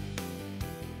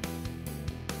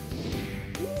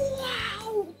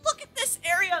 Wow, look at this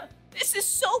area. This is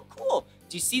so cool.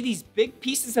 Do you see these big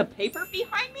pieces of paper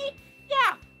behind me?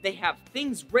 Yeah, they have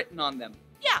things written on them.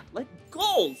 Yeah, like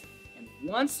goals. And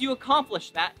once you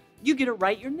accomplish that, you get to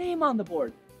write your name on the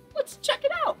board. Let's check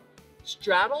it out.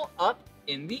 Straddle up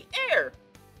in the air.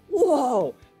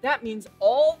 Whoa, that means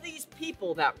all these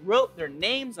people that wrote their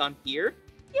names on here,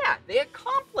 yeah, they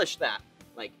accomplished that.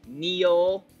 like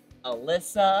Neil,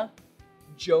 Alyssa,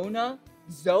 Jonah,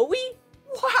 Zoe?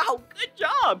 Wow, good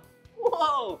job.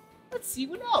 Whoa, let's see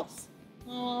what else.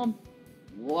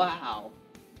 Wow.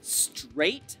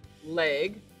 Straight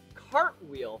leg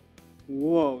cartwheel.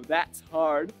 Whoa, that's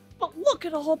hard. But look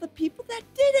at all the people that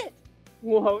did it.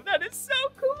 Whoa, that is so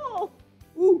cool.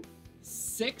 Ooh,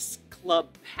 6 club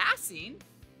passing.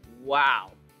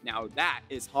 Wow, now that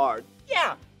is hard.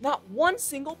 Yeah, not one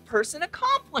single person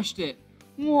accomplished it.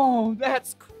 Whoa,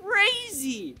 that's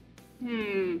crazy.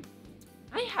 I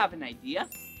have an idea.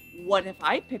 What if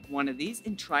I pick one of these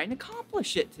and try and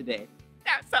accomplish it today?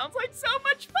 That sounds like so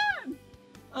much fun.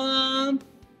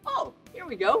 Oh, here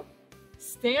we go.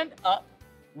 Stand up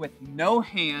with no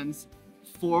hands,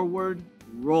 forward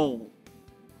roll.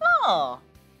 Oh,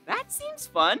 that seems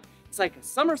fun. It's like a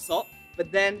somersault,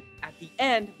 but then at the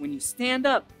end, when you stand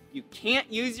up, you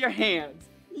can't use your hands.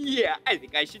 Yeah, I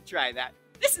think I should try that.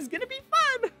 This is gonna be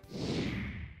fun.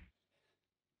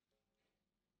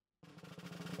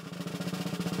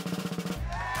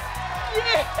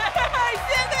 Yeah, I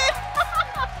did it!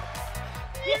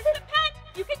 Here's the pen.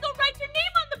 You can go write your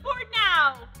name on the board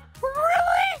now.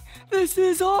 Really? This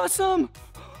is awesome.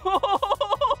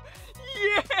 Oh,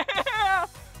 yeah!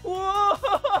 Whoa,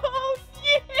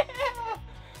 yeah!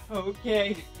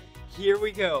 Okay, here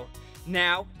we go.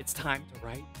 Now it's time to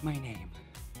write my name.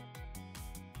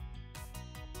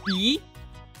 B-L-I-P-P-I.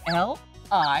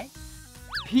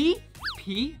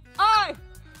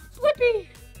 Blippi.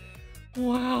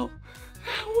 Wow,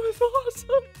 that was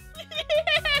awesome.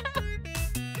 Yeah!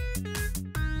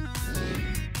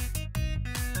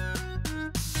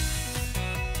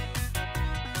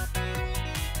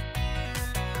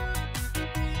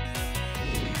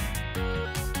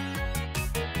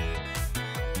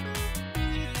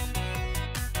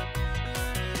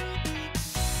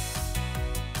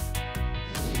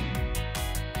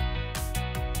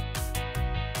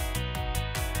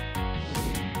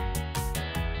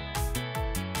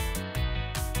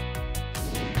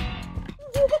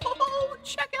 Whoa,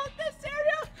 check out this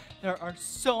area. There are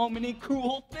so many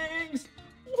cool things.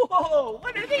 Whoa,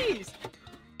 what are these?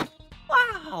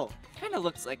 Wow, kind of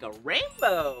looks like a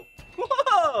rainbow.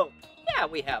 Whoa, yeah,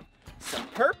 we have some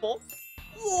purple.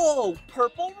 Whoa,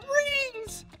 purple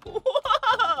rings.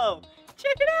 Whoa,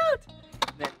 check it out.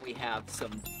 Then we have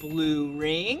some blue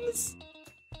rings.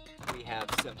 We have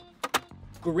some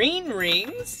green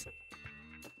rings.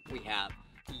 We have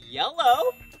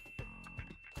yellow.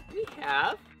 We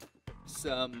have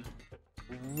some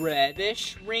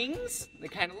reddish rings. They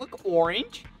kind of look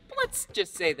orange, but let's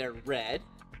just say they're red.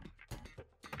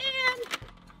 And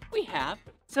we have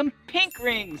some pink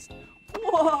rings.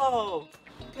 Whoa,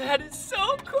 that is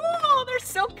so cool. They're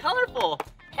so colorful.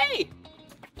 Hey,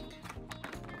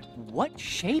 what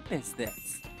shape is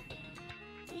this?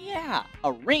 Yeah,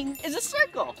 a ring is a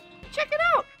circle. Check it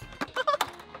out.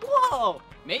 Whoa,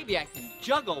 maybe I can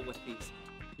juggle with these.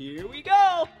 Here we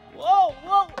go. Whoa,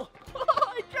 whoa.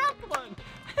 I dropped one.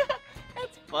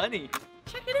 That's funny.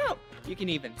 Check it out. You can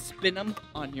even spin them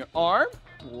on your arm.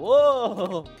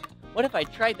 Whoa. What if I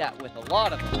tried that with a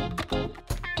lot of them?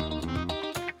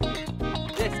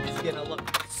 This is gonna look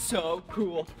so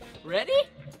cool. Ready?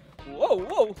 Whoa,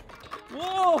 whoa,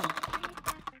 whoa.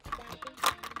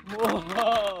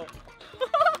 Whoa.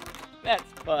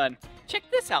 That's fun. Check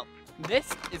this out.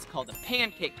 This is called a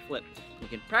pancake flip. You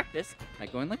can practice by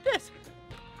going like this.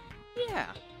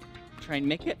 Yeah. Try and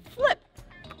make it flip.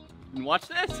 And watch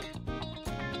this.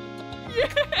 Yeah,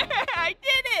 I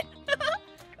did it.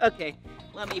 Okay,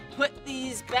 let me put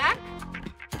these back.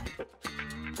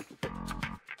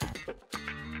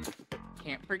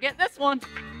 Can't forget this one.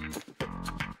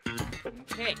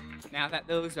 Okay, now that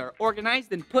those are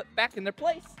organized and put back in their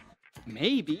place,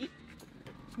 maybe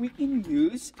we can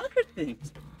use other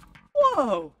things.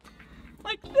 Whoa,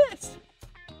 like this.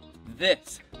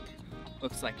 This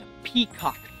looks like a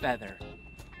peacock feather.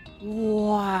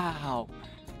 Wow,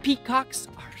 peacocks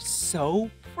are so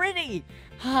pretty.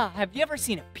 Have you ever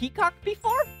seen a peacock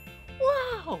before?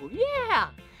 Wow, yeah.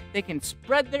 They can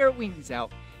spread their wings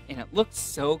out and it looks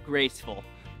so graceful.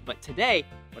 But today,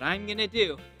 what I'm gonna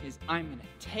do is I'm gonna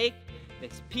take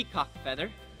this peacock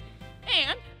feather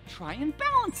and try and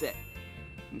balance it.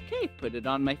 Okay, put it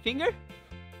on my finger.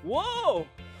 Whoa,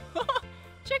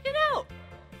 check it out.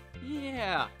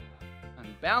 Yeah,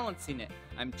 I'm balancing it.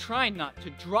 I'm trying not to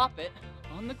drop it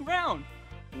on the ground.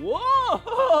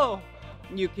 Whoa!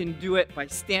 You can do it by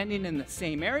standing in the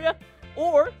same area,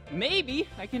 or maybe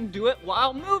I can do it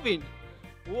while moving.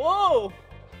 Whoa!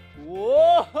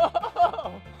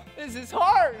 Whoa! This is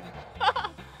hard.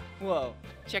 Whoa,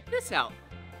 check this out.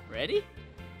 Ready?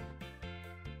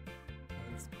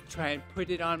 try and put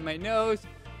it on my nose.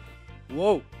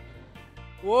 Whoa.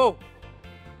 Whoa.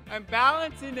 I'm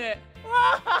balancing it.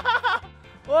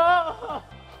 Whoa.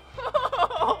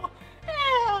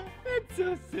 Yeah, that's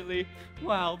so silly.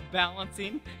 Wow,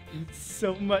 balancing is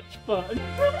so much fun.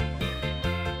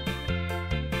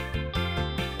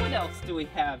 What else do we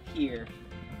have here?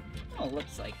 Oh,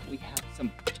 looks like we have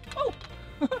some,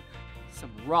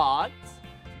 some rods,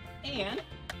 and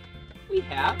we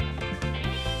have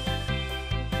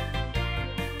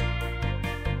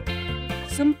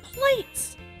some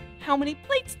plates. How many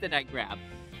plates did I grab?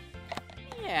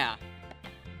 Yeah.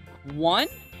 1,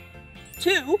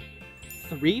 2,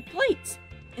 3 plates.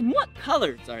 And what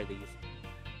colors are these?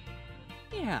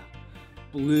 Yeah.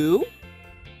 Blue,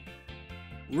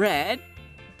 red,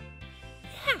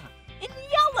 yeah, and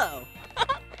yellow.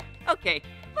 Okay,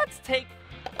 let's take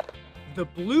the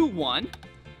blue one,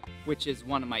 which is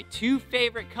one of my 2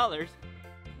 favorite colors,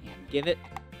 and give it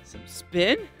some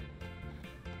spin.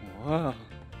 Whoa.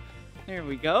 There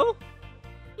we go.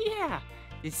 Yeah.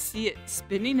 You see it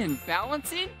spinning and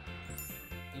balancing?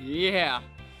 Yeah.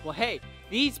 Well, hey,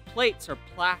 these plates are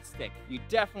plastic. You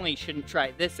definitely shouldn't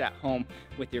try this at home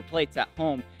with your plates at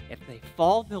home. If they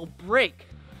fall, they'll break.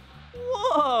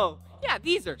 Whoa. Yeah,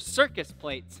 these are circus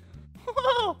plates.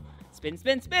 Whoa. Spin,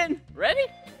 spin, spin. Ready?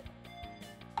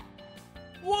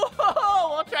 Whoa.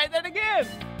 I'll try that again.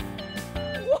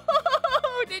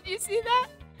 Whoa. Did you see that?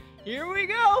 Here we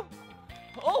go.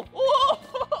 Oh, whoa.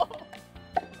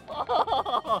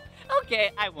 Oh,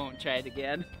 okay, I won't try it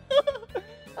again.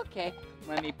 Okay,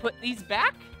 let me put these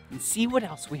back and see what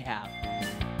else we have.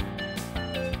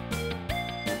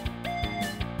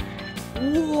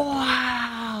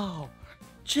 Wow!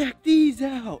 Check these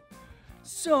out.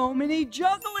 So many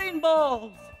juggling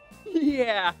balls.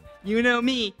 Yeah, you know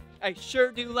me. I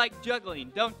sure do like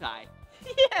juggling, don't I?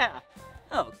 Yeah.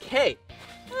 Okay.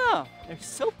 Oh, they're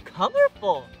so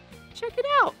colorful. Check it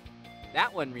out.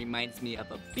 That one reminds me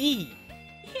of a bee.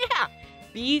 Yeah,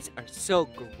 bees are so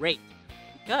great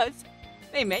because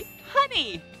they make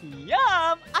honey.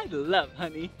 Yum! I love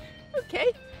honey.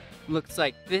 Okay, looks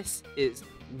like this is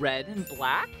red and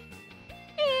black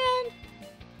and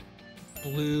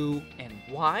blue and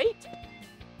white,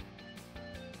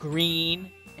 green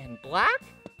and black.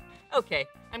 Okay,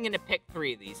 I'm gonna pick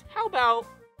 3 of these. How about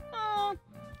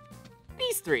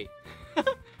these 3? All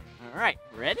right,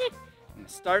 ready? I'm gonna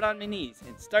start on my knees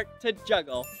and start to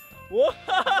juggle.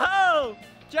 Whoa!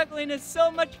 Juggling is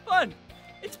so much fun.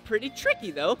 It's pretty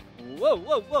tricky though. Whoa,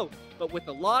 whoa, whoa. But with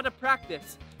a lot of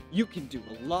practice, you can do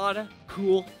a lot of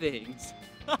cool things.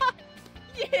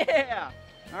 Yeah!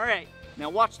 All right, now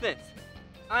watch this.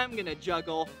 I'm gonna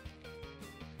juggle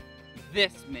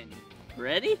this many.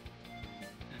 Ready?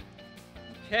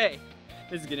 Okay,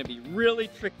 this is gonna be really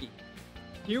tricky.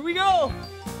 Here we go!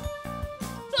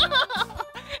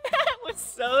 That was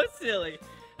so silly.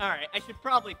 All right, I should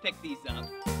probably pick these up.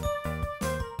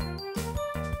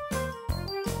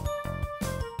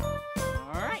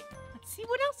 All right, let's see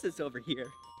what else is over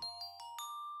here.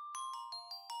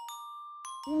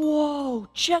 Whoa,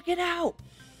 check it out.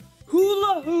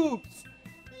 Hula hoops.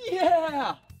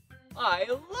 Yeah, I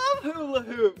love hula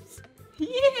hoops.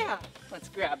 Yeah, let's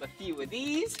grab a few of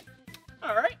these.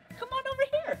 All right, come on over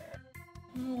here.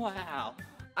 Wow,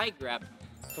 I grabbed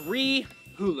 3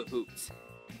 hula hoops.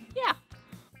 Yeah,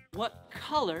 what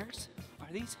colors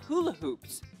are these hula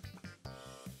hoops?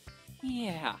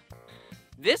 Yeah,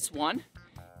 this one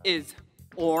is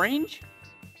orange,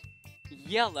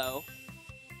 yellow,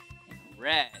 and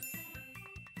red.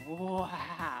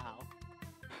 Wow,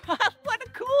 what a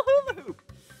cool hula hoop.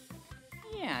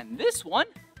 Yeah, and this one,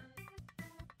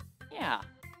 yeah,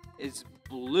 is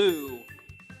blue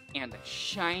and a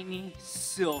shiny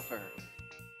silver.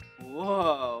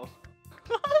 Whoa.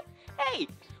 Hey,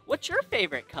 what's your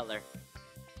favorite color?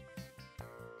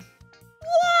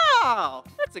 Wow,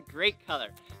 that's a great color.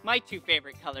 My 2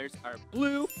 favorite colors are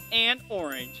blue and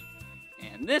orange.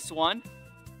 And this one,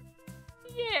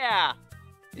 yeah,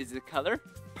 is the color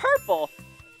purple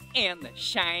and the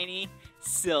shiny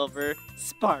silver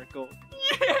sparkle.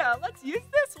 Yeah, let's use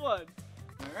this one.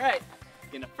 All right,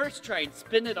 gonna first try and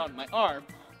spin it on my arm.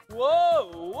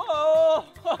 Whoa, whoa,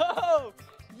 whoa,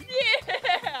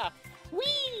 yeah,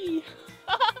 wee,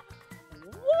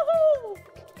 woohoo.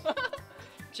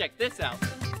 Check this out.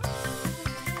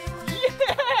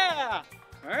 Yeah,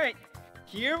 all right,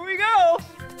 here we go.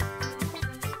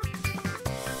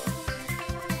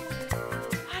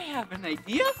 I have an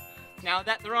idea. Now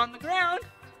that they're on the ground,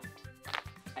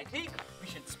 I think we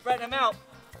should spread them out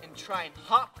and try and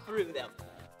hop through them.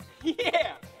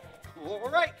 Yeah, all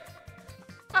right.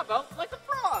 How about like a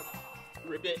frog?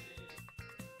 Ribbit,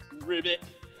 Ribbit.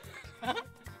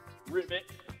 Ribbit.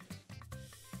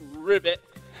 Ribbit.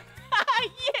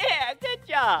 Yeah, good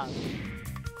job.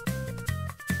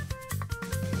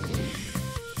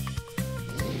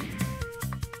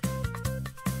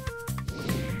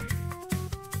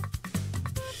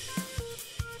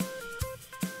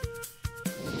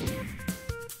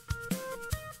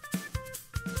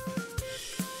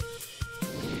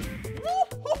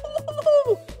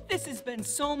 Woo-hoo-hoo-hoo! This has been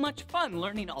so much fun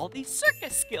learning all these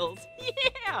circus skills.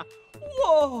 Yeah!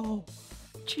 Whoa!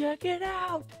 Check it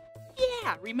out.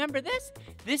 Yeah, remember this?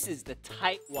 This is the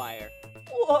tight wire.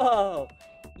 Whoa!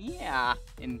 Yeah,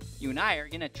 and you and I are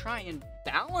gonna try and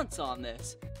balance on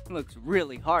this. It looks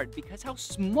really hard because how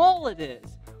small it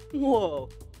is. Whoa!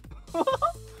 All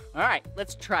right,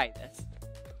 let's try this.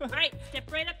 All right,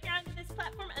 step right up here onto this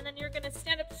platform, and then you're gonna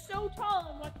stand up so tall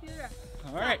and walk through there.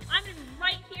 All right. So I'm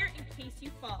right here in case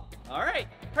you fall. All right,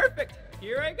 perfect.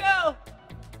 Here I go.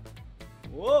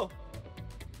 Whoa.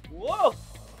 Whoa.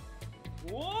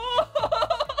 Whoa.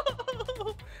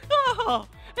 Oh,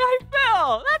 I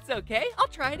fell. That's okay. I'll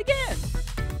try it again.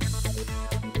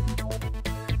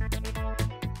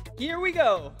 Here we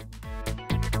go.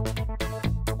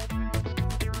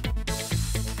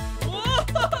 Whoa.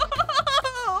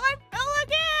 I fell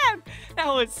again. That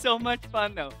was so much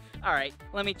fun, though. All right,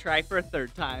 let me try for a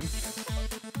third time.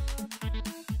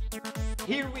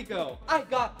 Here we go. I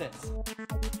got this.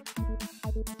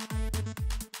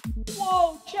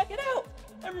 Whoa, check it out.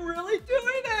 I'm really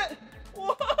doing it.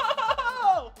 Whoa.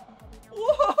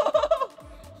 Whoa.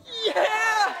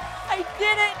 Yeah, I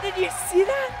did it. Did you see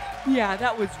that? Yeah,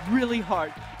 that was really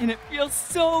hard. And it feels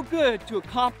so good to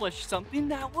accomplish something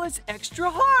that was extra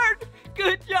hard.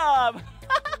 Good job.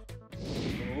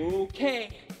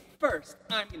 Okay, first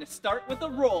I'm gonna start with a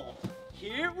roll.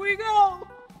 Here we go.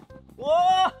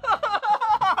 Whoa!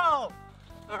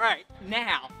 All right,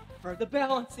 now for the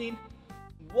balancing.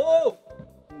 Whoa!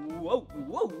 Whoa,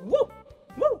 whoa, whoa,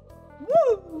 whoa,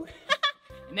 whoa!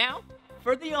 Now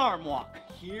for the arm walk.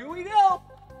 Here we go.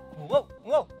 Whoa,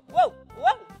 whoa, whoa,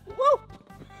 whoa, whoa!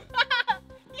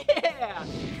 Yeah!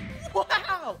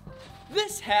 Wow!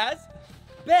 This has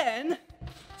been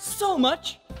so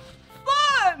much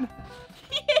fun!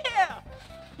 Yeah!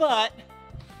 But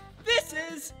this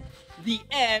is the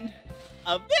end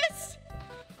of this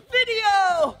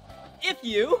video. If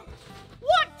you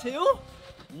want to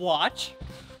watch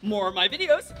more of my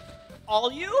videos,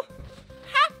 all you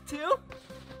have to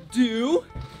do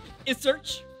is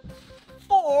search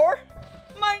for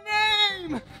my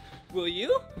name. Will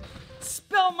you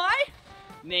spell my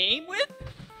name with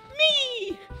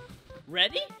me?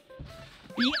 Ready?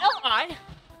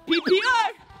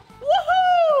 B-L-I-P-P-I.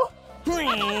 Woohoo!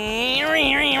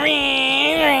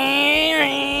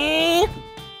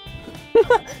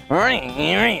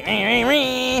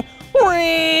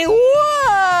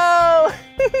 Whoa!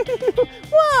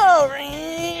 Whoa!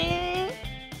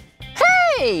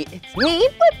 Hey, it's me,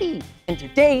 Blippi, and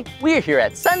today we're here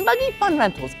at Sun Buggy Fun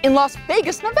Rentals in Las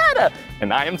Vegas, Nevada,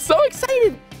 and I am so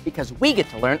excited because we get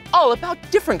to learn all about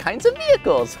different kinds of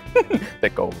vehicles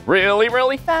that go really,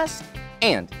 really fast,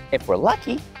 and if we're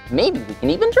lucky, maybe we can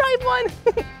even drive one.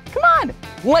 Come on,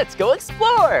 let's go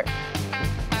explore.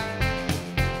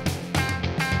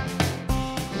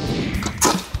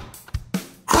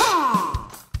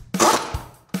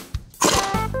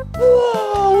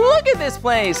 Whoa, look at this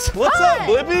place. What's up,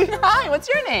 Blippi? Hi, what's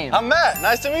your name? I'm Matt.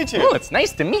 Nice to meet you. Oh, it's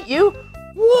nice to meet you.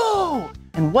 Whoa,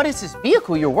 and what is this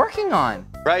vehicle you're working on?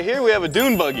 Right here, we have a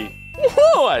dune buggy.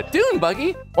 Whoa, a dune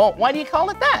buggy? Well, why do you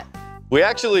call it that? We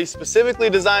actually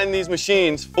specifically designed these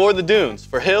machines for the dunes,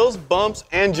 for hills, bumps,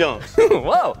 and jumps.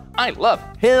 Whoa, I love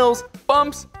hills,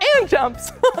 bumps, and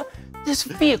jumps. This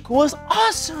vehicle is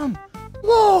awesome.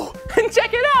 Whoa, and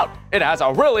check it out. It has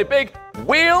a really big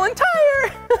wheel and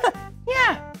tire.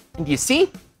 Yeah, and you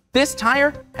see, this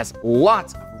tire has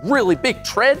lots of really big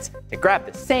treads to grab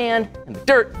the sand and the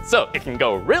dirt so it can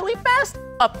go really fast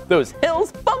up those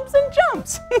hills, bumps, and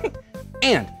jumps.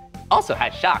 And also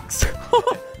has shocks.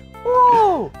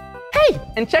 Whoa! Hey,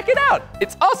 and check it out.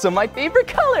 It's also my favorite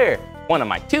color. One of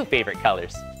my two favorite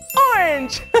colors,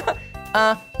 orange.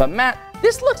 But Matt,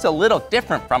 this looks a little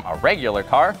different from a regular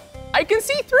car. I can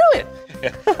see through it.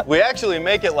 We actually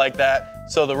make it like that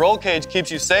so the roll cage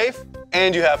keeps you safe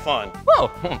and you have fun.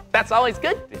 Whoa, that's always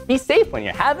good. Be safe when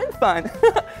you're having fun.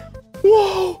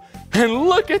 Whoa, and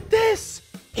look at this.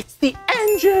 It's the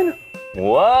engine.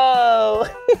 Whoa.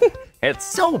 It's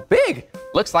so big.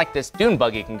 Looks like this dune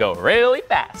buggy can go really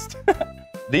fast.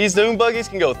 These dune buggies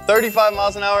can go 35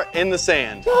 miles an hour in the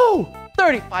sand. Whoa,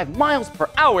 35 miles per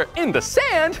hour in the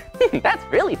sand? That's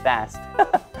really fast.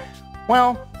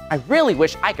 Well, I really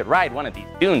wish I could ride one of these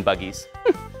dune buggies.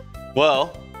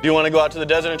 Well, do you want to go out to the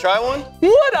desert and try one?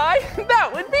 Would I? That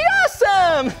would be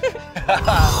awesome!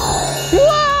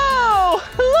 Whoa!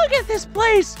 Look at this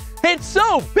place! It's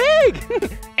so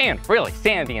big! And really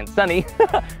sandy and sunny.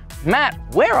 Matt,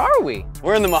 where are we?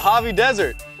 We're in the Mojave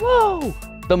Desert. Whoa!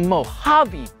 The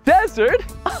Mojave Desert?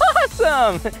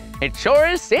 Awesome! It sure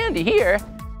is sandy here.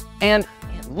 And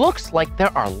it looks like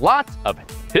there are lots of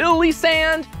hilly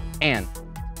sand and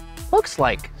looks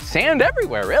like sand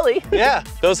everywhere, really. Yeah,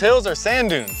 those hills are sand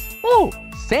dunes. Oh,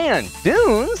 sand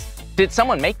dunes? Did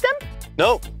someone make them?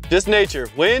 Nope, just nature,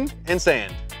 wind and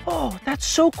sand. Oh, that's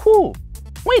so cool.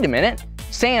 Wait a minute,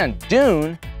 sand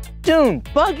dune, dune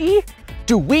buggy?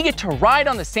 Do we get to ride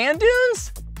on the sand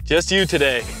dunes? Just you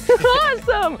today.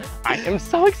 Awesome! I am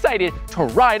so excited to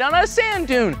ride on a sand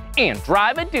dune and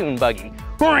drive a dune buggy.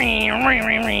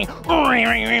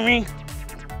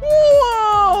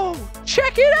 Whoa!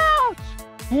 Check it out!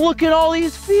 Look at all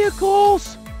these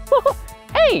vehicles.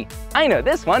 Hey, I know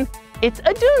this one. It's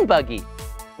a dune buggy.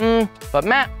 But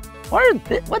Matt,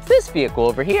 what's this vehicle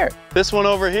over here? This one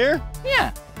over here?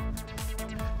 Yeah.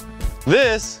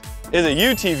 This is a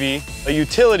UTV, a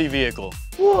utility vehicle.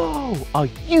 Whoa, a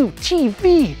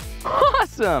UTV.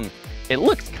 Awesome. It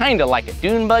looks kind of like a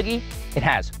dune buggy. It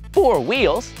has 4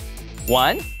 wheels.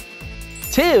 1,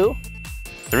 2,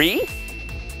 3,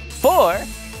 4.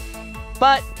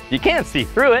 But you can't see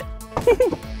through it.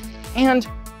 And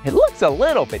it looks a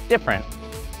little bit different.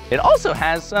 It also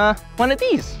has one of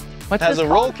these. What's it has this a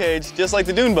called? roll cage, just like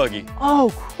the dune buggy.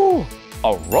 Oh, cool.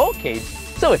 A roll cage,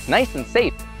 so it's nice and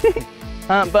safe.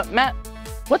 But Matt,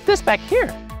 what's this back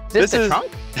here? Is this the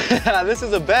trunk? This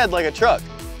is a bed like a truck.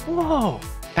 Whoa,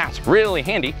 that's really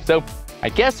handy. So I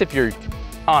guess if you're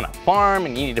on a farm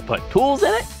and you need to put tools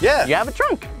in it, yeah, you have a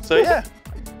trunk. So yeah.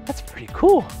 That's pretty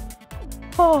cool.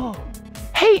 Oh,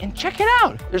 hey, and check it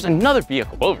out. There's another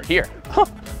vehicle over here.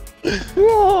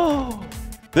 Whoa.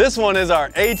 This one is our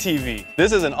ATV.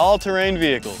 This is an all-terrain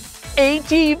vehicle.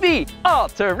 ATV,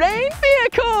 all-terrain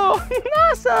vehicle.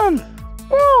 Awesome.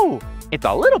 Whoa, it's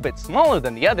a little bit smaller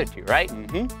than the other two, right?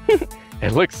 Mm-hmm.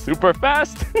 It looks super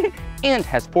fast and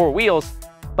has 4 wheels.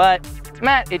 But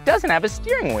Matt, it doesn't have a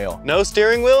steering wheel. No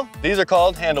steering wheel? These are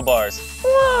called handlebars.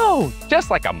 Whoa, just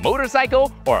like a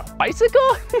motorcycle or a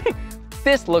bicycle?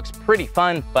 This looks pretty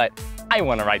fun, but I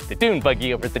want to ride the dune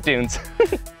buggy over the dunes.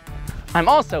 I'm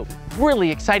also really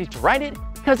excited to ride it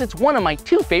because it's one of my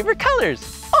 2 favorite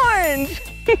colors, orange.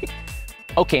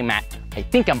 Okay, Matt, I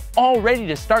think I'm all ready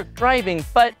to start driving,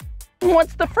 but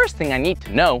what's the first thing I need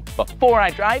to know before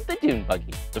I drive the dune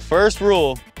buggy? The first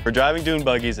rule for driving dune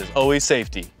buggies is always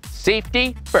safety.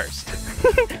 Safety first.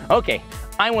 Okay,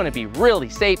 I want to be really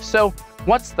safe, so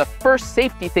what's the first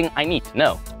safety thing I need to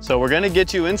know? So we're gonna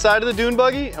get you inside of the dune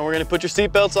buggy and we're gonna put your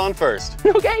seatbelts on first.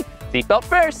 Okay, seatbelt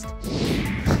first.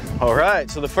 All right,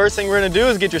 so the first thing we're gonna do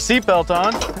is get your seatbelt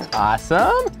on.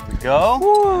 Awesome. Here we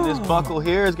go. And this buckle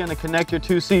here is gonna connect your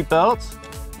 2 seatbelts.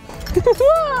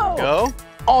 Whoa. Go.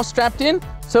 All strapped in.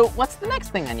 So what's the next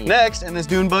thing I need? Next, in this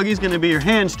dune buggy is gonna be your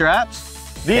hand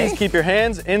straps. These keep your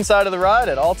hands inside of the ride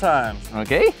at all times.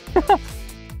 Okay.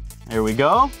 Here we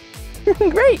go.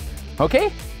 Great.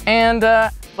 Okay. And,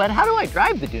 but how do I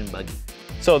drive the dune buggy?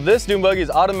 So this dune buggy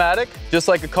is automatic, just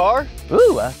like a car.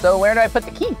 Ooh, so where do I put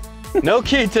the key? No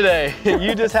key today.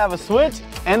 You just have a switch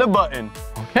and a button.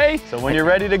 Okay. So when you're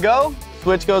ready to go,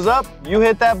 switch goes up, you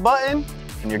hit that button,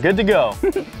 and you're good to go.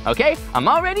 Okay, I'm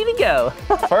all ready to go.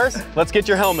 First, let's get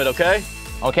your helmet, okay?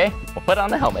 Okay, we'll put on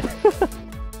the helmet.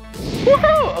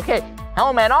 Woohoo! Okay,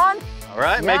 helmet on. All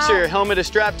right, make sure your helmet is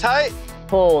strapped tight.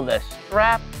 Pull the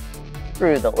strap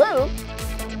through the loop.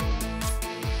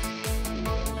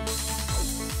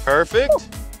 Perfect.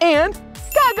 And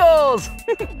goggles.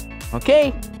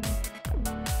 Okay.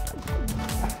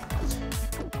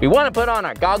 We want to put on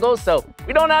our goggles so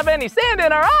we don't have any sand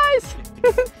in our eyes.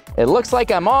 It looks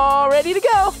like I'm all ready to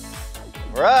go.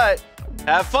 All right,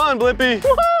 have fun, Blippi.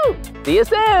 Woohoo! See you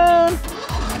soon.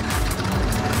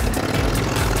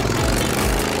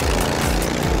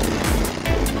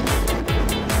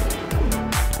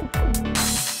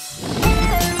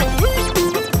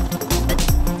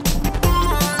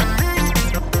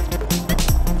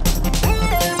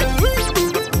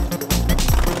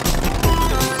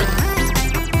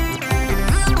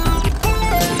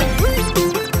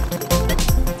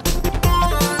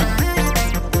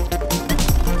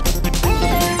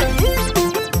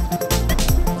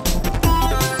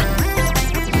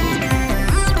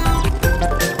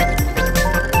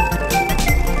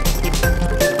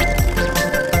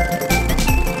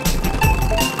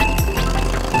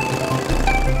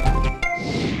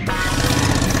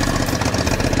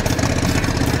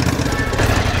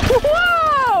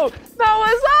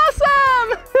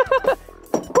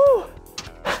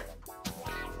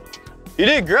 You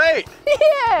did great.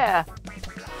 Yeah.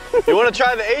 You want to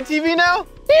try the ATV now?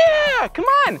 Yeah, come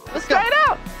on. Let's try it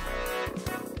out.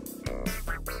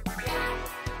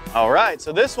 All right,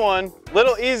 so this one, a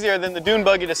little easier than the dune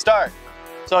buggy to start.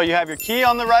 So you have your key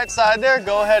on the right side there.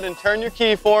 Go ahead and turn your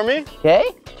key for me. Okay.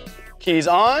 Key's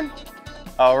on.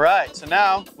 All right, so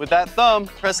now with that thumb,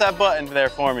 press that button there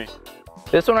for me.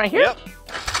 This one right here? Yep.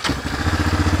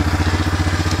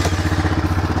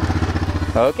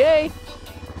 Okay.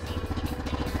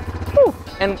 Whew.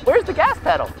 And where's the gas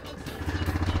pedal?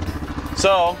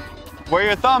 So, where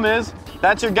your thumb is,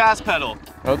 that's your gas pedal.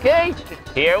 Okay,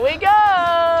 here we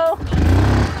go.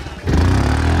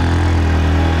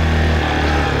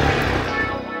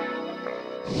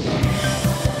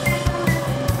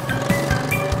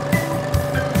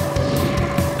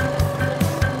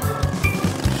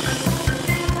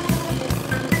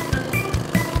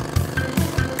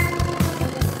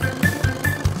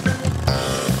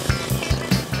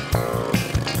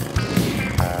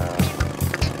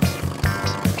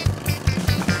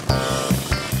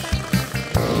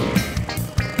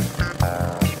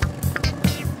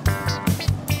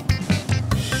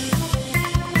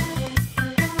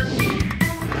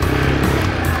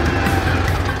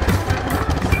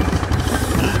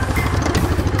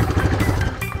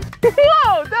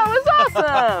 Whoa, that was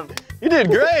awesome! You did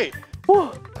great.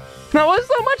 Whew. That was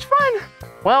so much fun.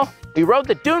 Well, we rode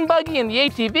the dune buggy and the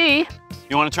ATV.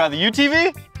 You want to try the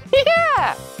UTV?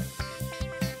 Yeah!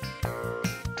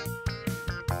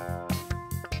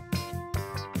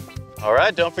 All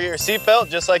right, don't forget your seatbelt,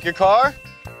 just like your car.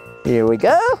 Here we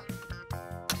go.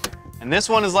 And this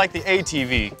one is like the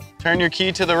ATV. Turn your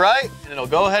key to the right, and it'll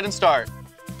go ahead and start.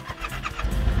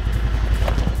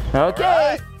 Okay. All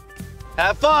right.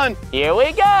 Have fun. Here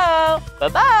we go.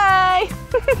 Bye-bye.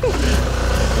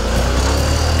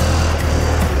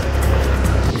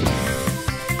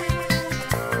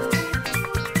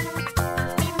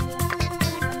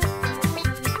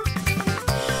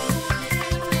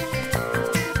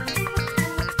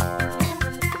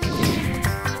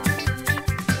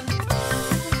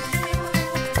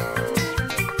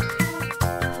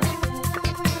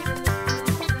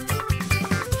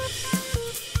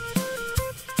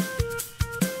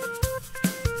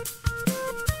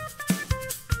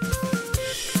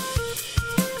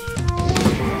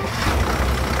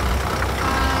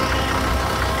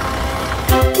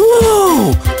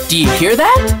 Whoa! Do you hear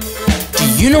that? Do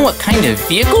you know what kind of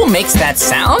vehicle makes that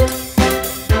sound?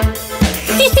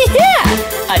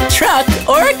 Yeah! A truck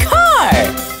or a car!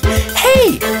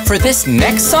 Hey, for this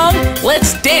next song,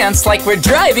 let's dance like we're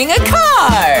driving a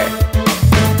car!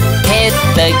 Hit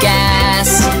the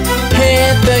gas,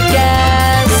 hit the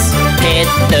gas, hit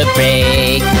the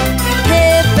brake,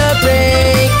 hit the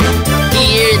brake.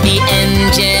 Hear the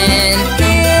engine,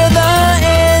 hear the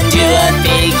engine. Do a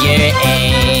figure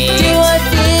eight, do a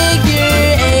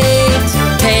figure eight.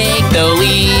 Take the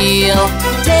wheel,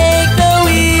 take the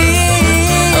wheel.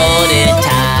 Hold it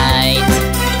tight,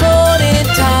 hold it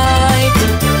tight.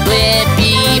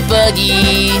 Blippi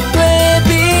boogie,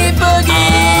 Blippi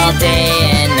boogie. All day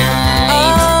and night,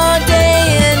 all day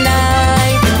and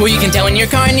night. Well, you can tell when your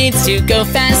car needs to go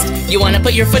fast. You want to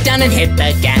put your foot down and hit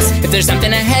the gas. If there's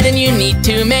something ahead and you need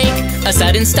to make a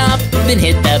sudden stop, then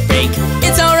hit the brake.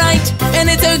 It's alright and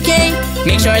it's okay.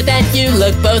 Make sure that you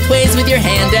look both ways with your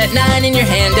hand at 9 and your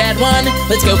hand at 1.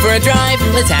 Let's go for a drive,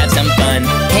 let's have some fun.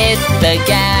 Hit the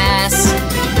gas,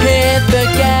 hit the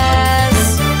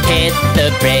gas, hit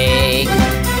the brake,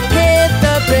 hit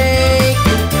the brake.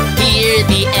 Hear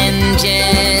the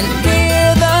engine,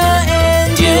 hear the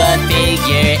engine. Do a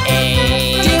figure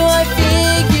eight, do a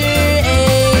figure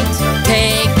eight.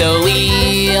 Take the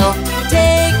wheel,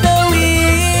 take the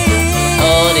wheel.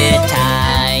 Hold it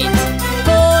tight,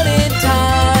 hold it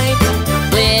tight.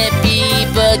 Blippi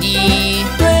boogie,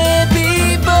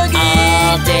 Blippi boogie.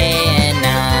 All day and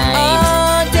night,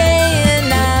 all day and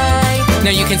night.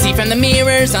 Now you can see from the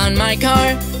mirrors on my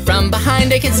car. From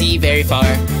behind I can see very far.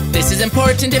 This is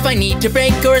important if I need to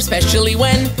brake, or especially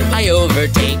when I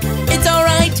overtake. It's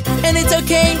alright and it's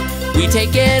okay. We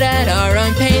take it at our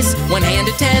own pace. One hand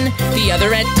at 10, the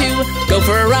other at 2. Go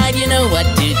for a ride, you know what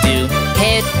to do.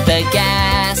 Hit the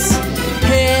gas,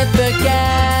 hit the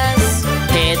gas,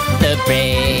 hit the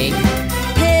brake,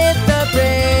 hit the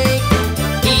brake.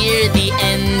 Hear the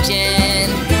engine,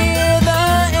 hear the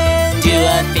engine. Do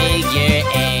a figure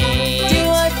eight, do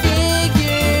a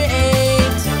figure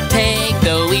eight. Take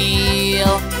the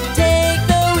wheel, take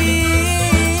the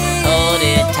wheel. Hold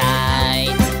it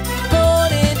tight,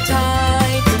 hold it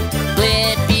tight.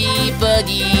 Blippi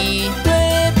boogie,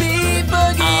 Blippi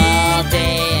boogie. All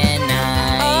day and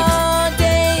night, all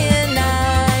day and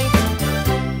night.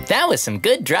 was some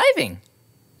good driving.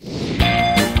 Whoa!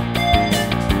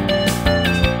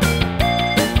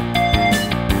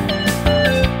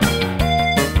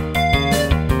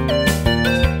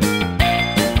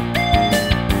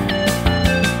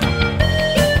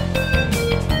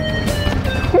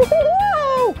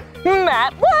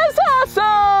 That was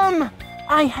awesome!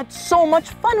 I had so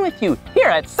much fun with you here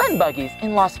at Sun Buggies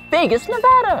in Las Vegas,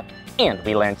 Nevada. And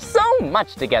we learned so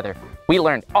much together. We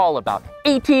learned all about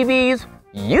ATVs,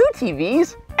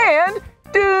 UTVs, and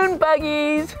dune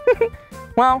buggies.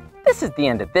 Well, this is the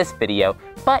end of this video,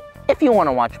 but if you want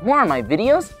to watch more of my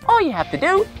videos, all you have to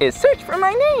do is search for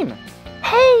my name.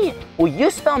 Hey, will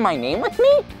you spell my name with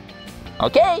me?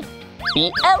 Okay,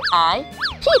 B-L-I-P-P-I.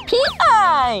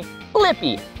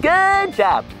 Blippi, good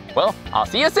job. Well, I'll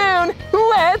see you soon.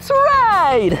 Let's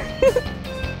ride.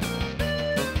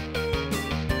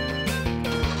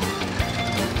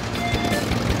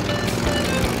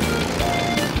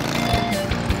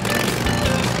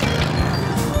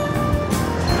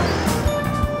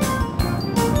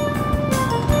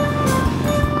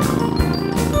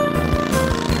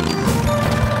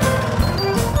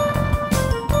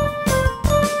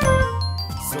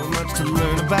 So much to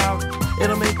learn about,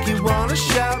 it'll make you wanna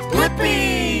shout,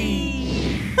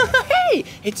 Blippi! Hey,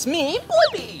 it's me,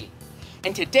 Blippi.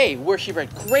 And today we're here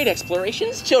at Great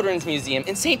Explorations Children's Museum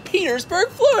in St. Petersburg,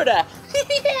 Florida.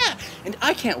 Yeah, and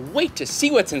I can't wait to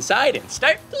see what's inside and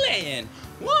start playing.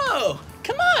 Whoa,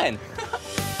 come on.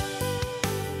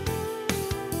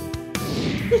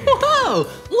 Whoa,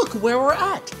 look where we're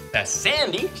at. The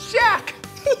Sandy Shack.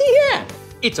 Yeah,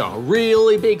 it's a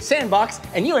really big sandbox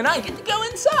and you and I get to go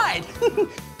inside.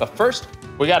 But first,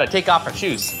 we gotta take off our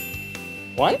shoes.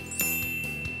 1,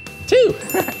 2.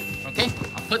 Okay,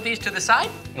 I'll put these to the side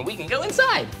and we can go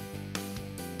inside.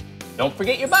 Don't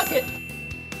forget your bucket.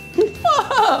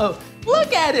 Whoa,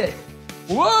 look at it.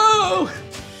 Whoa,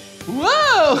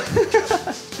 whoa.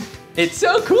 It's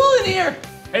so cool in here.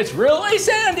 It's really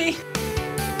sandy.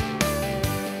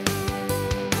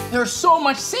 There's so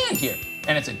much sand here,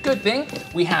 and it's a good thing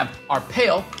we have our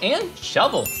pail and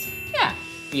shovels. Yeah,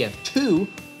 we have 2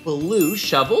 blue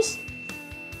shovels.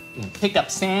 We can pick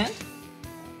up sand.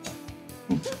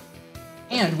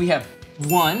 And we have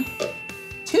 1,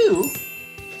 2,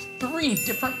 3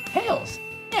 different pails.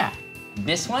 Yeah,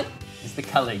 this one is the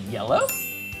color yellow.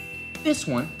 This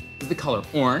one is the color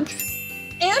orange.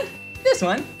 And this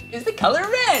one is the color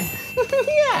red.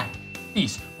 Yeah,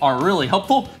 these are really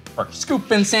helpful for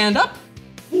scooping sand up.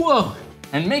 Whoa,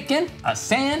 and making a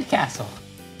sand castle.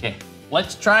 Okay,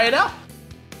 let's try it out.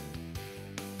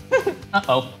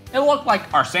 Uh-oh, it looked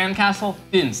like our sand castle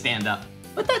didn't stand up,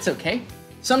 but that's okay.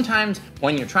 Sometimes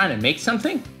when you're trying to make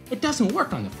something, it doesn't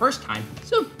work on the first time,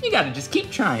 so you gotta just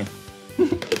keep trying.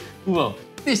 Whoa,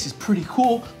 this is pretty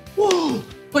cool. Whoa,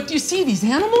 but do you see these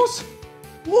animals?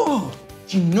 Whoa,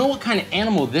 do you know what kind of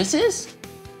animal this is?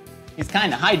 He's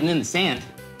kind of hiding in the sand.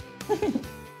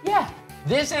 Yeah,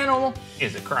 this animal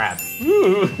is a crab.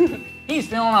 Ooh, he's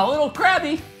feeling a little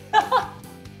crabby.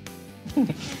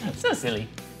 So silly.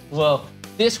 Well,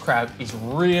 this crab is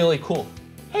really cool.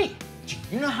 Hey, do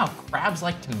you know how crabs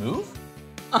like to move?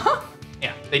 Uh-huh.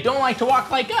 Yeah, they don't like to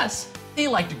walk like us. They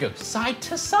like to go side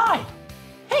to side.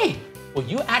 Hey, will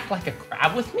you act like a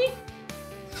crab with me?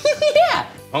 Yeah,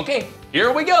 okay,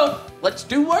 here we go. Let's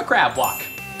do our crab walk.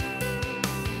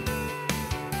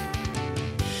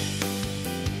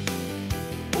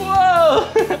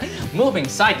 Whoa! Moving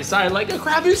side to side like a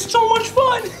crab is so much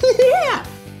fun! Yeah!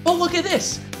 But look at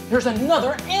this, there's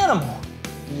another animal.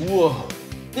 Whoa,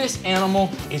 this animal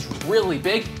is really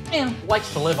big and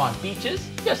likes to live on beaches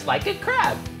just like a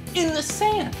crab, in the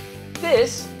sand.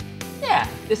 This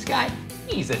guy,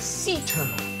 he's a sea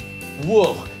turtle.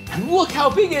 Whoa, and look how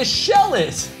big his shell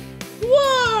is.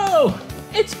 Whoa,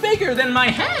 it's bigger than my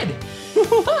head.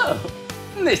 Whoa,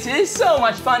 this is so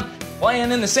much fun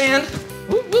playing in the sand.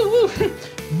 Woo, woo, woo.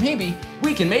 Maybe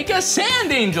we can make a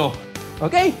sand angel.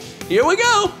 Okay, here we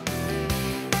go.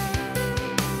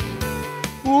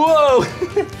 Whoa,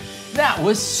 that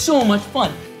was so much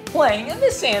fun playing in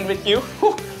the sand with you.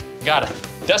 Whew. Gotta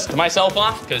dust myself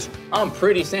off because I'm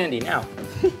pretty sandy now.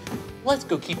 Let's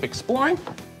go keep exploring,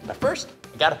 but first,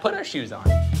 we gotta put our shoes on.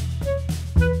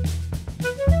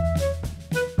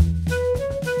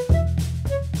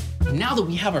 Now that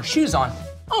we have our shoes on,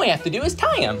 all we have to do is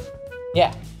tie them.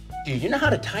 Yeah, do you know how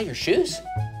to tie your shoes?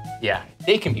 Yeah,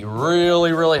 they can be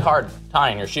really, really hard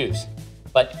tying your shoes.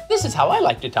 But this is how I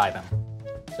like to tie them.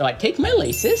 So I take my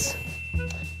laces,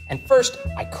 and first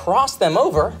I cross them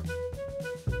over,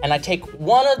 and I take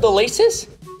one of the laces,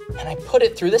 and I put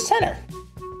it through the center.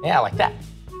 Yeah, like that.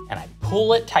 And I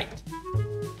pull it tight.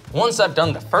 once I've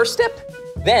done the first step,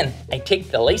 then I take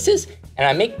the laces and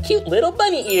I make cute little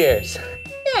bunny ears.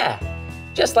 Yeah,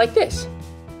 just like this.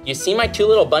 You see my 2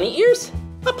 little bunny ears?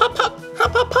 Hop, hop, hop,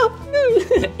 hop, hop, hop.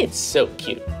 It's so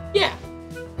cute, yeah.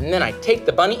 And then I take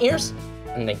the bunny ears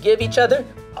and they give each other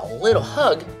a little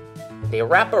hug. They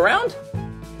wrap around,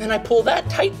 then I pull that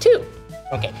tight too.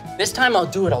 Okay, this time I'll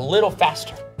do it a little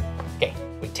faster. Okay,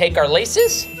 we take our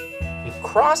laces, we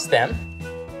cross them,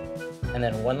 and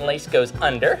then 1 lace goes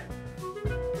under.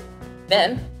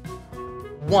 Then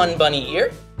 1 bunny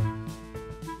ear,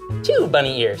 2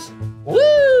 bunny ears.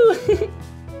 Woo!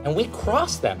 And we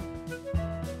cross them.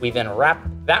 We then wrap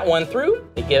that one through,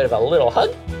 they give it a little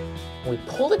hug, and we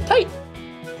pull it tight.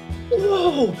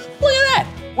 Whoa, look at that!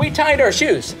 We tied our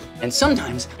shoes. And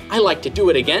sometimes I like to do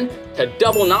it again to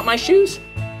double knot my shoes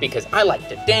because I like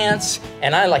to dance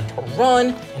and I like to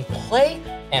run and play.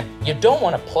 And you don't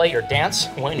want to play or dance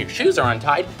when your shoes are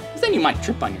untied because then you might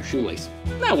trip on your shoelace.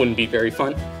 That wouldn't be very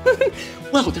fun.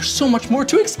 Well, there's so much more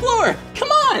to explore. Come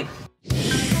on.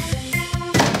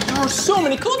 There are so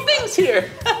many cool things here.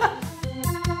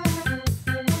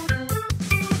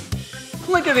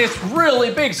 Look at this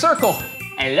really big circle.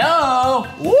 Hello.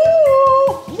 Woo!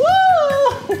 Woo!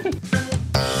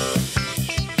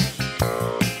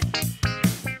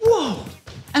 Whoa,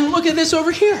 and look at this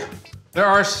over here. There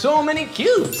are so many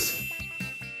cubes.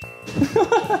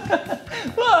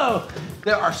 Whoa,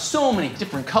 there are so many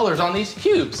different colors on these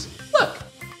cubes. Look,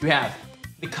 you have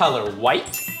the color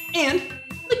white and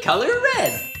the color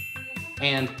red,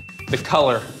 and the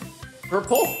color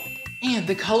purple, and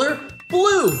the color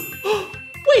blue.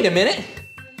 Wait a minute,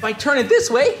 if I turn it this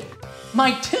way,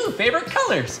 my 2 favorite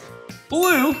colors,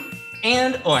 blue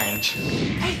and orange.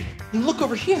 Hey, look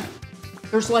over here.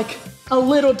 There's like a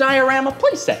little diorama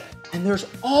playset, and there's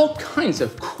all kinds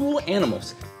of cool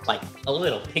animals, like a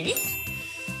little piggy.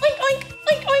 Oink, oink,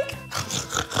 oink,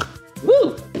 oink.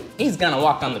 Woo, he's gonna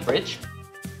walk on the bridge.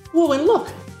 Whoa, and look,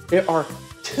 there are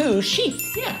 2 sheep.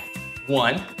 Yeah,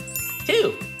 1,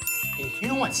 2. And you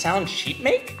know what sound sheep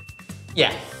make?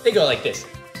 Yeah, they go like this.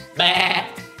 Bah,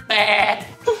 bah.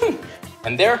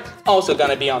 And they're also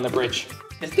gonna be on the bridge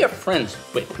because they're friends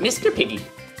with Mr. Piggy.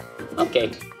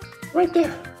 Okay, right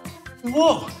there.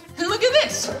 Whoa, and look at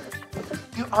this.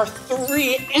 There are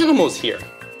 3 animals here.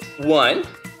 1,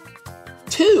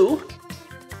 2,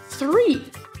 3.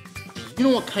 Do you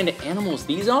know what kind of animals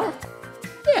these are?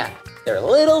 Yeah, they're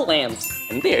little lambs,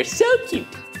 and they're so cute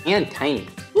and tiny.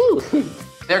 Ooh,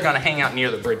 they're gonna hang out near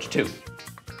the bridge too.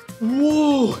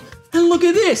 Whoa, and look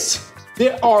at this.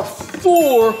 There are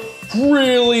 4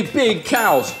 really big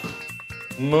cows.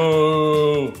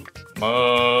 Moo,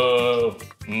 moo,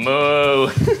 moo.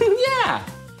 Yeah.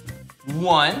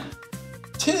 1,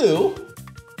 2,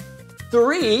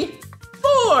 3,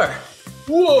 4.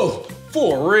 Whoa,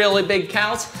 4 really big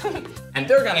cows. And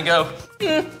they're gonna go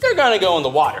in the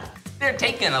water. They're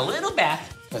taking a little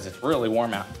bath because it's really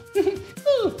warm out.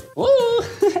 Ooh, woo,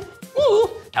 woo.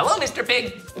 Hello, Mr.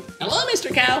 Pig. Hello,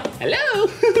 Mr. Cow. Hello.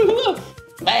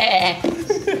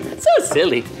 So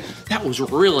silly. That was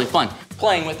really fun,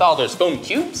 playing with all those foam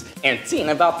cubes and seeing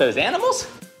about those animals.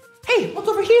 Hey, look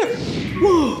over here.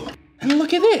 Whoa, and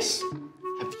look at this.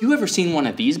 Have you ever seen one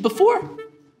of these before?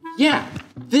 Yeah,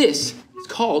 this is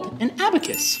called an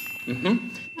abacus.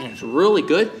 And it's really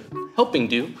good helping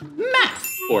do math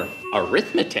or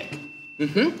arithmetic.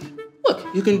 Look,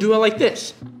 you can do it like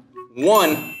this.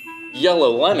 1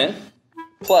 yellow lemon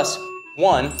plus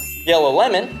 1 yellow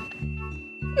lemon.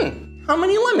 How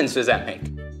many lemons does that make?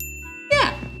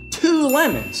 Yeah, 2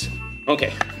 lemons.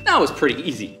 Okay, that was pretty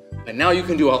easy. But now you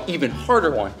can do an even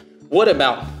harder one. What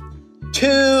about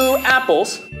 2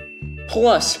 apples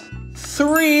plus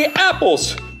 3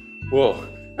 apples? Whoa,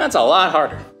 that's a lot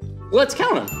harder. Let's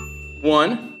count them.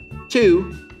 1,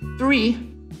 2, 3,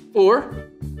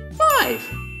 4, 5.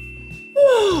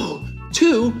 Whoa,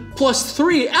 2 plus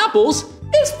 3 apples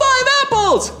is 5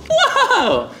 apples.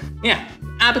 Whoa, yeah.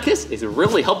 Abacus is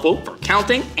really helpful for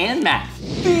counting and math.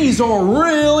 These are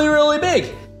really, really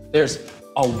big. There's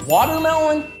a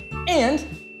watermelon and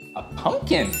a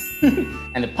pumpkin.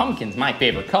 And the pumpkin's my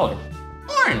favorite color,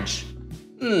 orange.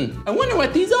 I wonder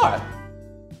what these are.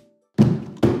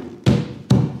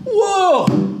 Whoa!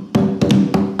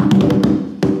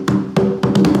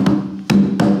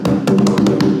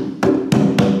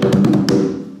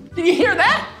 Did you hear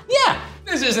that? Yeah,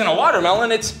 this isn't a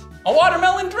watermelon, it's a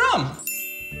watermelon drum.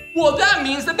 Well, that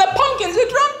means that the pumpkin's a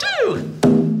drum too.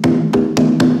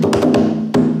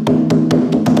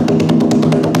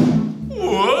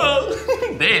 Whoa,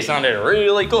 they sounded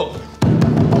really cool.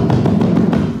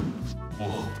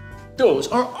 Whoa, those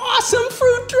are awesome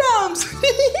fruit drums.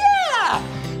 Yeah.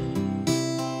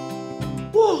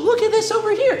 Whoa, look at this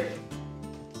over here.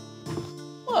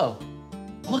 Whoa,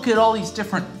 look at all these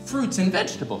different fruits and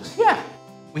vegetables. Yeah,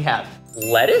 we have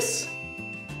lettuce,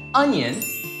 onion,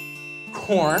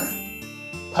 corn,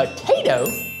 potato,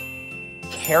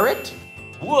 carrot,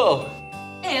 whoa,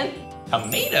 and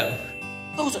tomato.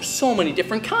 Those are so many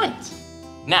different kinds.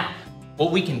 Now,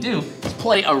 what we can do is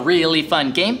play a really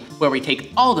fun game where we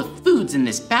take all the foods in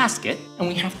this basket and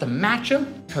we have to match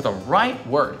them to the right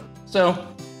word. So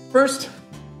first,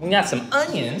 we got some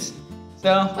onions.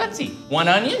 So let's see, 1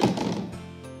 onion,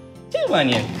 2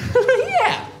 onion.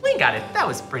 Yeah, we got it. That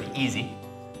was pretty easy.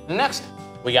 Next,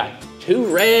 we got 2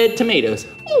 red tomatoes.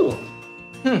 Ooh,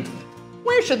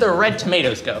 where should the red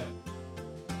tomatoes go?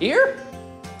 Here?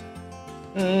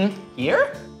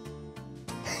 Here?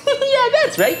 Yeah,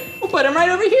 that's right. We'll put them right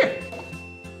over here.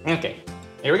 Okay,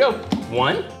 here we go.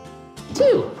 1,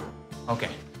 2. Okay,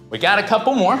 we got a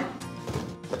couple more.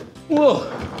 Whoa,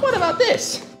 what about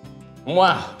this?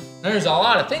 Wow, there's a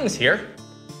lot of things here.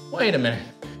 Wait a minute,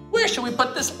 where should we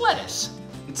put this lettuce?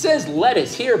 It says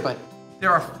lettuce here, but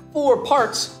there are 4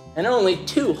 parts and only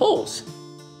 2 holes.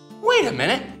 Wait a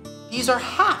minute, these are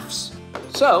halves.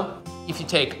 So if you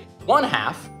take 1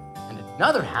 half and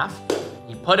another half,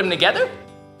 you put them together,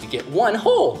 you get 1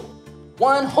 whole.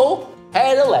 1 whole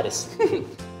head of lettuce.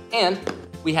 And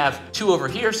we have 2 over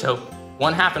here, so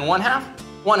 1 half and 1 half,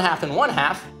 1 half and 1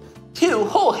 half, 2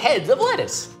 whole heads of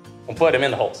lettuce. We'll put them in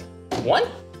the holes. 1,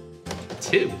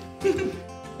 2.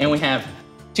 And we have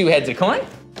 2 heads of corn.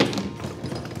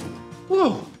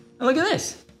 Whoa, and look at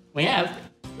this. We have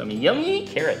some yummy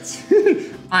carrots.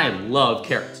 I love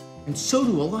carrots, and so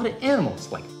do a lot of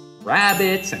animals, like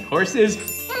rabbits and horses.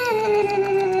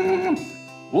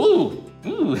 Woo,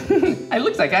 ooh, it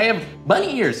looks like I have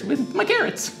bunny ears with my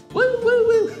carrots. Woo, woo,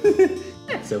 woo.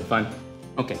 That's so fun.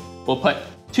 Okay, we'll put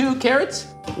 2 carrots,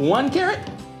 1 carrot,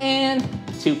 and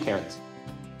 2 carrots.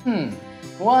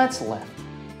 What's left?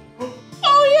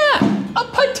 Oh yeah, a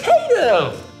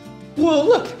potato. Whoa,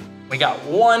 look, we got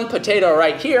 1 potato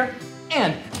right here,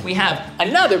 and we have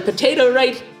another potato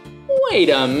right. Wait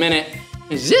a minute,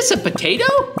 is this a potato?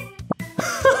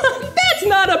 That's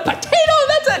not a potato,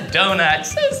 that's a donut.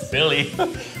 So silly.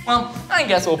 Well, I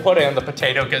guess we'll put it in the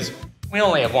potato because we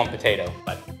only have 1 potato,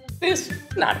 but this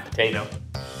is not a potato.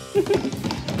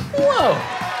 Whoa,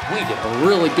 we did a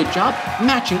really good job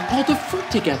matching all the fruit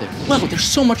together. Well, there's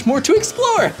so much more to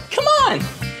explore. Come on.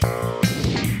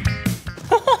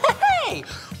 Hey,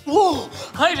 whoa,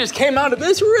 I just came out of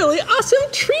this really awesome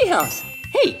treehouse.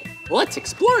 Hey, let's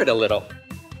explore it a little.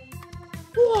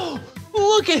 Whoa,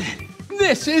 look at it.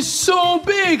 This is so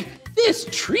big. This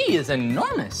tree is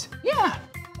enormous. Yeah,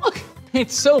 look,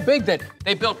 it's so big that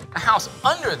they built a house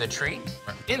under the tree,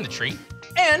 or in the tree,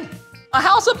 and a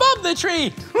house above the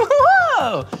tree.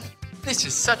 Whoa! This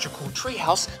is such a cool tree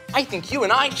house. I think you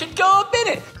and I should go up in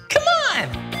it. Come on!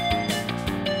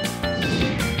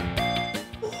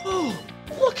 Whoa,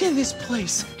 look at this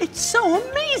place. It's so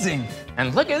amazing.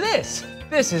 And look at this.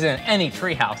 This isn't any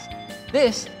tree house.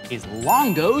 This is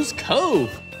Longo's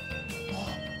Cove.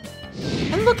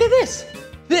 And look at this.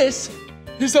 This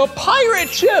is a pirate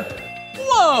ship.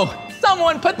 Whoa,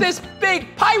 someone put this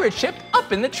big pirate ship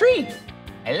up in the tree.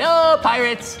 Hello,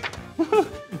 pirates.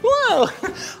 Whoa,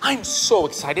 I'm so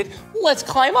excited. Let's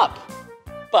climb up.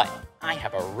 But I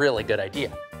have a really good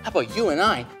idea. How about you and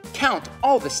I count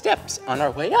all the steps on our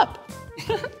way up?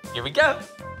 Here we go.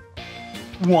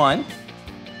 1,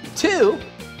 2,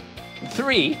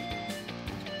 3,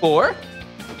 4,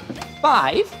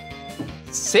 5,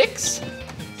 6,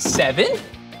 7.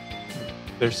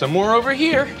 There's some more over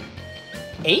here.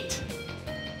 8,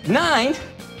 9,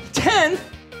 10,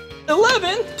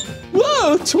 11,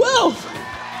 whoa, 12.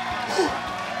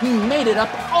 We made it up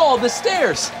all the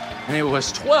stairs, and it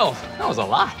was 12. That was a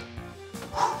lot.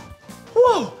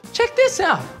 Whoa, check this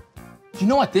out. Do you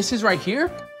know what this is right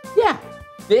here? Yeah,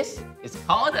 this is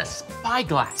called a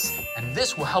spyglass, and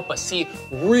this will help us see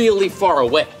really far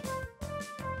away.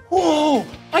 Whoa,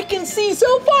 I can see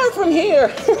so far from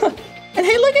here. And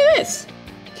hey, look at this.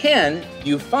 Can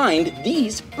you find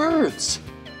these birds?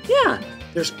 Yeah,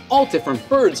 there's all different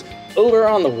birds over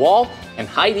on the wall and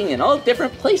hiding in all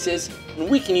different places, and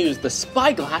we can use the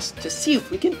spyglass to see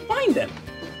if we can find them.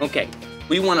 Okay,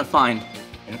 we want to find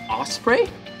an osprey,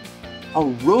 a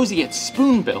roseate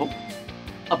spoonbill,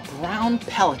 a brown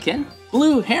pelican,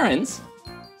 blue herons,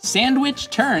 sandwich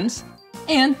terns,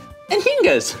 and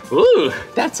anhingas. Ooh,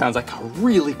 that sounds like a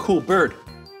really cool bird.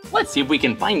 Let's see if we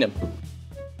can find him.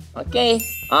 Okay,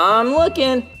 I'm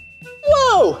looking.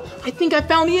 Whoa, I think I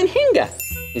found the anhinga.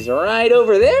 He's right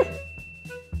over there.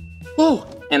 Whoa,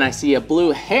 and I see a blue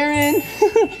heron.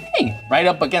 Hey, right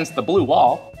up against the blue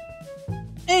wall.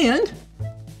 And,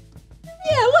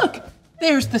 yeah, look,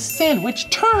 there's the sandwich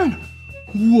tern.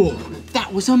 Whoa,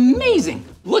 that was amazing.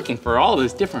 Looking for all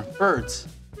those different birds.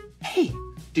 Hey,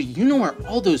 do you know where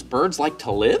all those birds like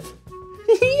to live?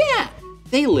 Yeah,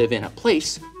 they live in a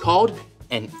place called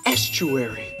an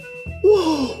estuary.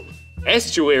 Whoa,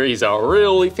 estuary is a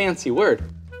really fancy word,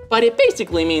 but it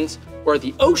basically means where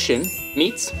the ocean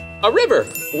meets a river.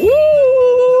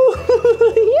 Woo!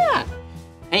 Yeah.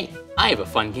 Hey, I have a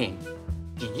fun game.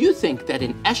 Do you think that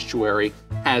an estuary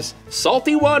has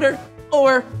salty water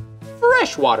or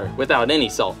fresh water without any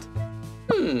salt?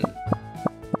 Yeah,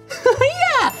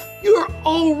 you're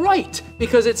all right,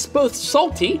 because it's both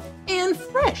salty and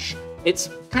fresh. It's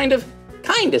kind of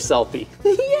salty.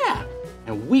 Yeah,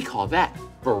 and we call that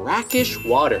brackish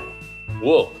water.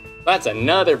 Whoa, that's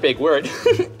another big word.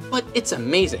 But it's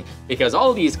amazing because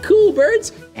all these cool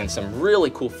birds and some really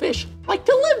cool fish like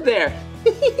to live there.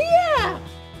 Yeah.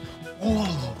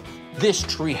 Whoa, this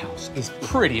treehouse is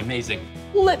pretty amazing.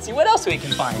 Let's see what else we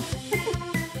can find.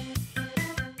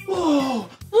 Whoa,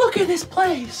 look at this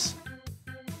place.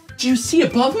 Do you see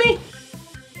above me?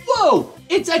 Whoa,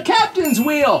 it's a captain's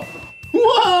wheel.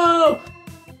 Whoa,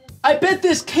 I bet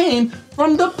this came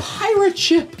from the pirate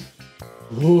ship.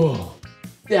 Whoa,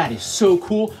 that is so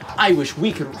cool. I wish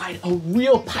we could ride a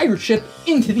real pirate ship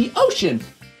into the ocean.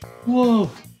 Whoa,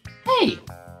 hey,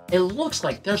 it looks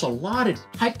like there's a lot of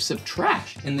types of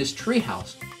trash in this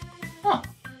treehouse. Huh,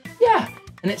 yeah,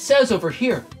 and it says over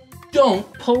here, don't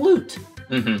pollute.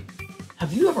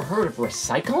 Have you ever heard of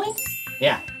recycling?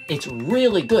 Yeah, it's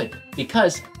really good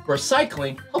because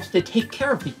recycling helps to take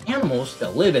care of the animals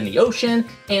that live in the ocean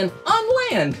and on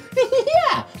land.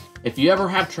 Yeah, if you ever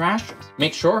have trash,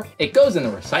 make sure it goes in the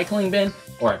recycling bin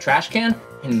or a trash can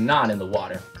and not in the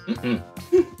water.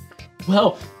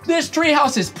 Well, this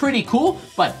treehouse is pretty cool,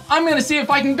 but I'm gonna see if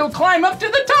I can go climb up to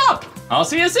the top. I'll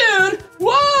see you soon.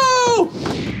 Whoa!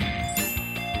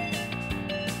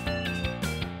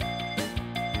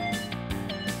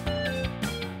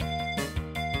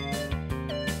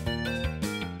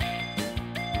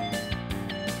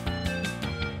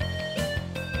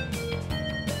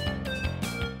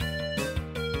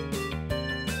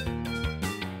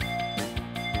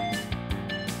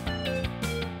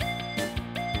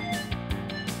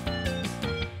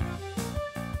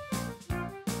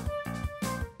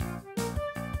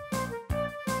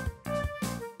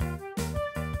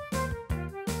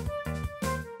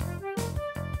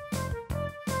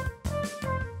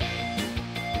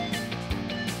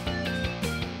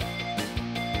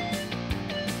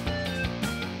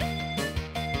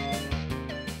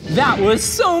 That was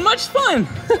so much fun,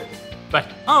 but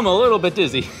I'm a little bit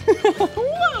dizzy.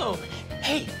 Whoa,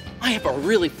 hey, I have a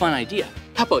really fun idea.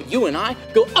 How about you and I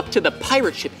go up to the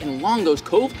pirate ship in Longo's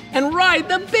Cove and ride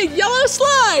the big yellow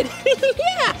slide?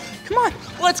 Yeah, come on,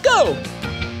 let's go.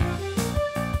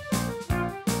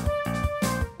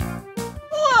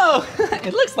 Whoa,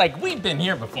 it looks like we've been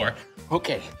here before.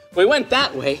 Okay, we went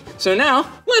that way, so now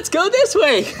let's go this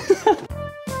way.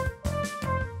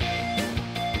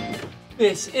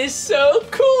 This is so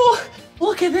cool.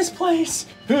 Look at this place.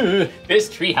 This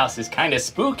treehouse is kind of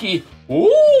spooky.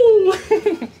 Woo!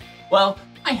 Well,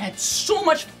 I had so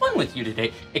much fun with you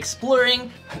today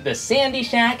exploring the Sandy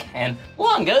Shack and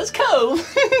Longo's Cove.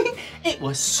 It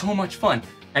was so much fun.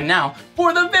 And now,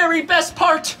 for the very best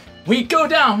part, we go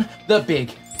down the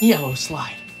big yellow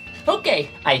slide. Okay,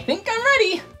 I think I'm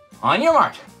ready. On your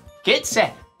mark, get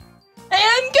set,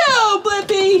 and go,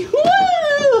 Blippi!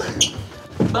 Woo!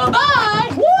 Bye-bye!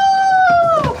 Woo!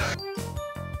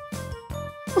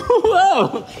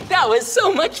 Whoa, that was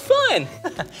so much fun.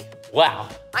 Wow,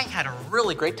 I had a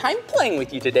really great time playing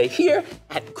with you today here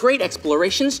at Great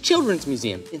Explorations Children's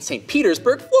Museum in St.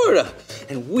 Petersburg, Florida.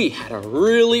 And we had a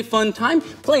really fun time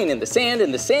playing in the sand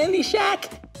in the Sandy Shack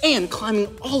and climbing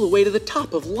all the way to the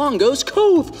top of Longo's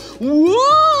Cove.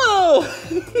 Whoa!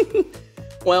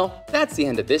 Well, that's the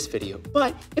end of this video,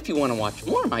 but if you want to watch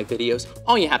more of my videos,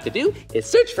 all you have to do is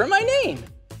search for my name.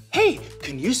 Hey,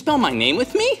 can you spell my name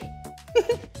with me?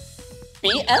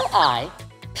 B-L-I-P-P-I,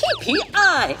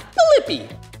 Blippi.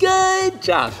 Good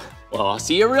job. Well, I'll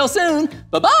see you real soon.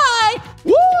 Bye-bye.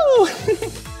 Woo!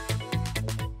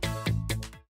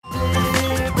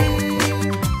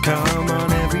 Come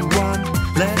on, everyone,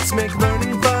 let's make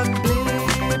learning fun.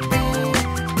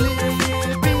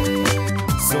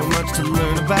 So much to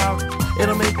learn about,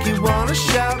 it'll make you wanna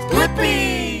shout,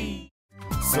 Blippi!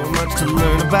 So much to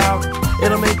learn about,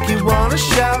 it'll make you wanna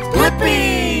shout,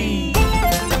 Blippi!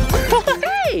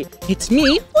 Hey, it's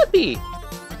me, Blippi.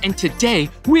 and today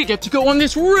we get to go on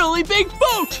this really big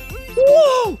boat.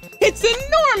 Whoa, it's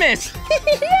enormous.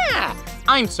 Yeah,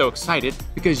 I'm so excited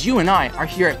because you and I are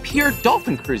here at Pier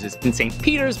Dolphin Cruises in St.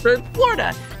 Petersburg,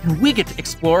 Florida. And we get to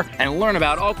explore and learn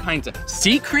about all kinds of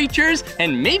sea creatures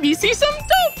and maybe see some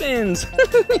dolphins.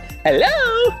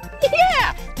 Hello,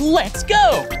 yeah, let's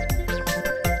go.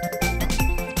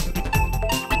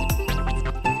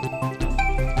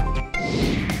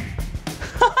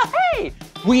 Hey,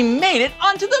 we made it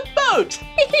onto the boat.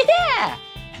 Yeah.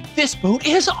 This boat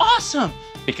is awesome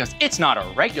because it's not a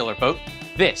regular boat.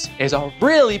 This is a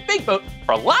really big boat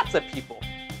for lots of people.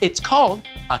 It's called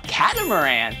a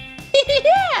catamaran.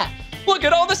 Yeah, look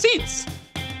at all the seats.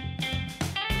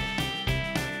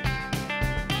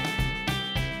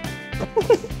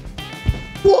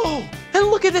 Whoa, and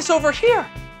look at this over here.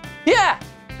 Yeah,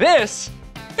 this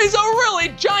is a really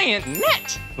giant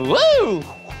net. Whoa.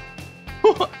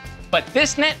 But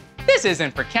this net, this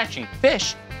isn't for catching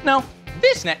fish. No.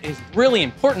 This net is really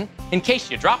important in case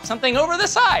you drop something over the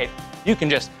side. You can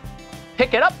just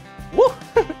pick it up, woo,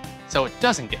 so it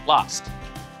doesn't get lost.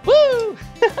 Woo!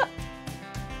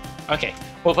 Okay,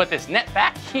 we'll put this net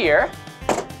back here.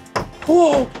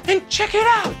 Whoa, and check it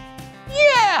out.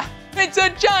 Yeah, it's a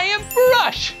giant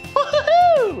brush.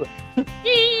 Woohoo!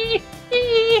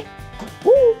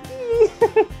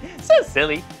 So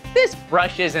silly. This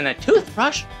brush isn't a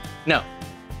toothbrush. No,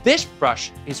 this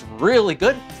brush is really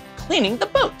good cleaning the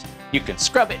boat. You can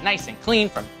scrub it nice and clean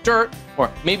from dirt,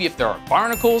 or maybe if there are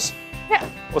barnacles. Yeah,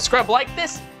 we'll scrub like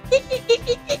this.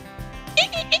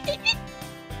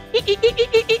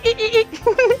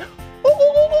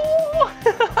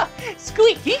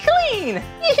 Squeaky clean,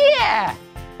 yeah.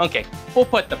 Okay, we'll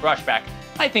put the brush back.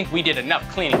 I think we did enough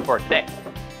cleaning for today.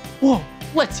 Whoa,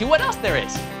 let's see what else there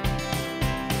is.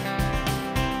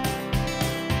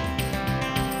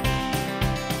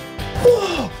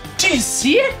 Whoa, do you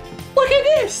see it? Look at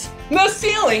this! The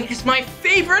ceiling is my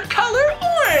favorite color,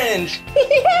 orange!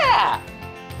 Yeah!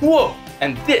 Whoa,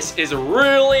 and this is a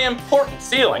really important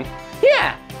ceiling.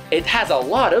 Yeah, it has a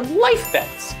lot of life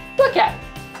vests. Look at it.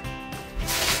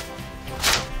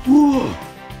 Whoa.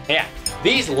 Yeah,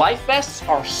 these life vests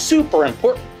are super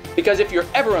important because if you're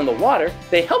ever in the water,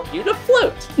 they help you to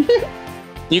float.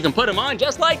 You can put them on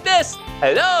just like this.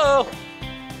 Hello!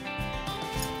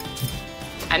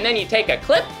 And then you take a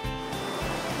clip.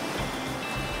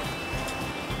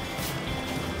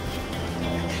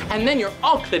 And then you're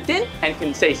all clipped in and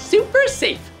can say super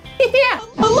safe. Yeah,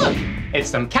 but look, it's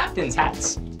some captain's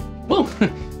hats. Whoa,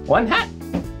 1 hat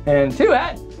and 2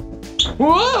 hats.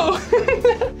 Whoa,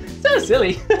 so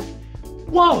silly.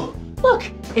 Whoa, look,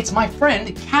 it's my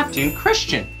friend Captain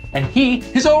Christian, and he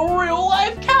is a real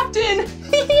life captain.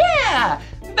 Yeah,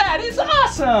 that is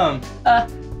awesome.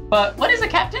 But what is a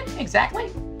captain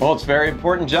exactly? Well, it's a very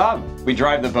important job. We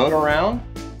drive the boat around.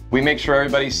 We make sure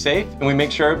everybody's safe, and we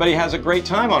make sure everybody has a great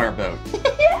time on our boat.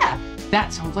 Yeah,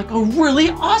 that sounds like a really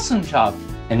awesome job.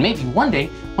 And maybe one day,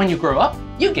 when you grow up,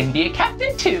 you can be a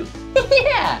captain too.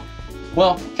 Yeah.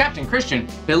 Well, Captain Christian,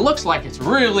 it looks like it's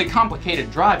really complicated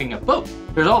driving a boat.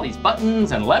 There's all these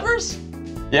buttons and levers.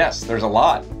 Yes, there's a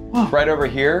lot. Whoa. Right over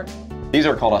here, these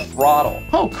are called a throttle.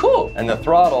 Oh, cool. And the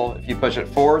throttle, if you push it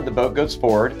forward, the boat goes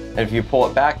forward. And if you pull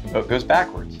it back, the boat goes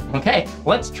backwards. Okay,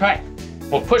 let's try it.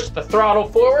 We'll push the throttle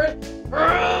forward.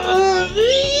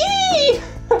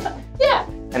 Yeah,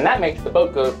 and that makes the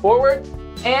boat go forward,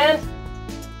 and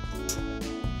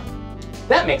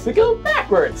that makes it go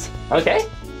backwards. Okay,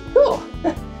 cool.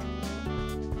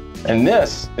 And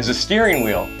this is a steering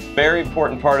wheel, very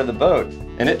important part of the boat,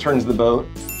 and it turns the boat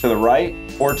to the right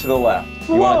or to the left.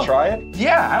 You want to try it?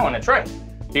 Yeah, I want to try it.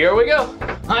 Here we go.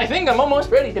 I think I'm almost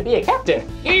ready to be a captain.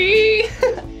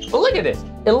 Well, look at this.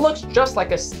 It looks just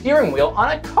like a steering wheel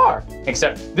on a car,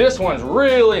 except this one's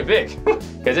really big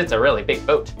because it's a really big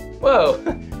boat. Whoa.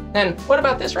 And what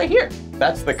about this right here?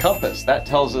 That's the compass. That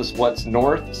tells us what's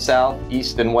north, south,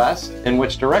 east, and west, and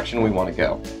which direction we want to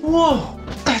go. Whoa,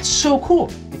 that's so cool.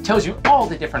 It tells you all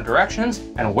the different directions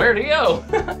and where to go.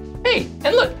 Hey,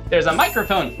 and look, there's a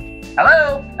microphone.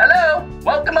 Hello, hello,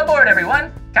 welcome aboard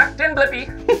everyone. Captain Blippi.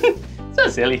 So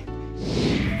silly.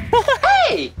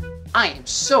 Hey, I am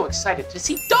so excited to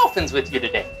see dolphins with you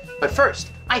today. But first,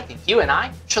 I think you and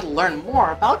I should learn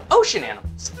more about ocean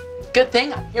animals. Good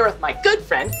thing I'm here with my good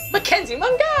friend, Mackenzie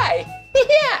Mungai.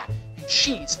 Yeah, and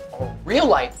she's a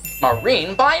real-life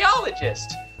marine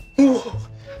biologist.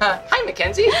 Hi,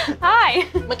 Mackenzie. Hi.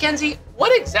 Mackenzie,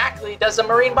 what exactly does a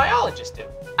marine biologist do?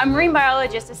 A marine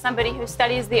biologist is somebody who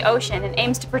studies the ocean and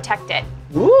aims to protect it.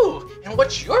 Ooh, and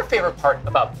what's your favorite part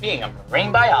about being a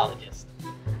marine biologist?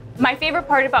 My favorite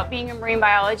part about being a marine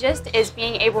biologist is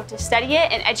being able to study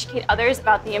it and educate others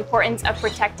about the importance of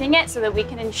protecting it so that we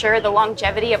can ensure the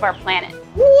longevity of our planet.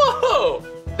 Whoa!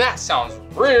 That sounds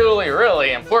really,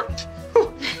 really important.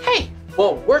 Hey,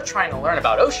 well, we're trying to learn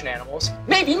about ocean animals.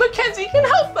 Maybe Mackenzie can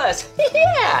help us.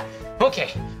 Yeah!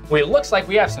 Okay, well, it looks like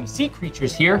we have some sea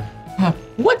creatures here.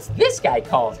 What's this guy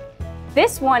called?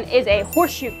 This one is a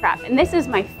horseshoe crab, and this is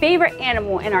my favorite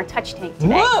animal in our touch tank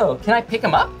today. Whoa, can I pick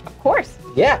him up? Of course.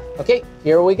 Yeah, okay,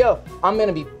 here we go. I'm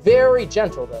gonna be very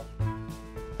gentle though.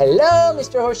 Hello,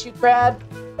 Mr. Horseshoe Crab.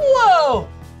 Whoa,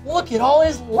 look at all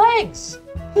his legs.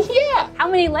 Yeah. How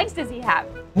many legs does he have?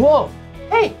 Whoa,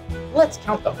 hey, let's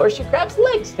count the horseshoe crab's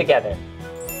legs together.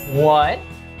 1,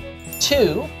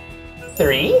 2,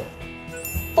 3,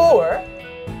 4,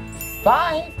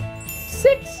 5,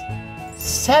 6,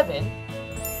 7,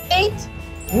 8,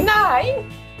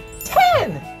 9,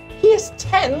 10. He has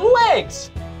 10 legs.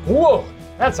 Whoa,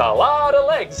 that's a lot of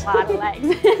legs. A lot of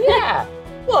legs. Yeah.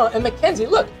 Well, and Mackenzie,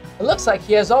 look, it looks like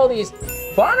he has all these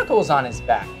barnacles on his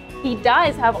back. He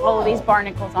does have all of these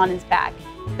barnacles on his back.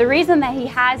 The reason that he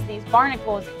has these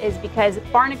barnacles is because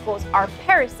barnacles are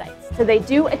parasites. So they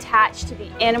do attach to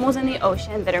the animals in the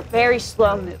ocean that are very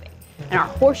slow moving. And our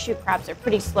horseshoe crabs are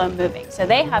pretty slow moving. So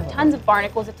they have tons of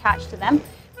barnacles attached to them,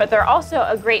 but they're also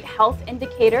a great health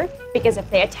indicator because if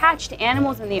they attach to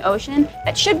animals in the ocean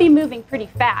that should be moving pretty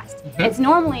fast, it's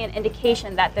normally an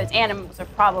indication that those animals are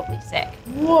probably sick.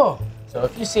 Whoa. So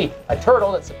if you see a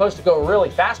turtle that's supposed to go really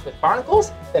fast with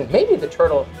barnacles, then maybe the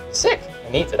turtle is sick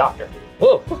and needs a doctor.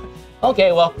 Whoa.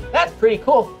 Okay, well, that's pretty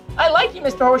cool. I like you,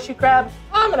 Mr. Horseshoe Crab.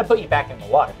 I'm gonna put you back in the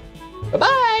water.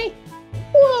 Bye-bye.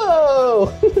 Whoa.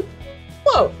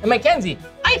 Whoa, and Mackenzie,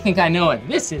 I think I know what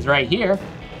this is right here.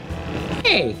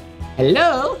 Hey,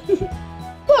 hello.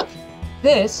 Look,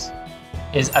 this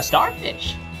is a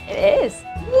starfish. It is.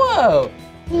 Whoa,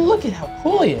 look at how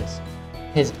cool he is.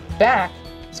 His back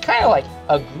is kind of like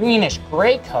a greenish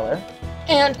gray color,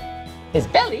 and his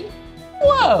belly,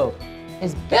 whoa,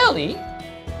 his belly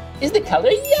is the color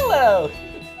yellow.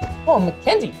 Oh,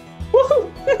 Mackenzie,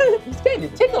 woohoo, he's kind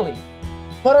of tickly.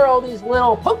 What are all these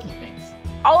little pokey things?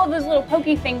 All of those little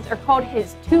pokey things are called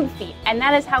his tube feet, and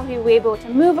that is how he will be able to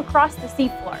move across the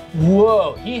seafloor.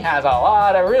 Whoa, he has a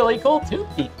lot of really cool tube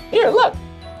feet. Here, look.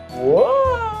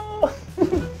 Whoa.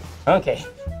 Okay,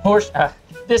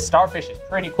 this starfish is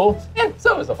pretty cool, and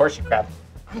so is the horseshoe crab.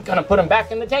 I'm gonna put him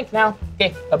back in the tank now.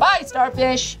 Okay, bye-bye,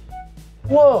 starfish.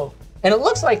 Whoa, and it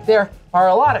looks like there are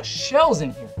a lot of shells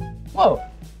in here. Whoa,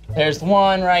 there's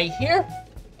one right here,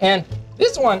 and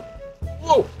this one,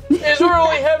 whoa, is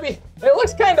really heavy. It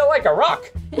looks kind of like a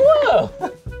rock. Whoa.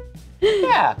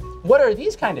 Yeah, what are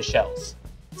these kind of shells?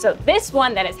 So this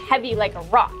one that is heavy like a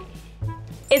rock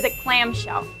is a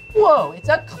clamshell. Whoa, it's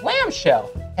a clamshell.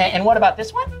 And what about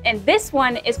this one? And this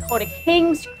one is called a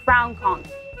king's crown conch.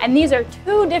 And these are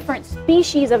two different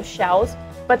species of shells,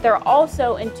 but they're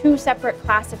also in two separate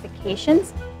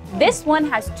classifications. This one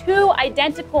has two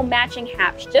identical matching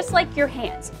halves, just like your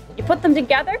hands. You put them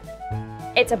together,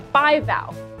 it's a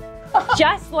bivalve.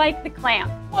 Just like the clam.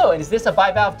 Whoa, and is this a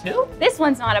bivalve too? This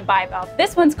one's not a bivalve.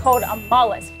 This one's called a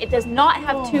mollusk. It does not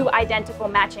have two identical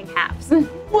matching halves.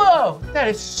 Whoa, that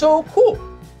is so cool.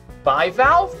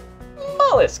 Bivalve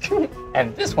mollusk.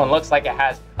 And this one looks like it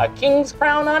has a king's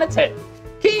crown on its head.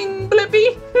 King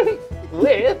Blippi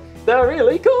with the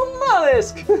really cool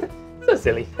mollusk. So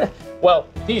silly. Well,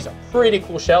 these are pretty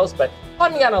cool shells, but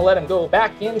I'm gonna let them go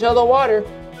back into the water.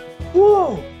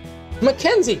 Whoa,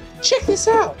 Mackenzie, check this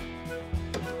out.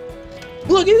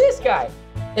 Look at this guy.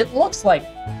 It looks like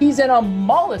he's in a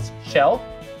mollusk shell,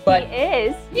 but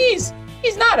he's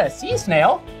not a sea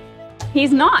snail.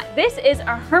 He's not. This is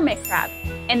a hermit crab.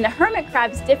 And the hermit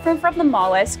crab is different from the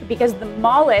mollusk because the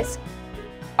mollusks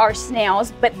are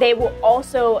snails, but they will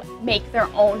also make their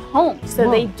own homes. So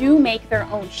they do make their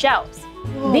own shells.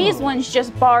 Whoa. These ones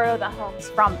just borrow the homes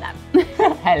from them.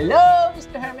 Hello,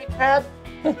 Mr. Hermit Crab.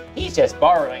 He's just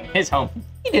borrowing his home.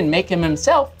 He didn't make him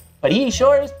himself, but he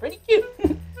sure is pretty cute.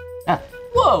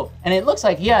 Whoa, and it looks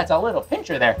like he has a little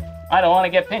pincher there. I don't want to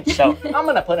get pinched, so I'm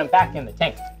gonna put him back in the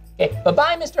tank. Okay,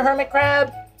 bye-bye, Mr. Hermit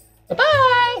Crab.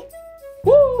 Bye-bye.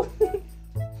 Woo.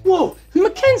 Whoa,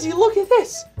 Mackenzie, look at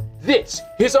this. This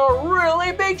is a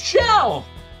really big shell.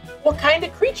 What kind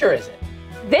of creature is it?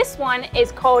 This one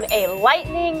is called a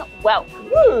lightning whelk.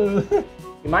 Woo.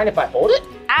 You mind if I hold it?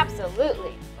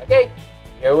 Absolutely. Okay,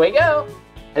 here we go.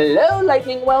 Hello,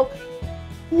 lightning whelk.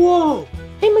 Whoa,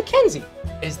 hey Mackenzie,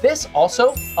 is this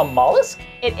also a mollusk?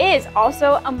 It is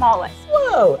also a mollusk.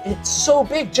 Whoa, it's so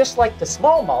big, just like the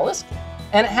small mollusk,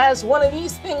 and it has one of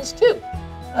these things too.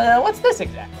 What's this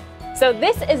exactly? So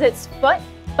this is its foot,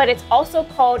 but it's also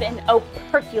called an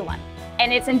operculum,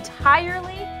 and it's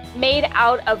entirely made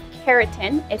out of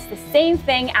keratin. It's the same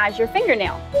thing as your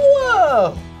fingernail.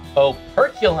 Whoa!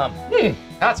 Operculum.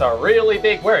 That's a really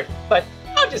big word, but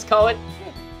I'll just call it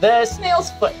the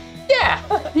snail's foot. Yeah.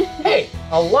 Hey,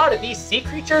 a lot of these sea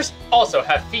creatures also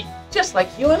have feet, just like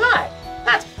you and I.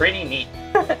 That's pretty neat.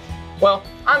 Well,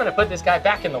 I'm gonna put this guy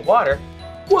back in the water.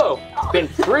 Whoa, it's been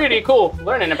pretty cool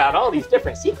learning about all these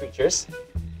different sea creatures.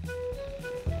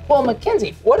 Well,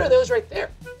 Mackenzie, what are those right there?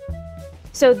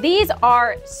 So these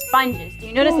are sponges. Do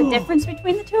you notice the difference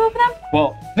between the two of them?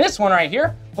 Well, this one right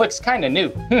here looks kind of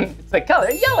new. It's the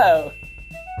color yellow.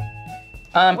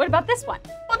 What about this one?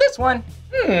 Well, this one,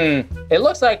 it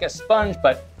looks like a sponge,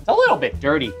 but it's a little bit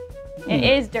dirty. It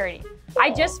is dirty.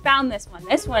 I just found this one.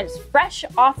 This one's fresh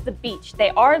off the beach. They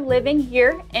are living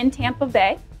here in Tampa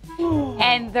Bay,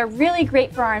 and they're really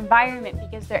great for our environment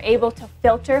because they're able to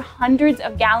filter hundreds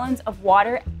of gallons of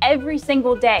water every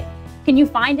single day. Can you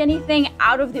find anything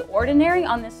out of the ordinary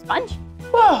on this sponge?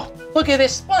 Whoa, look at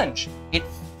this sponge. It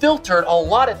filtered a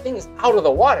lot of things out of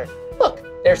the water. Look,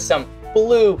 there's some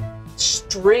blue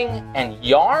string and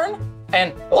yarn,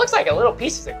 and it looks like a little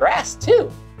pieces of grass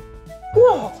too.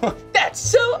 Whoa, that's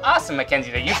so awesome,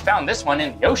 Mackenzie, that you found this one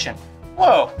in the ocean.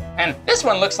 Whoa, and this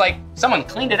one looks like someone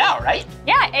cleaned it out, right?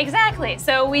 Yeah, exactly.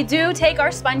 So we do take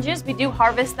our sponges, we do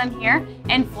harvest them here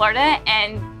in Florida,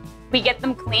 and we get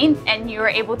them clean, and you're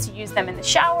able to use them in the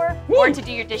shower or to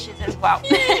do your dishes as well.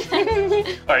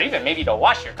 Or even maybe to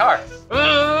wash your car.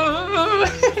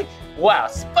 Wow,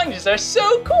 sponges are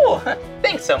so cool.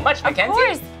 Thanks so much, Mackenzie. Of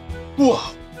course.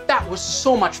 Whoa, that was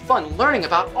so much fun learning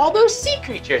about all those sea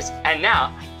creatures. And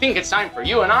now I think it's time for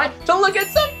you and I to look at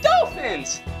some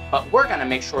dolphins. But we're gonna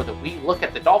make sure that we look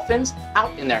at the dolphins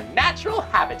out in their natural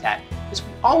habitat, because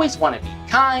we always wanna be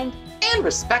kind and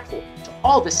respectful to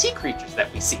all the sea creatures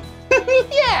that we see.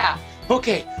 Yeah,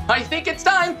 okay, I think it's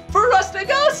time for us to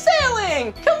go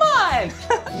sailing. Come on.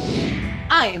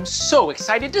 I am so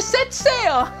excited to set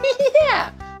sail.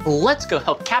 Yeah, let's go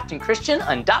help Captain Christian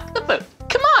undock the boat.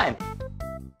 Come on.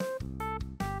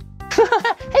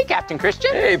 Hey, Captain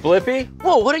Christian. Hey, Blippi.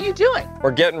 Whoa, what are you doing?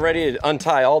 We're getting ready to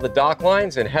untie all the dock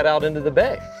lines and head out into the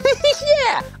bay.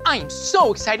 Yeah, I'm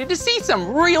so excited to see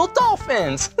some real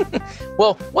dolphins.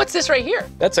 Well, what's this right here?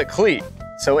 That's a cleat.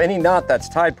 So any knot that's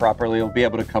tied properly will be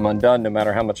able to come undone no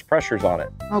matter how much pressure's on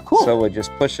it. Oh, cool. So we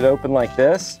just push it open like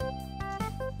this,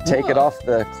 take it off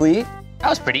the cleat. That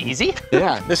was pretty easy.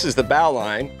 Yeah, this is the bow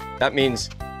line. That means,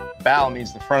 bow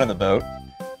means the front of the boat.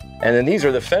 And then these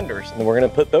are the fenders, and we're gonna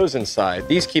put those inside.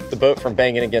 These keep the boat from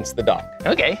banging against the dock.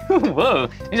 Okay, whoa,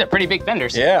 these are pretty big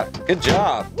fenders. Yeah, good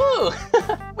job. Woo,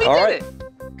 we All did right.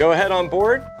 it. Go ahead on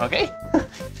board. Okay,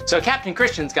 so Captain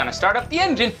Christian's gonna start up the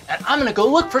engine, and I'm gonna go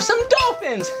look for some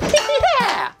dolphins.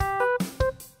 Yeah!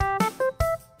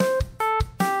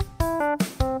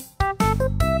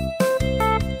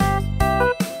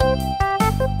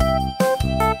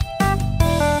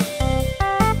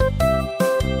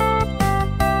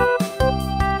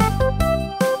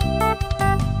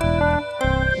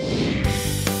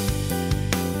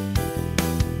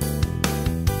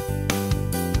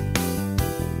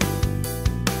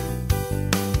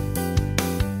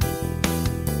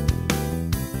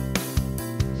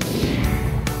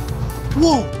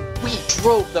 Whoa, we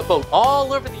drove the boat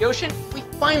all over the ocean. We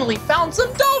finally found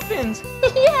some dolphins.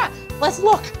 Yeah, let's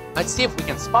look. Let's see if we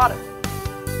can spot them.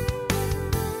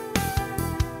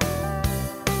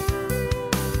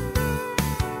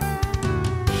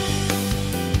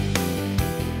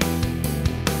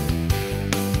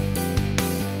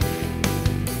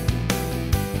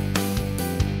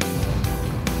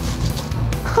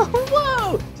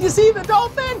 Whoa, do you see the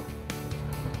dolphin?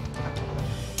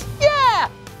 Yeah,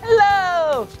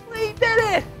 hello, we did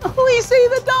it. We see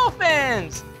the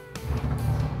dolphins.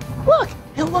 Look,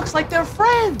 it looks like they're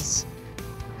friends.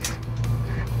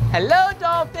 Hello,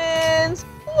 dolphins.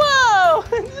 Whoa,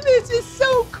 this is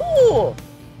so cool.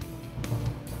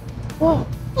 Whoa,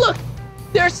 look,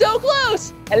 they're so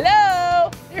close. Hello,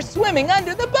 they're swimming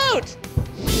under the boat.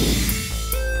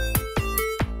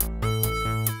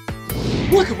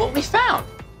 Look at what we found.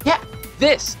 Yeah,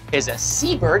 this is a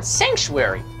seabird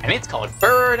sanctuary, and it's called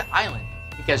Bird Island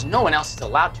because no one else is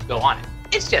allowed to go on it.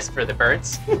 It's just for the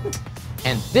birds.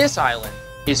 And this island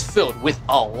is filled with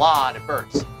a lot of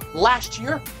birds. Last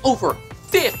year, over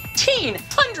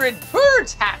 1,500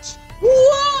 birds hatched.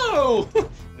 Whoa! And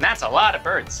that's a lot of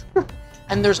birds.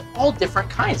 And there's all different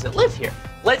kinds that live here.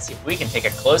 Let's see if we can take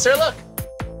a closer look.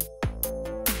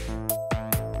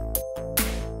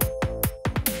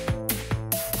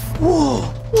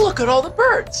 Whoa, look at all the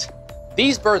birds.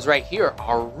 these birds right here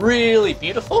are really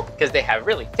beautiful because they have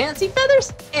really fancy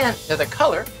feathers and they're the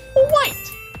color white.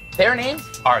 Their names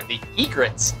are the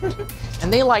egrets.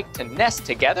 And they like to nest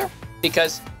together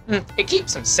because it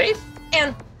keeps them safe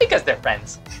and because they're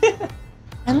friends.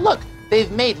 And look,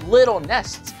 they've made little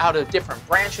nests out of different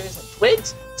branches and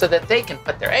twigs so that they can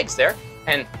put their eggs there.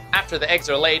 And after the eggs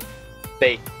are laid,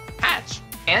 they hatch.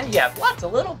 And you have lots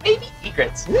of little baby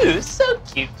egrets. Ooh, so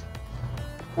cute.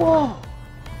 Whoa.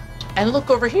 And look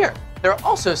over here. There are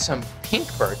also some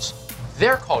pink birds.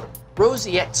 They're called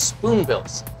roseate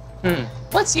spoonbills.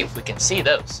 Let's see if we can see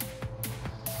those.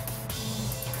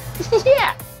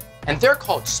 Yeah. And they're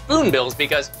called spoonbills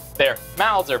because their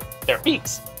mouths or their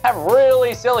beaks have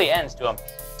really silly ends to them.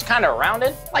 It's kind of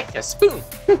rounded like a spoon.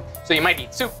 So you might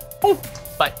eat soup.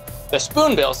 But the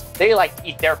spoonbills, they like to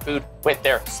eat their food with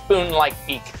their spoon-like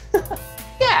beak.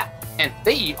 Yeah, and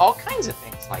they eat all kinds of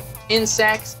things like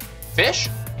insects, fish,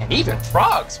 and even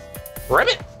frogs.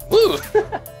 Ribbit, woo.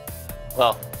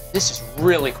 Well, this is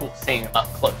really cool seeing them up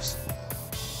close.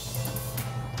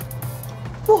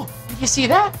 Whoa, did you see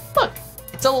that? Look,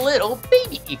 it's a little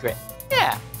baby egret.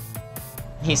 Yeah,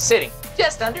 he's sitting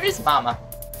just under his mama.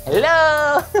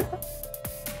 Hello.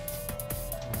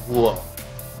 Whoa.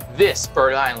 This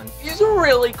bird island is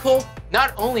really cool.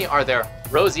 Not only are there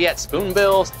roseate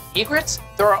spoonbills and egrets,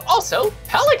 there are also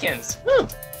pelicans.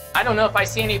 I don't know if I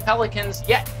see any pelicans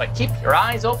yet, but keep your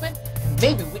eyes open and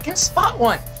maybe we can spot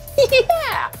one.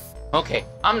 Yeah! Okay,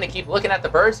 I'm gonna keep looking at the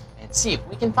birds and see if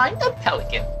we can find a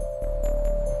pelican.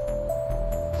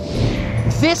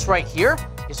 This right here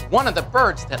is one of the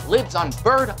birds that lives on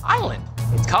Bird Island.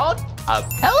 It's called a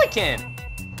pelican.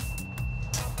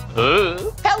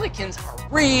 Pelicans are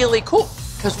really cool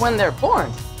because when they're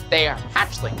born, they are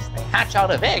hatchlings. They hatch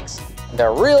out of eggs. And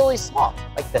they're really small,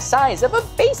 like the size of a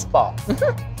baseball.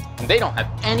 And they don't have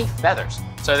any feathers,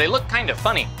 so they look kind of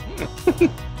funny.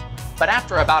 But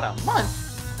after about a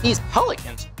month, these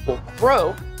pelicans will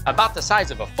grow about the size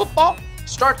of a football,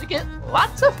 start to get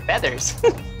lots of feathers.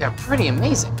 They're pretty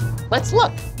amazing. Let's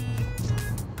look.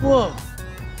 Whoa.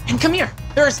 And come here,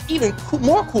 there's even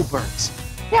more cool birds.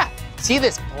 Yeah. See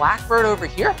this black bird over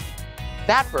here?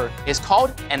 That bird is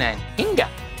called an anhinga.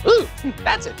 Ooh,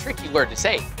 that's a tricky word to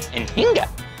say, anhinga.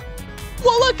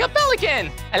 Well, look, a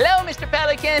pelican. Hello, Mr.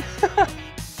 Pelican.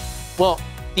 Well,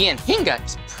 the anhinga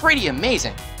is pretty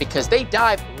amazing because they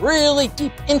dive really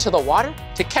deep into the water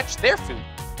to catch their food.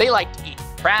 They like to eat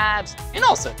crabs and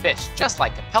also fish, just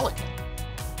like a pelican.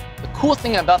 The cool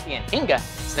thing about the anhinga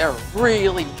is they're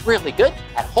really, really good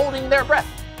at holding their breath.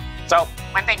 So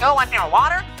when they go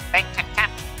underwater, they can catch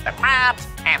the crabs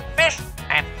and fish,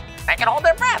 and they can hold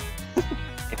their breath.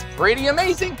 It's pretty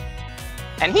amazing.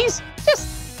 And he's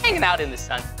just hanging out in the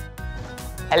sun.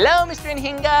 Hello, Mr.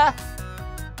 Anhinga.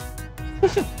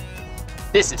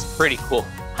 This is pretty cool.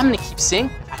 I'm gonna keep seeing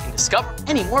if I can discover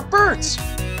any more birds.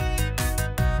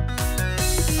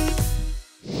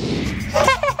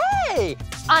 Hey!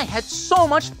 I had so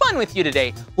much fun with you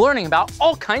today, learning about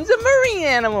all kinds of marine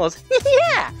animals.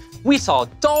 Yeah! We saw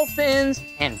dolphins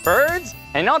and birds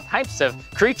and all types of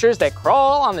creatures that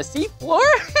crawl on the seafloor.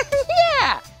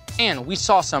 Yeah! And we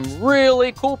saw some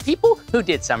really cool people who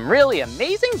did some really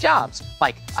amazing jobs,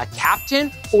 like a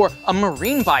captain or a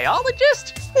marine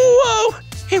biologist. Whoa!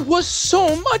 It was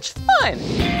so much fun!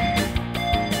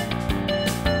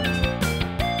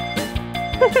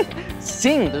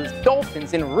 Seeing those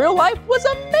dolphins in real life was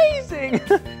amazing!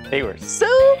 They were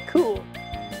so cool.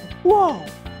 Whoa,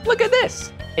 look at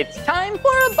this. It's time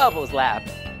for a Bubbles Lab.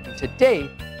 And today,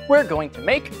 we're going to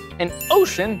make an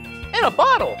ocean in a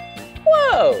bottle.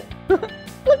 Whoa,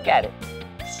 look at it.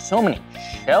 So many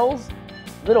shells,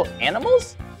 little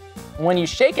animals. When you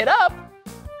shake it up,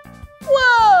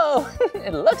 whoa,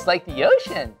 it looks like the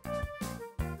ocean.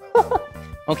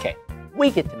 Okay, we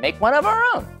get to make one of our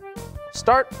own.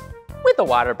 Start with a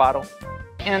water bottle.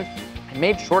 And I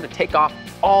made sure to take off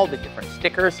all the different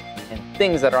stickers and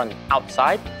things that are on the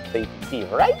outside so you can see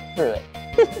right through it.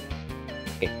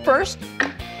 Okay, first,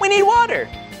 we need water.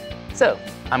 So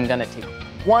I'm gonna take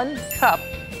 1 cup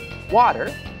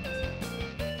water,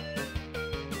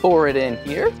 pour it in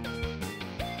here.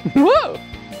 Whoa,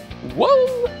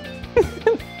 whoa,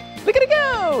 look at it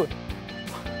go.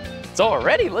 It's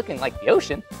already looking like the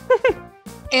ocean.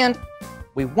 And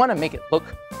we wanna make it look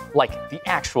like the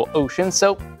actual ocean,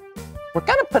 so we're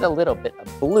gonna put a little bit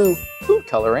of blue food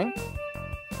coloring,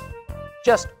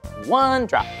 just 1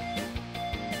 drop.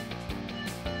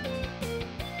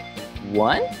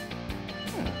 1.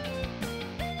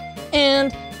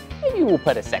 And maybe we'll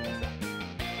put a second drop.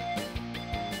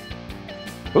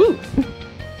 Ooh,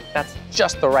 that's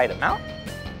just the right amount.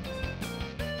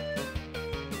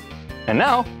 And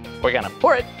now we're gonna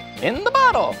pour it in the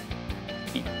bottle.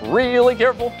 Be really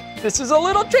careful. This is a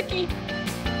little tricky.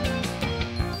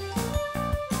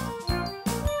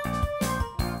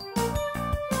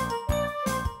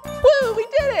 Woo, we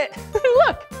did it!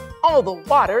 Look, all the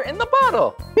water in the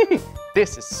bottle.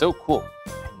 This is so cool.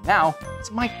 And now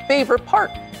it's my favorite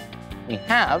part. We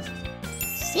have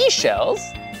seashells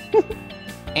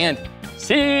and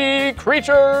sea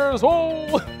creatures.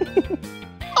 Oh,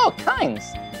 all kinds.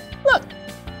 Look,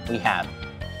 we have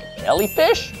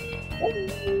jellyfish.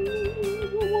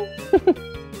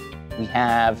 We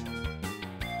have,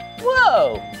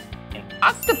 whoa, an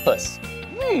octopus.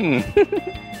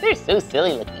 They're so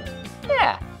silly looking.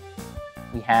 Yeah.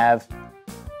 We have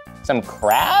some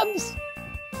crabs.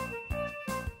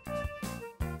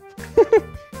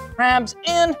 Crabs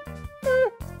and,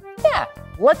 yeah,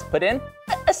 let's put in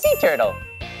a sea turtle.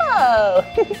 Oh,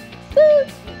 so cute.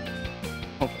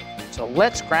 Okay, so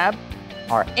let's grab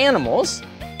our animals,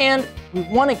 and we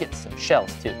want to get some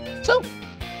shells too. So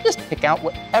just pick out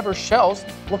whatever shells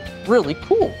look really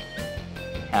cool.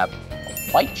 We have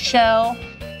a white shell.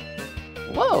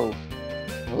 Whoa,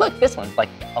 look, this one's like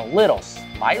a little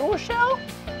spiral shell.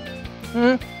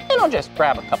 And I'll just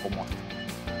grab a couple more.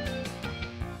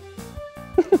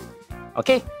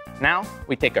 Okay, now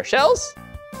we take our shells,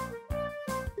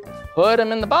 put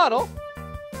them in the bottle,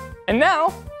 and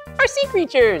now our sea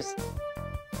creatures.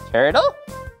 Turtle,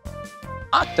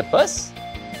 octopus,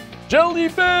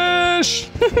 jellyfish,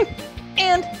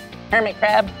 and hermit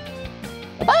crab.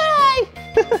 Bye!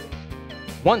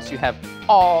 Once you have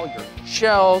all your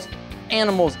shells,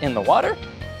 animals in the water,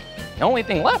 the only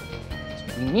thing left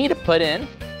is we need to put in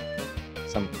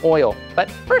some oil. But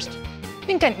first, I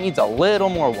think it needs a little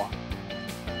more water.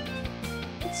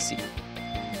 Let's see.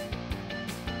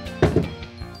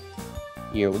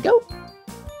 Here we go.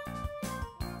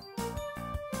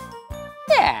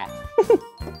 Yeah.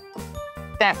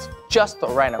 That's just the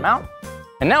right amount.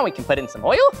 And now we can put in some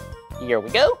oil. Here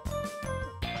we go.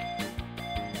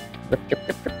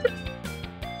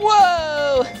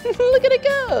 Whoa, look at it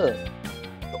go.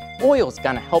 The oil's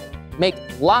gonna help make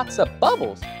lots of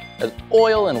bubbles, as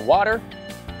oil and water,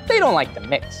 they don't like to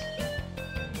mix.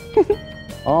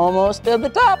 Almost to the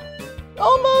top,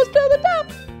 almost to the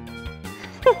top.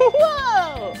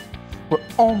 Whoa, we're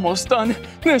almost done.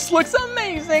 This looks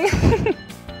amazing.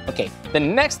 Okay, the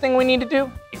next thing we need to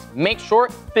do is make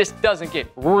sure this doesn't get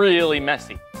really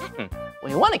messy.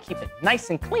 We wanna keep it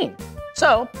nice and clean.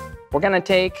 So we're gonna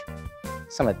take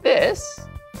some of this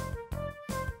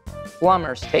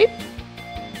plumber's tape.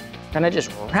 We're gonna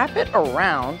just wrap it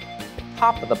around the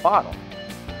top of the bottle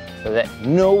so that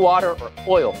no water or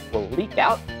oil will leak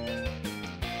out.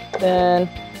 Then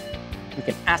you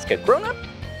can ask a grown-up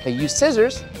to use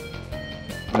scissors,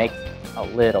 make a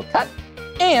little cut,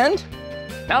 and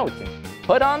now we can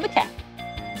put on the cap.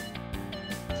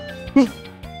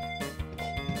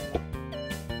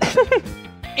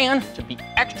 And to be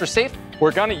extra safe,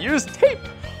 we're gonna use tape.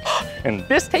 And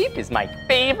this tape is my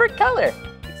favorite color.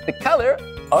 It's the color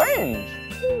orange.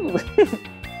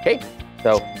 Okay,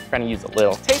 so we're gonna use a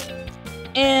little tape.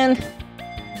 And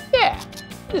yeah,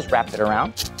 just wrap it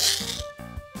around.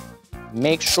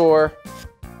 Make sure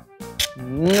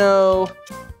no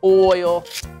oil,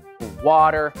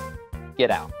 water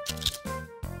get out.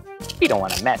 We don't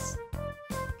want to mess.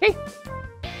 Okay.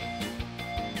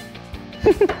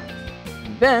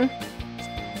 Then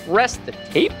press the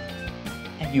tape,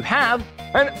 and you have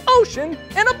an ocean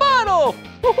in a bottle.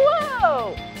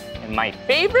 Whoa! And my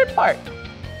favorite part,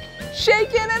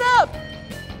 shaking it up.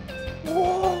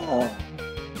 Whoa!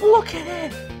 Look at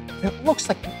it. It looks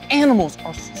like the animals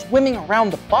are swimming around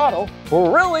the bottle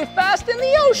really fast in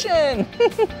the ocean.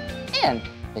 And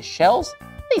the shells,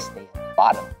 they stay at the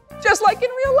bottom, just like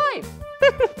in real life.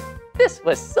 This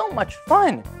was so much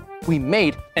fun. We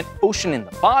made an ocean in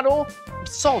the bottle, we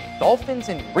saw dolphins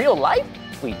in real life,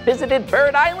 we visited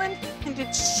Bird Island, and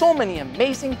did so many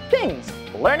amazing things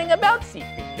learning about sea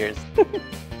creatures.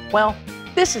 Well,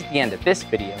 this is the end of this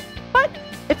video, but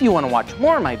if you want to watch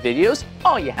more of my videos,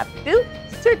 all you have to do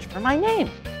is search for my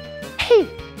name. Hey,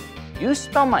 you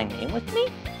spell my name with me?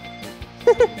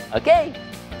 Okay.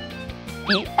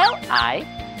 Blippi,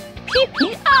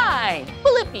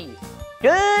 Blippi.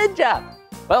 Good job.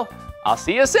 Well, I'll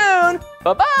see you soon.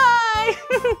 Bye-bye.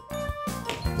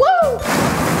 Woo!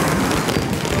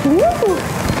 Woo!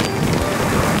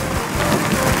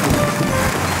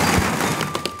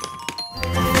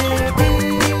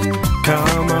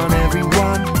 Come on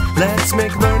everyone, let's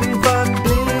make learning fun.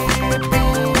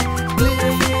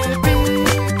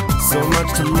 So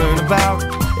much to learn about,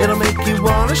 it'll make you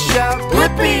wanna shout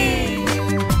Blippi!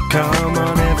 Come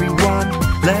on everyone,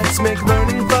 make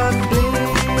learning fun.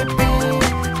 Blippi,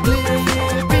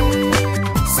 Blippi.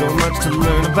 So much to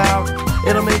learn about,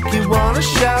 it'll make you wanna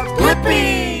shout.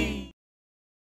 Blippi!